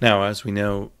 Now, as we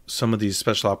know, some of these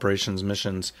special operations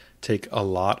missions take a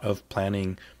lot of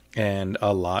planning and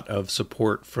a lot of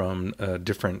support from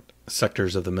different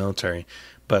sectors of the military.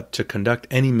 But to conduct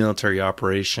any military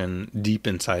operation deep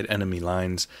inside enemy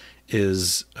lines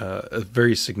is a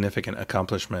very significant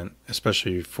accomplishment,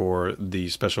 especially for the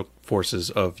special forces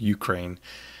of Ukraine.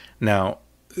 Now,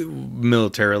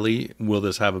 militarily, will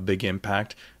this have a big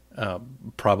impact?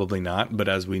 Probably not. But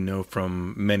as we know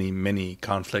from many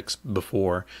conflicts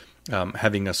before,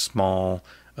 having a small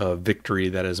victory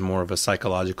that is more of a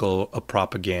psychological, a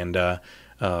propaganda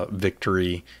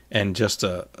victory, and just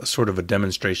a sort of a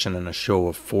demonstration and a show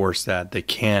of force that they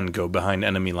can go behind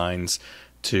enemy lines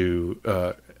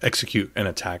to execute an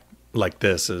attack like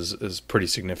this is pretty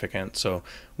significant. So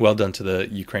well done to the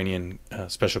Ukrainian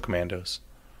Special Commandos.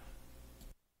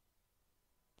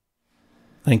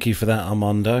 Thank you for that,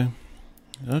 Armando.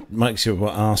 It makes you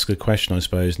ask a question, I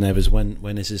suppose, Nev, is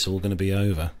when is this all going to be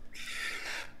over?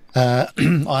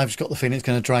 I've just got the feeling it's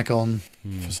going to drag on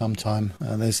for some time.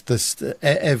 There's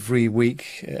every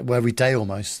week, well, every day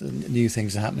almost, new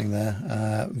things are happening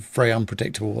there. Very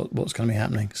unpredictable what's going to be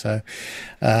happening. So,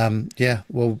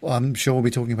 well, I'm sure we'll be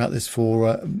talking about this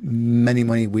for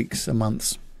many weeks and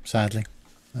months, sadly.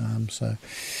 Great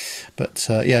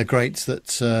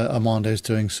that Armando's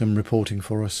doing some reporting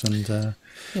for us and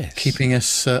keeping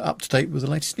us up to date with the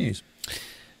latest news.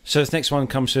 So this next one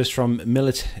comes to us from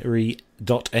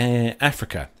military.air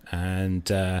Africa,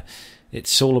 and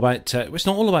it's all about. It's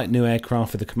not all about new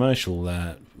aircraft for the commercial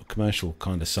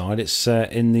kind of side. It's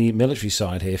in the military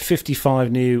side here.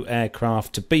 55 new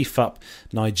aircraft to beef up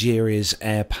Nigeria's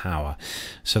air power.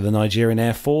 So the Nigerian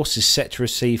Air Force is set to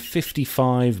receive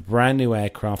 55 brand new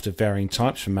aircraft of varying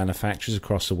types from manufacturers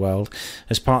across the world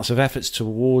as parts of efforts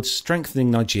towards strengthening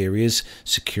Nigeria's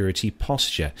security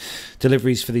posture.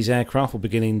 Deliveries for these aircraft will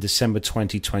begin in December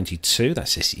 2022,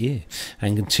 that's this year,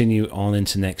 and continue on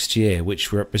into next year,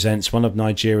 which represents one of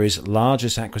Nigeria's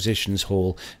largest acquisitions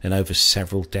haul in over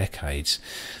several decades.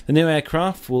 The new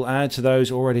aircraft will add to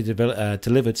those already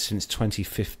delivered since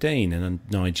 2015, and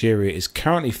Nigeria is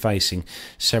currently facing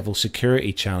several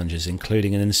security challenges,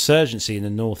 including an insurgency in the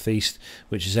northeast,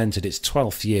 which has entered its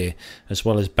 12th year, as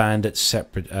well as bandits,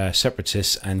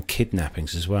 separatists and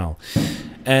kidnappings as well.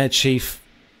 Air Chief,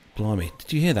 blimey,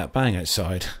 did you hear that bang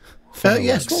outside?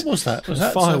 Yes, what was that? Was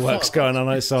that fireworks going on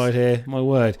outside here? My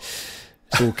word.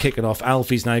 It's all kicking off.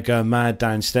 Alfie's now going mad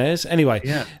downstairs.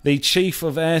 Anyway, The Chief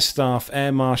of Air Staff,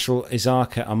 Air Marshal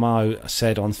Isaka Amo,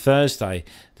 said on Thursday,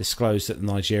 disclosed that the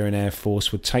Nigerian Air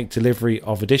Force would take delivery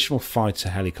of additional fighter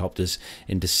helicopters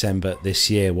in December this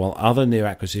year, while other new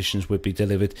acquisitions would be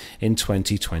delivered in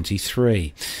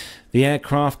 2023. The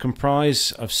aircraft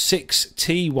comprise of 6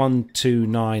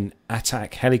 T-129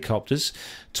 attack helicopters,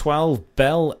 12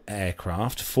 Bell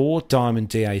aircraft, 4 Diamond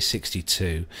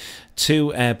DA-62,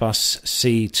 2 Airbus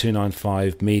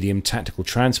C-295 medium tactical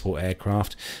transport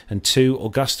aircraft, and 2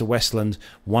 Augusta Westland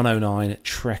 109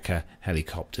 Trekker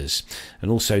helicopters, and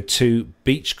also 2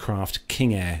 Beechcraft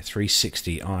King Air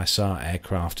 360 ISR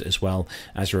aircraft, as well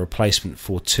as a replacement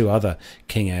for 2 other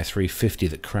King Air 350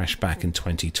 that crashed back in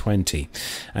 2020,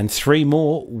 and 3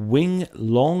 more Wing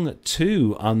Long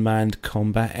 2 unmanned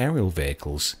combat aerial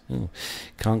vehicles.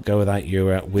 Can't go without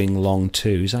your Wing Long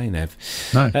 2s, eh, Nev?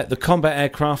 No. The combat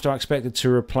aircraft are expected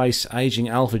to replace aging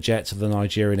Alpha jets of the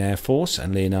Nigerian Air Force,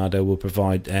 and Leonardo will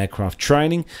provide aircraft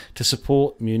training to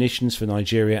support munitions for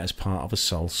Nigeria as part of a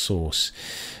sole source.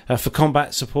 For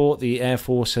combat support, the Air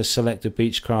Force has selected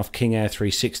Beechcraft King Air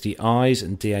 360Is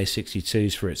and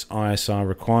DA-62s for its ISR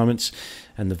requirements,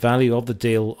 and the value of the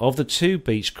deal of the 2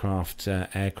 Beechcraft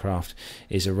aircraft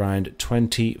is around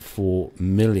 $24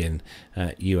 million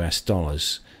US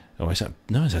dollars. Oh, is that?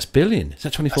 No, that's billion. Is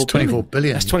that 24 billion? 24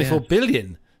 billion. That's 24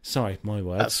 billion. Sorry, my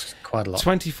words. That's quite a lot.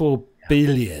 24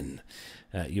 billion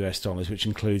US dollars, which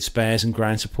includes spares and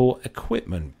ground support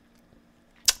equipment.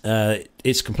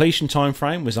 Its completion time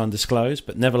frame was undisclosed,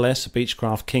 but nevertheless, the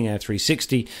Beechcraft King Air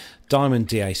 360, Diamond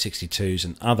DA-62s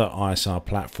and other ISR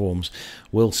platforms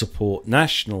will support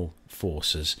national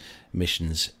forces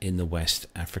missions in the West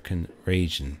African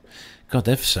region. God,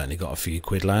 they've certainly got a few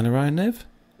quid lying around, Nev.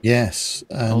 Yes.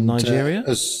 And, old Nigeria.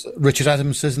 As Richard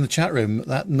Adams says in the chat room,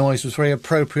 that noise was very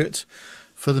appropriate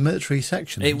for the military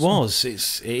section. It was.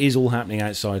 It is all happening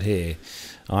outside here.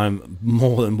 I'm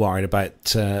more than worried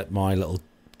about my little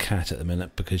cat at the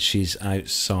minute because she's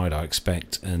outside, I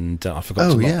expect, and I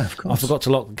forgot. I forgot to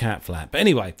lock the cat flap. But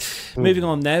anyway, moving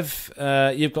on, Nev,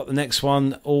 you've got the next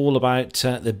one, all about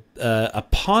a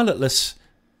pilotless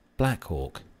Black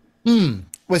Hawk.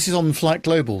 Well, this is on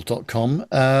flightglobal.com,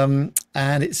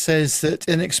 and it says that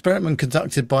an experiment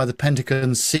conducted by the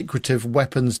Pentagon's Secretive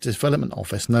Weapons Development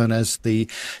Office, known as the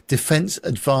Defense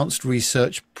Advanced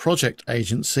Research Project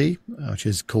Agency, which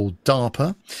is called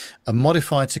DARPA, a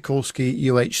modified Sikorsky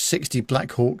UH-60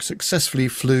 Black Hawk successfully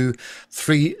flew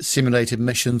 3 simulated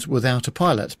missions without a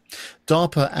pilot.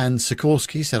 DARPA and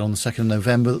Sikorsky said on the 2nd of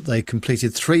November that they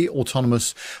completed 3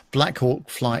 autonomous Black Hawk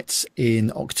flights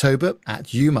in October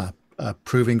at Yuma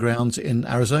proving grounds in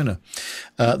Arizona.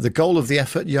 The goal of the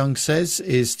effort, Young says,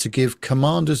 is to give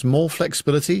commanders more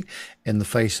flexibility in the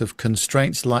face of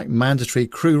constraints like mandatory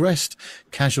crew rest,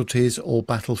 casualties, or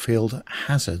battlefield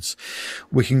hazards.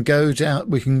 We can go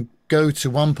to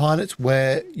one pilot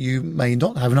where you may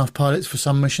not have enough pilots for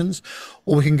some missions,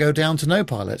 or we can go down to no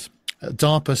pilot.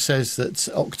 DARPA says that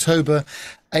October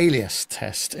Alias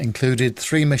test included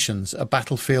 3 missions: a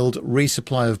battlefield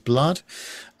resupply of blood,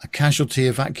 a casualty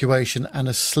evacuation, and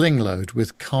a sling load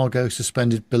with cargo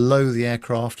suspended below the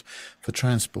aircraft for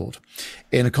transport.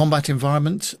 In a combat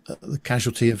environment, the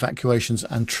casualty evacuations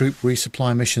and troop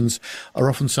resupply missions are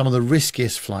often some of the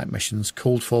riskiest flight missions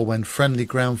called for when friendly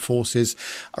ground forces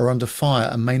are under fire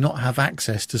and may not have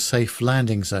access to safe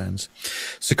landing zones.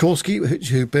 Sikorsky,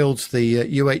 who builds the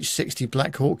UH-60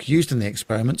 Black Hawk used in the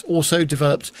experiment, also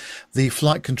developed the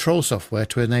flight control software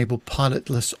to enable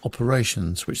pilotless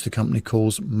operations, which the company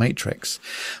calls Matrix.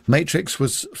 Matrix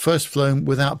was first flown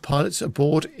without pilots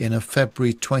aboard in a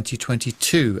February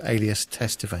 2022 Alias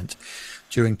test event.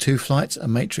 During 2 flights, a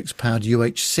Matrix-powered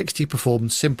UH-60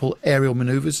 performed simple aerial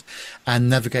maneuvers and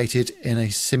navigated in a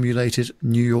simulated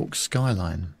New York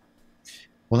skyline.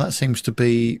 Well, that seems to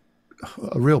be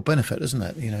a real benefit, isn't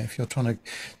it? You know, if you're trying to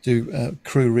do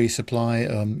crew resupply,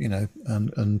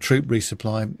 and troop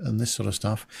resupply and this sort of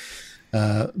stuff,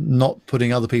 not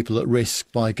putting other people at risk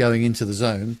by going into the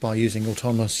zone by using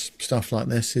autonomous stuff like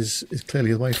this is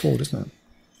clearly the way forward, isn't it?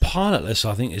 Pilotless,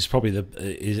 I think, is probably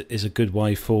is a good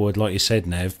way forward, like you said,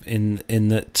 Nev. In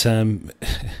that,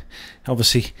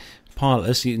 obviously,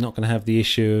 pilotless, you're not going to have the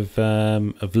issue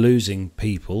of losing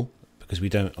people, because we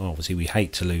don't. Obviously, we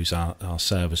hate to lose our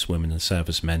service women and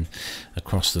servicemen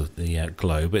across the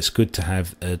globe. It's good to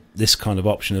have this kind of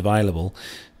option available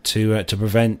to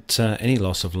prevent any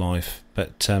loss of life.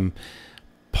 But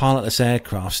pilotless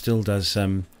aircraft still does,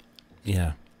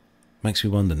 makes me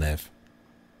wonder, Nev.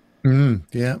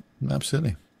 Yeah,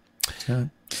 absolutely. Yeah.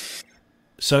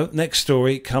 So next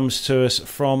story comes to us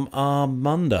from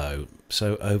Armando.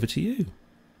 So over to you.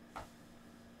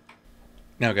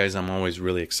 Now, guys, I'm always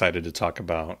really excited to talk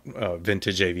about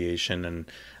vintage aviation, and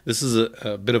this is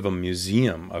a bit of a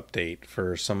museum update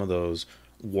for some of those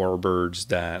warbirds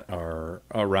that are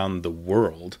around the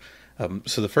world.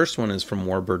 So the first one is from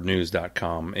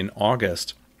warbirdnews.com. In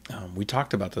August, we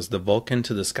talked about this. The Vulcan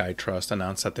to the Sky Trust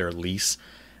announced that their lease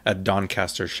at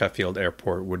Doncaster Sheffield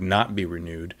Airport would not be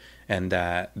renewed, and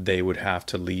that they would have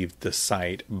to leave the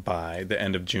site by the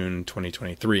end of June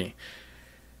 2023.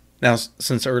 Now,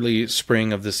 since early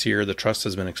spring of this year, the Trust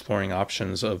has been exploring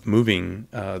options of moving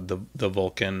the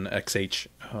Vulcan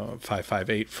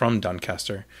XH558 from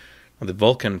Doncaster. The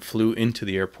Vulcan flew into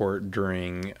the airport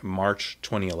during March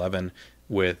 2011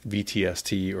 with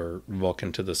VTST, or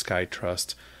Vulcan to the Sky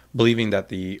Trust, believing that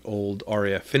the old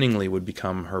RAF Finningley would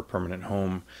become her permanent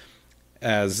home,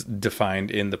 as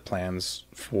defined in the plans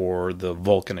for the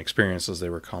Vulcan experience, as they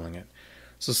were calling it.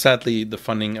 So sadly, the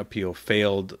funding appeal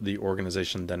failed. The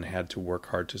organization then had to work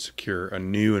hard to secure a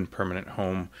new and permanent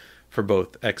home for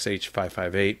both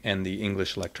XH558 and the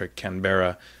English Electric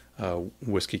Canberra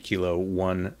Whiskey Kilo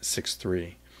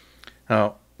 163.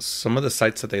 Now, some of the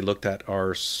sites that they looked at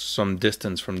are some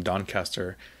distance from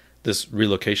Doncaster. This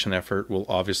relocation effort will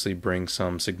obviously bring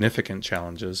some significant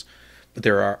challenges, but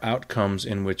there are outcomes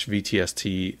in which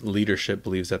VTST leadership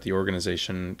believes that the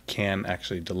organization can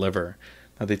actually deliver.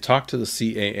 Now, they talked to the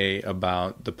CAA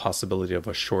about the possibility of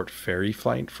a short ferry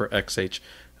flight for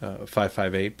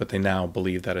XH558, but they now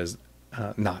believe that is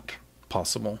not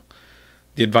possible.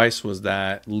 The advice was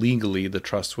that legally the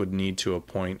Trust would need to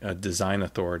appoint a design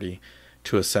authority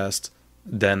to assess,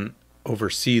 then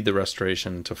oversee the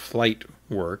restoration to flight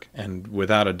work, and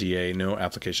without a DA, no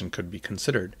application could be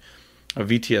considered. A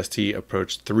VTST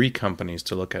approached 3 companies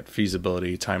to look at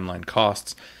feasibility, timeline,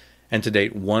 costs, and to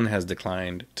date, 1 has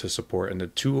declined to support, and the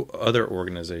 2 other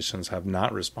organizations have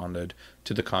not responded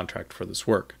to the contract for this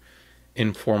work.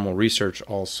 informal research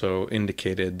also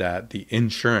indicated that the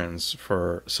insurance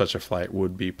for such a flight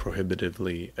would be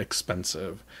prohibitively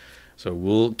expensive. So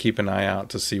we'll keep an eye out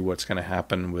to see what's going to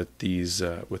happen with these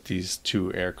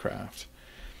two aircraft.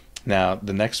 Now,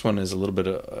 the next one is a little bit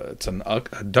it's a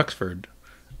Duxford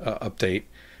update.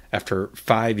 After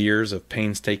 5 years of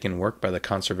painstaking work by the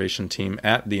conservation team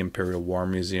at the Imperial War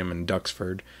Museum in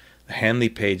Duxford, the Handley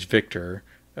Page Victor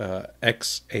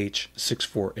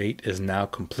XH648 is now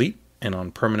complete and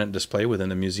on permanent display within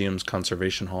the museum's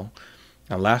conservation hall.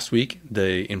 Now, last week,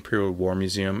 the Imperial War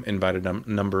Museum invited a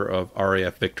number of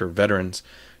RAF Victor veterans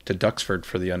to Duxford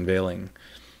for the unveiling.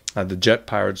 The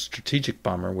jet-powered strategic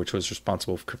bomber, which was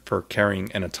responsible for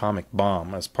carrying an atomic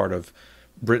bomb as part of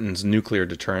Britain's nuclear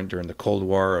deterrent during the Cold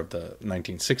War of the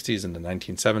 1960s and the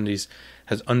 1970s,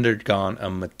 has undergone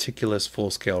a meticulous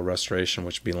full-scale restoration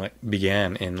which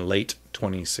began in late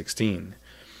 2016.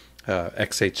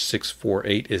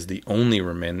 XH648 is the only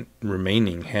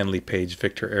remaining Handley Page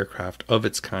Victor aircraft of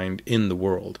its kind in the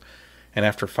world, and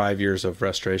after 5 years of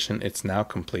restoration, it's now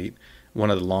complete, one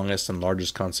of the longest and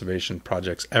largest conservation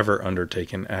projects ever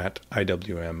undertaken at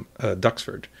IWM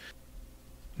Duxford.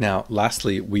 Now,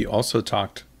 lastly, we also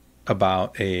talked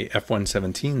about a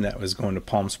F-117 that was going to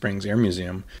Palm Springs Air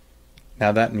Museum.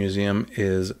 Now that museum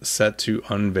is set to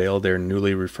unveil their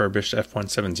newly refurbished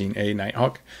F-117A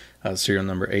Nighthawk, serial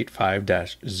number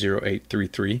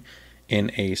 85-0833,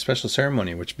 in a special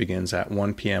ceremony which begins at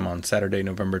 1 p.m. on Saturday,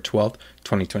 November 12th,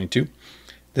 2022.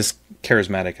 This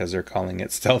charismatic, as they're calling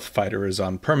it, stealth fighter is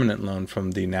on permanent loan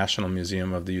from the National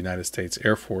Museum of the United States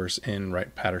Air Force in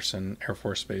Wright-Patterson Air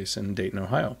Force Base in Dayton,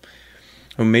 Ohio.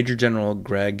 Major General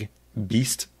Greg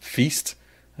Beast Feast,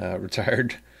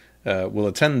 retired, will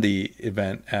attend the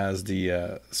event as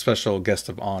the special guest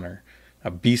of honor.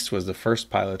 Beast was the first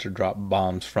pilot to drop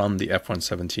bombs from the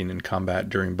F-117 in combat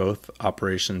during both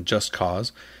Operation Just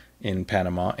Cause in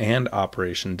Panama and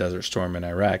Operation Desert Storm in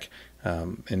Iraq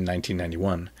in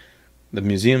 1991. The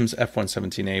museum's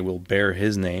F-117A will bear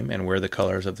his name and wear the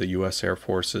colors of the U.S. Air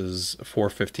Force's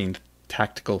 415th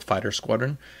Tactical Fighter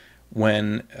Squadron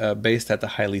when based at the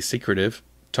highly secretive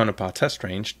Tonopah Test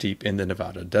Range deep in the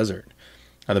Nevada desert.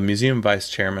 Now, the museum vice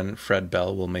chairman, Fred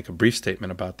Bell, will make a brief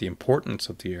statement about the importance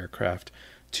of the aircraft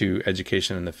to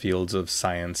education in the fields of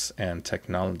science and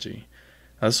technology.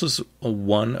 Now, this was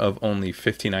one of only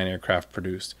 59 aircraft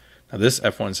produced. Now, this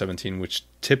F-117, which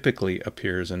typically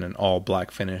appears in an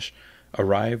all-black finish,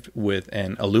 arrived with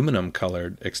an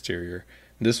aluminum-colored exterior.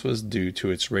 This was due to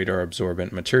its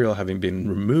radar-absorbent material having been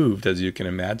removed, as you can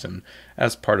imagine,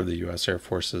 as part of the U.S. Air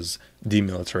Force's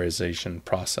demilitarization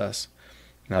process.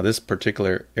 Now, this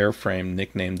particular airframe,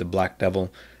 nicknamed the Black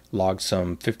Devil, logged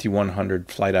some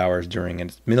 5,100 flight hours during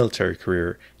its military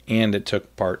career, and it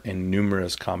took part in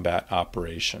numerous combat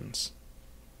operations.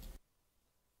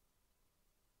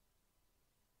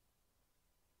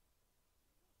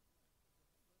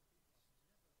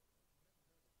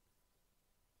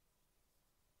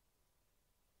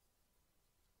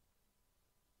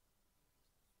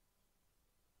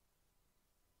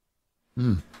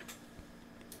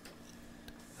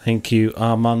 Thank you,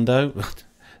 Armando.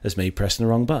 There's me pressing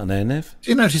the wrong button there, Nev. Do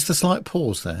you notice the slight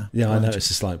pause there? Yeah, I noticed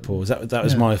a slight pause. That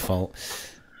was my fault.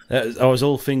 I was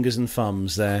all fingers and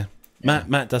thumbs there. Yeah.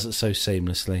 Matt does it so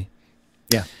seamlessly.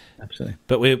 Yeah, absolutely.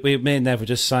 But me and Nev were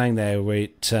just saying there,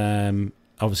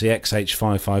 obviously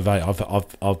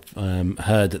XH558, I've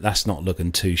heard that's not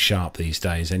looking too sharp these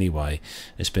days anyway.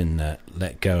 It's been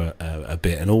let go a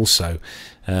bit. And also,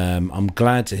 I'm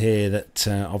glad to hear that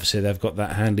obviously they've got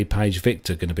that Handley Page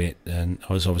Victor going to be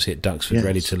I was obviously at Duxford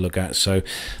ready to look at. So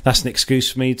that's an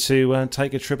excuse for me to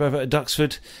take a trip over to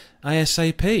Duxford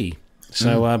ASAP.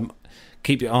 So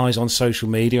keep your eyes on social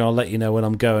media. I'll let you know when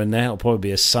I'm going there. It'll probably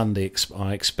be a Sunday,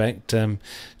 I expect. Trying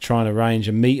to arrange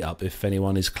a meet-up if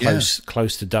anyone is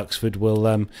close to Duxford. We'll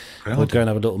go and have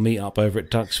a little meet-up over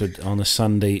at Duxford on a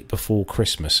Sunday before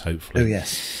Christmas, hopefully. Oh,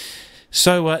 yes.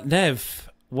 So, Nev,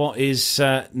 what is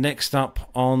next up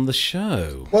on the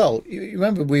show? Well, you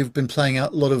remember we've been playing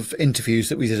out a lot of interviews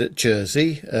that we did at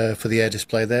Jersey for the air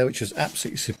display there, which was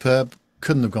absolutely superb.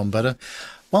 Couldn't have gone better.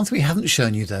 One thing we haven't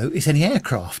shown you, though, is any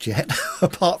aircraft yet,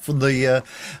 apart from the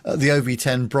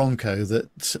OV-10 Bronco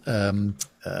that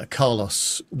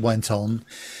Carlos went on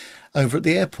over at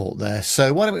the airport there.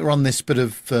 So why don't we run this bit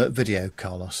of video,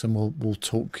 Carlos, and we'll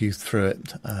talk you through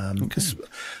it. Because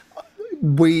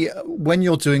when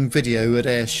you're doing video at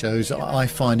air shows, I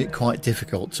find it quite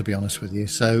difficult, to be honest with you.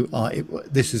 So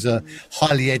this is a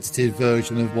highly edited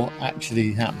version of what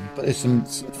actually happened, but there's some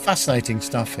fascinating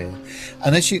stuff here.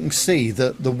 And as you can see,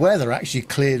 the weather actually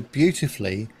cleared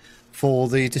beautifully for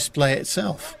the display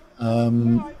itself.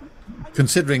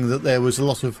 considering that there was a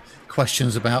lot of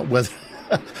questions about whether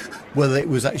whether it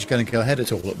was actually going to go ahead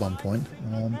at all at one point.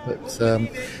 But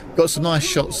got some nice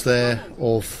shots there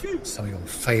of some of your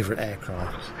favourite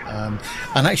aircraft.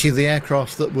 And actually the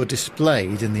aircraft that were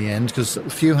displayed in the end, because a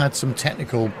few had some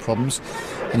technical problems,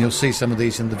 and you'll see some of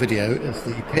these in the video, is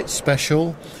the Pitt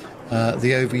Special,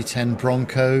 the OV-10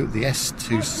 Bronco, the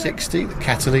S260, the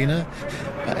Catalina,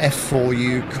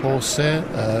 F4U Corsair,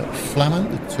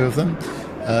 Flamand, the two of them,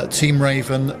 Team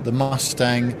Raven, the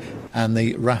Mustang, and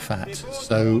the Rafat.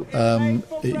 So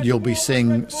you'll be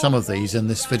seeing some of these in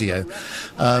this video.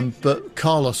 But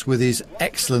Carlos, with his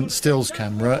excellent stills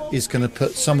camera, is going to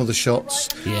put some of the shots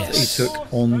that he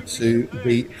took onto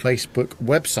the Facebook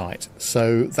website.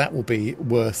 So that will be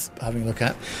worth having a look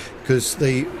at, because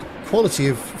the quality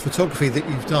of photography that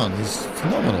you've done is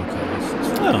phenomenal,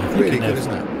 Carlos. It's really good,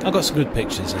 isn't it? I got some good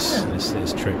pictures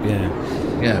this trip,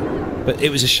 Yeah. But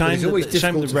it was a shame that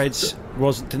the Reds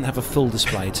didn't have a full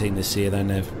display team this year, though,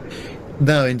 Nev.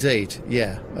 No, indeed,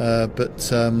 yeah. But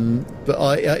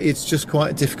it's just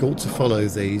quite difficult to follow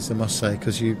these, I must say,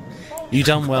 because you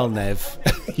done well, Nev.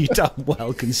 You done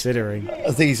well, considering.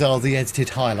 These are the edited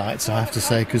highlights, I have to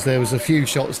say, because there was a few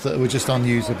shots that were just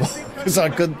unusable because I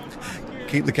couldn't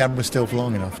keep the camera still for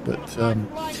long enough. But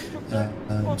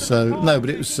but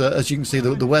it was, as you can see,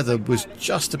 the weather was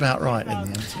just about right in the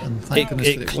end, and thank goodness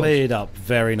it cleared up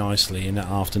very nicely in the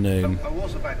afternoon.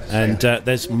 And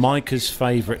there's Micah's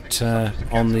favourite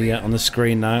on the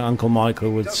screen now. Uncle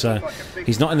Michael was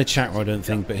he's not in the chat room, I don't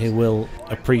think, but he will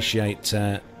appreciate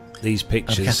these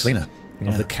pictures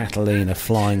of the Catalina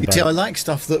flying back. See, I like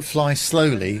stuff that flies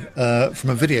slowly from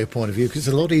a video point of view, because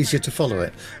it's a lot easier to follow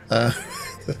it.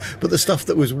 But the stuff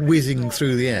that was whizzing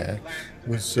through the air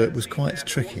was quite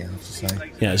tricky, I have to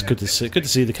say. Yeah, it's good to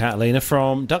see the Catalina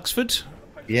from Duxford.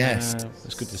 Yes,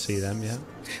 it's good to see them. Yeah.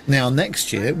 Now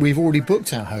next year we've already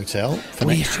booked our hotel for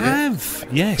next year. We have,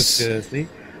 yes, for Thursday,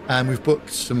 and we've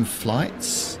booked some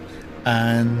flights,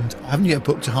 and I haven't yet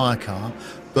booked a hire car,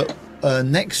 but.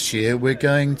 Next year we're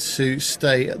going to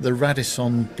stay at the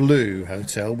Radisson Blu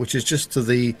Hotel, which is just to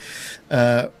the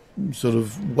sort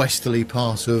of westerly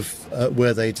part of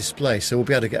where they display. So we'll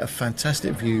be able to get a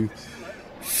fantastic view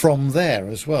from there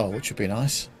as well, which would be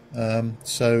nice. Looking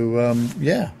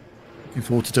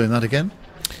forward to doing that again.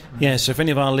 Yeah, so if any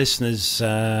of our listeners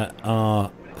are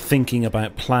thinking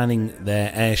about planning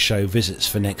their air show visits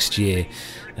for next year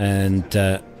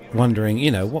and wondering,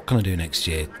 what can I do next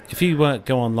year? If you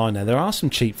go online there are some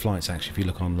cheap flights, actually, if you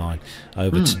look online,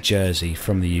 over to Jersey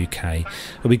from the UK. It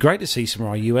would be great to see some of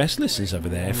our US listeners over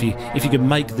there. If you could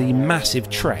make the massive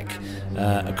trek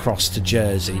across to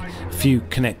Jersey, a few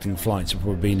connecting flights would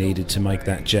probably be needed to make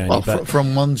that journey. Well, but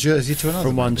from one Jersey to another.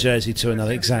 From one Jersey to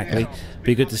another, exactly. Yeah.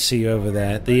 Be good to see you over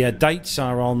there. The dates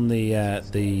are on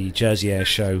the Jersey Air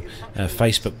Show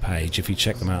Facebook page. If you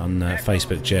check them out on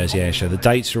Facebook, Jersey Air Show, the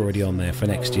dates are already on there for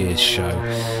next year's show.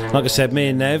 Like I said, me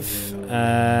and Nev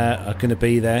are going to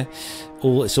be there.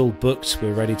 It's all booked.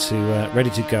 We're ready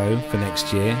to go for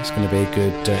next year. It's going to be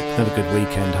another good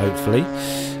weekend, hopefully,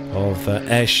 of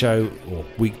air show, or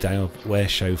weekday of air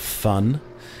show fun.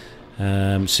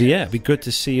 It'd be good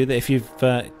to see you there. If you've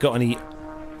got any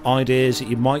ideas that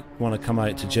you might want to come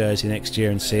out to Jersey next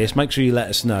year and see us, make sure you let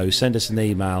us know. Send us an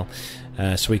email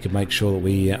so we can make sure that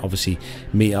we obviously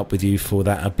meet up with you for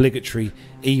that obligatory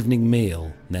evening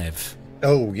meal, Nev.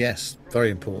 Oh yes,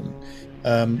 very important.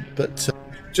 But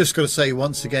just got to say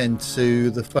once again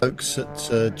to the folks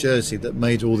at Jersey that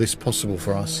made all this possible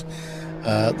for us,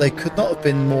 they could not have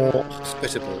been more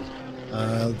hospitable.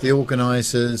 The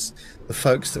organisers, the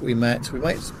folks that we've made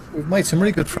some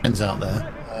really good friends out there.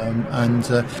 And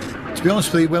to be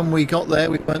honest with you, when we got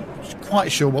there, we weren't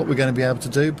quite sure what we're going to be able to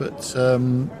do, but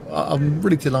I'm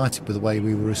really delighted with the way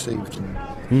we were received.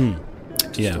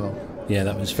 Yeah,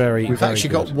 that was very. We've very actually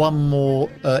good. got one more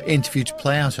interview to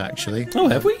play out. Actually, oh,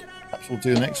 have we? Perhaps we'll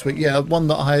do next week. Yeah, one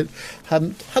that I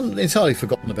hadn't entirely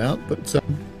forgotten about, but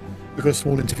we've got a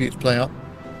small interview to play out.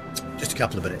 Just a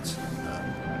couple of minutes.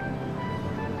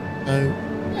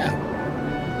 Yeah.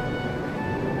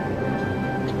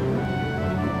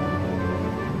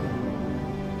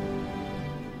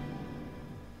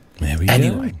 There we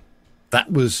Anyway, go.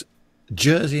 that was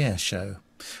Jersey Air Show.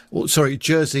 Oh, sorry,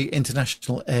 Jersey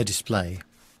International Air Display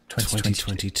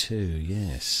 2022,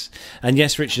 yes. And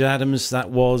yes, Richard Adams, that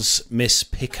was Miss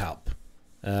Pickup,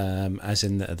 as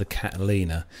in the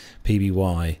Catalina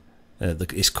PBY.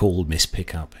 It's called Miss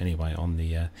Pickup anyway on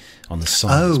the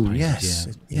site. Oh, page. yes.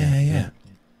 Yeah.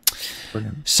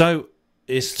 Brilliant. So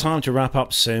it's time to wrap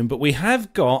up soon, but we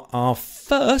have got our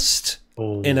first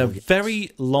in a very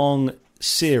long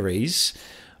series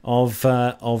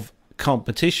of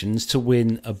competitions to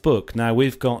win a book. Now,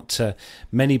 we've got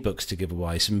many books to give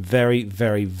away, some very,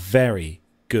 very, very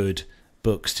good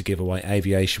books to give away,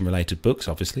 aviation-related books,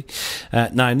 obviously.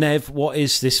 Now, Nev, what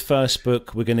is this first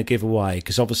book we're going to give away?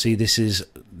 Because obviously this is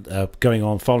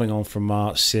following on from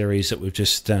our series that we've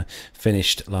just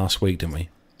finished last week, didn't we?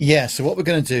 Yeah, so what we're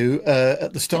going to do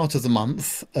at the start of the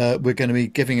month, we're going to be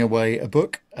giving away a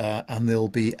book, and there'll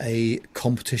be a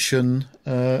competition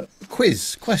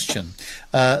quiz question.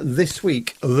 This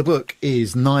week, the book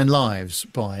is 9 Lives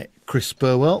by Chris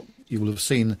Burwell. You will have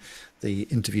seen the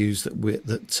interviews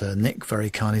that Nick very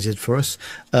kindly did for us.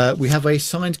 We have a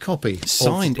signed copy. It's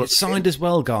signed as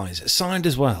well, guys. It's signed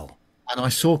as well. And I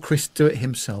saw Chris do it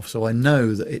himself, so I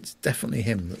know that it's definitely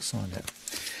him that signed it.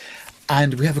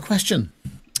 And we have a question.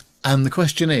 And the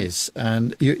question is,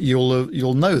 and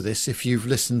you'll know this if you've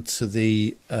listened to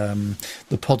the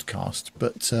podcast,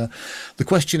 but the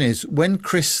question is, when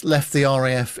Chris left the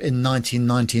RAF in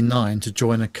 1999 to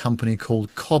join a company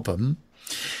called Cobham,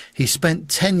 he spent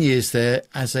 10 years there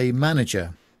as a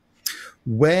manager.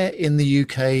 Where in the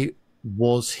UK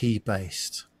was he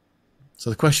based?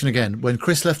 So the question again, when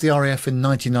Chris left the RAF in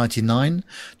 1999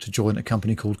 to join a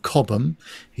company called Cobham,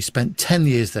 he spent 10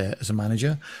 years there as a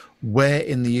manager. Where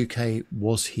in the UK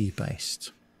was he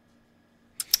based?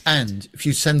 And if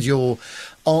you send your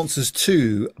answers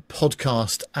to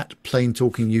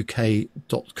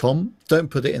podcast@planetalkinguk.com, don't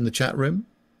put it in the chat room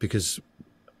because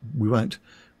we won't.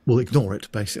 We'll ignore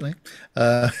it, basically.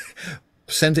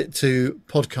 Send it to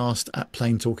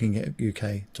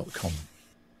podcast@planetalkinguk.com.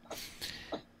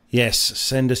 Yes,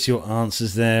 send us your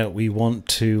answers there. We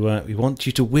want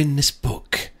you to win this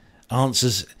book.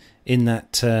 Answers in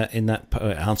that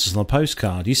answers on a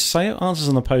postcard. You used to say answers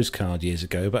on a postcard years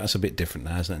ago, but that's a bit different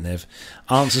now, isn't it, Nev?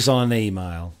 Answers on an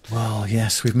email. Well,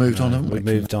 yes, we've moved on, haven't we? We've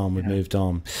moved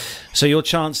on. So your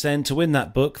chance then to win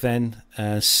that book, then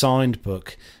signed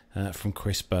book from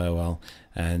Chris Burwell,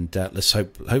 and let's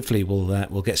hopefully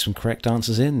we'll get some correct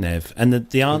answers in, Nev. And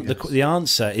the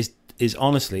answer is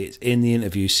honestly, it's in the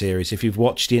interview series. If you've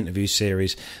watched the interview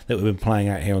series that we've been playing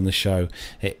out here on the show,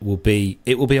 it will be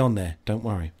on there. Don't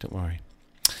worry. Yeah.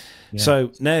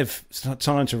 So, Nev, it's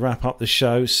time to wrap up the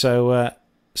show. So,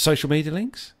 social media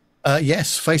links?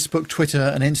 Yes, Facebook, Twitter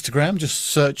and Instagram. Just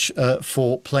search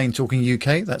for Plane Talking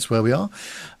UK. That's where we are.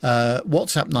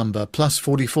 WhatsApp number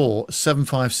 +44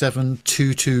 757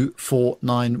 224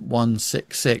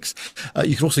 9166.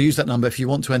 You can also use that number if you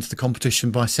want to enter the competition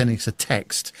by sending us a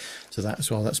text to that as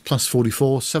well. That's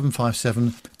 +44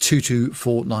 757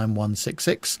 224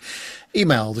 9166.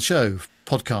 Email the show,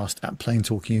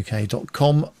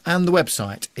 podcast@planetalkinguk.com, and the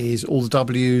website is all the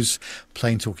W's,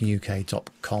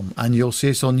 planetalkinguk.com, and you'll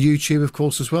see us on YouTube, of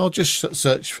course, as well. Just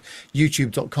search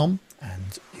youtube.com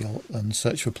and you'll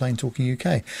search for Plane Talking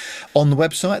UK. On the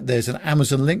website, there's an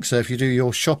Amazon link, so if you do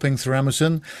your shopping through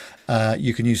Amazon,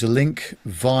 you can use a link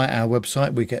via our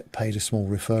website. We get paid a small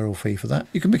referral fee for that.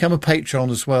 You can become a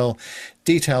Patreon as well.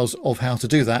 Details of how to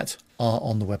do that are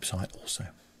on the website also.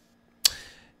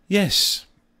 Yes.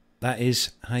 That is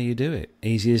how you do it.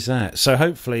 Easy as that. So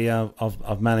hopefully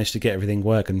I've managed to get everything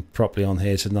working properly on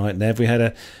here tonight. Nev, we had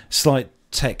a slight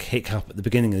tech hiccup at the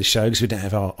beginning of the show because we don't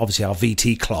have our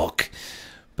VT clock.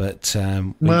 But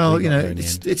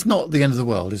it's not the end of the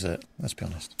world, is it? Let's be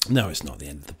honest. No, it's not the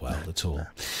end of the world at all.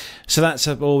 So that's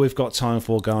all we've got time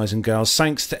for, guys and girls.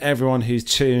 Thanks to everyone who's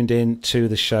tuned in to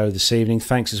the show this evening.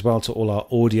 Thanks as well to all our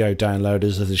audio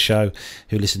downloaders of the show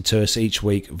who listen to us each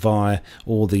week via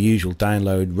all the usual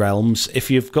download realms.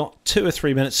 If you've got 2 or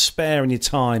 3 minutes spare in your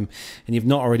time and you've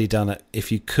not already done it,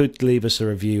 if you could leave us a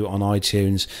review on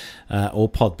iTunes or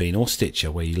Podbean or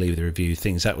Stitcher where you leave the review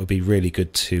things, that would be really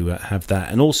good to have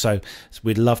that. And also,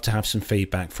 we'd love to have some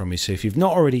feedback from you. So if you've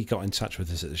not already got in touch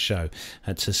with us at the show,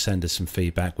 to send us some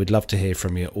feedback, we'd love to hear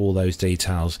from you. All those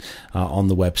details are on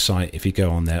the website. If you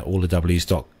go on there, all the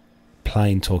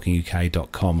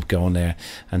w's.planetalkinguk.com, go on there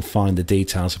and find the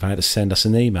details of how to send us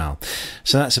an email.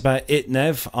 So that's about it,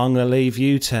 Nev. I'm going to leave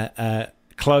you to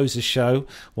close the show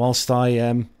whilst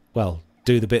I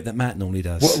do the bit that Matt normally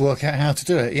does. Work out how to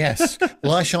do it, yes.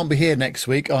 Well, I shan't be here next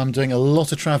week. I'm doing a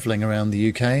lot of travelling around the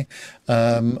UK.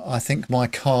 I think my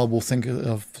car will think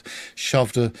I've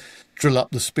shoved a drill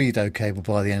up the speedo cable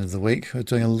by the end of the week. We're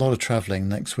doing a lot of travelling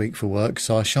next week for work,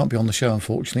 so I shan't be on the show,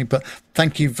 unfortunately. But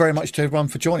thank you very much to everyone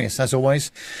for joining us, as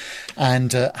always.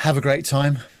 And have a great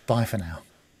time. Bye for now.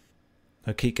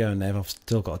 I'll keep going, Nev. I've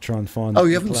still got to try and find... Oh,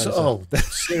 you haven't... Oh,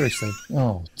 seriously?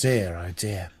 Oh,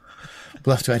 dear.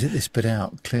 We'll have to edit this bit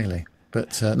out, clearly.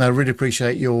 But no, really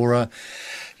appreciate your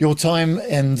time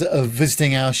and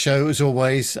visiting our show as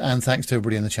always. And thanks to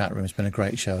everybody in the chat room. It's been a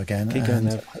great show again. Keep going,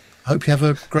 Nev. Hope you have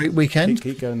a great weekend.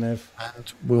 Keep going, Nev.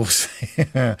 And we'll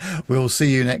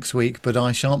see you next week. But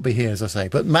I shan't be here, as I say.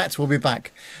 But Matt will be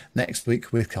back next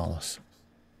week with Carlos.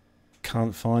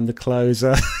 Can't find the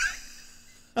closer.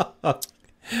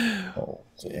 Oh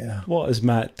dear. What has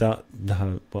Matt done?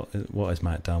 No, what has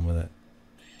Matt done with it?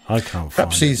 I can't find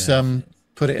Perhaps it. he's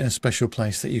put it in a special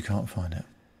place that you can't find it.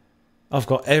 I've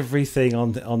got everything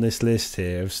on this list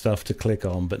here of stuff to click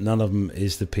on, but none of them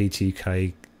is the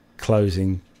PTK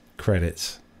closing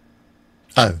credits.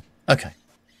 Oh, okay.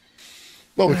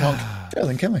 Well, we can't tell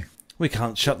then, can we? We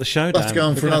can't shut the show We'll down. have to go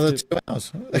on for another 2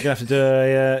 hours. We're going to have to do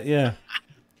a, yeah.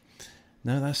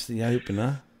 No, that's the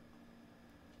opener.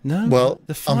 No, well,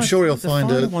 I'm sure you'll find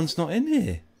the one's not in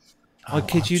here. I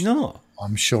kid you not.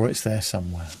 I'm sure it's there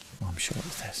somewhere.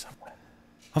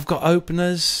 I've got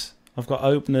openers,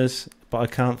 but I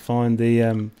can't find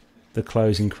the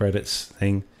closing credits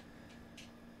thing.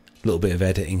 A little bit of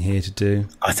editing here to do.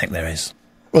 I think there is.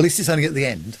 Well, at least it's only at the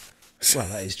end. Well,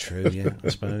 that is true, yeah, I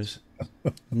suppose.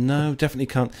 No, definitely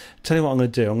can't. Tell you what I'm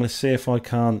going to do. I'm going to see if I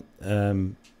can't...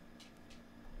 let's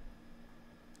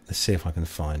see if I can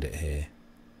find it here.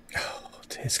 Oh,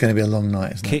 dear. It's going to be a long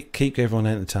night, isn't it? Keep everyone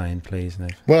entertained, please,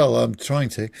 Nick. Well, I'm trying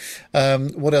to.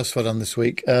 What else have I done this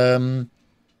week? Oh,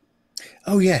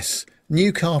 yes.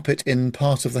 New carpet in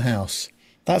part of the house.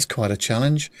 That's quite a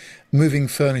challenge. Moving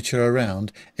furniture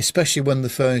around, especially when the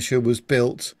furniture was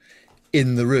built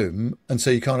in the room, and so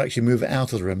you can't actually move it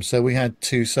out of the room. So we had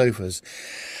 2 sofas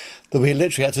that we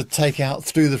literally had to take out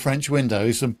through the French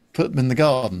windows and put them in the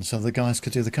garden so the guys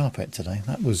could do the carpet today.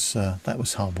 That was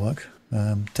hard work,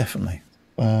 definitely.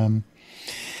 And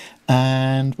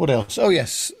what else? Oh,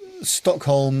 yes.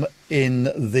 Stockholm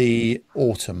in the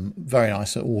autumn. Very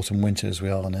nice autumn, winter as we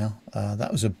are now.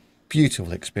 That was a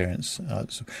beautiful experience.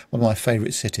 It's one of my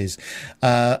favourite cities.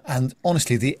 And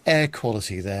honestly, the air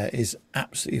quality there is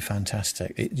absolutely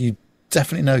fantastic. You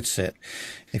definitely notice it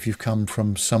if you've come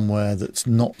from somewhere that's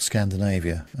not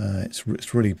Scandinavia.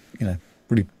 It's really,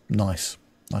 really nice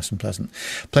and pleasant.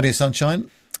 Plenty of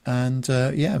sunshine. And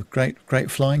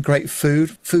great flying, great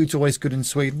food. Food's always good in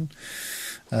Sweden.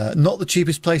 Not the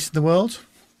cheapest place in the world,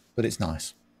 but it's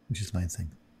nice, which is the main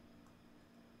thing.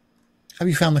 Have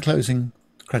you found the closing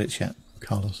credits yet,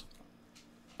 Carlos?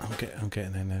 I'm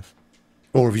getting there, Nev.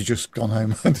 Or have you just gone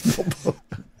home?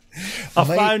 I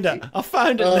found it,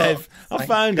 Nev. I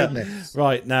found goodness. it.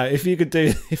 Right, now, if you can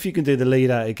do the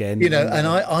lead out again. And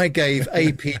I gave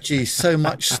APG so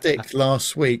much stick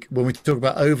last week when we talked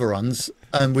about overruns,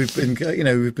 and we've been doing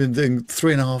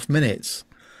 3.5 minutes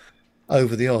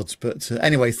over the odds. But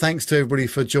anyway, thanks to everybody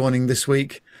for joining this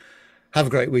week. Have a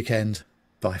great weekend.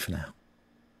 Bye for now.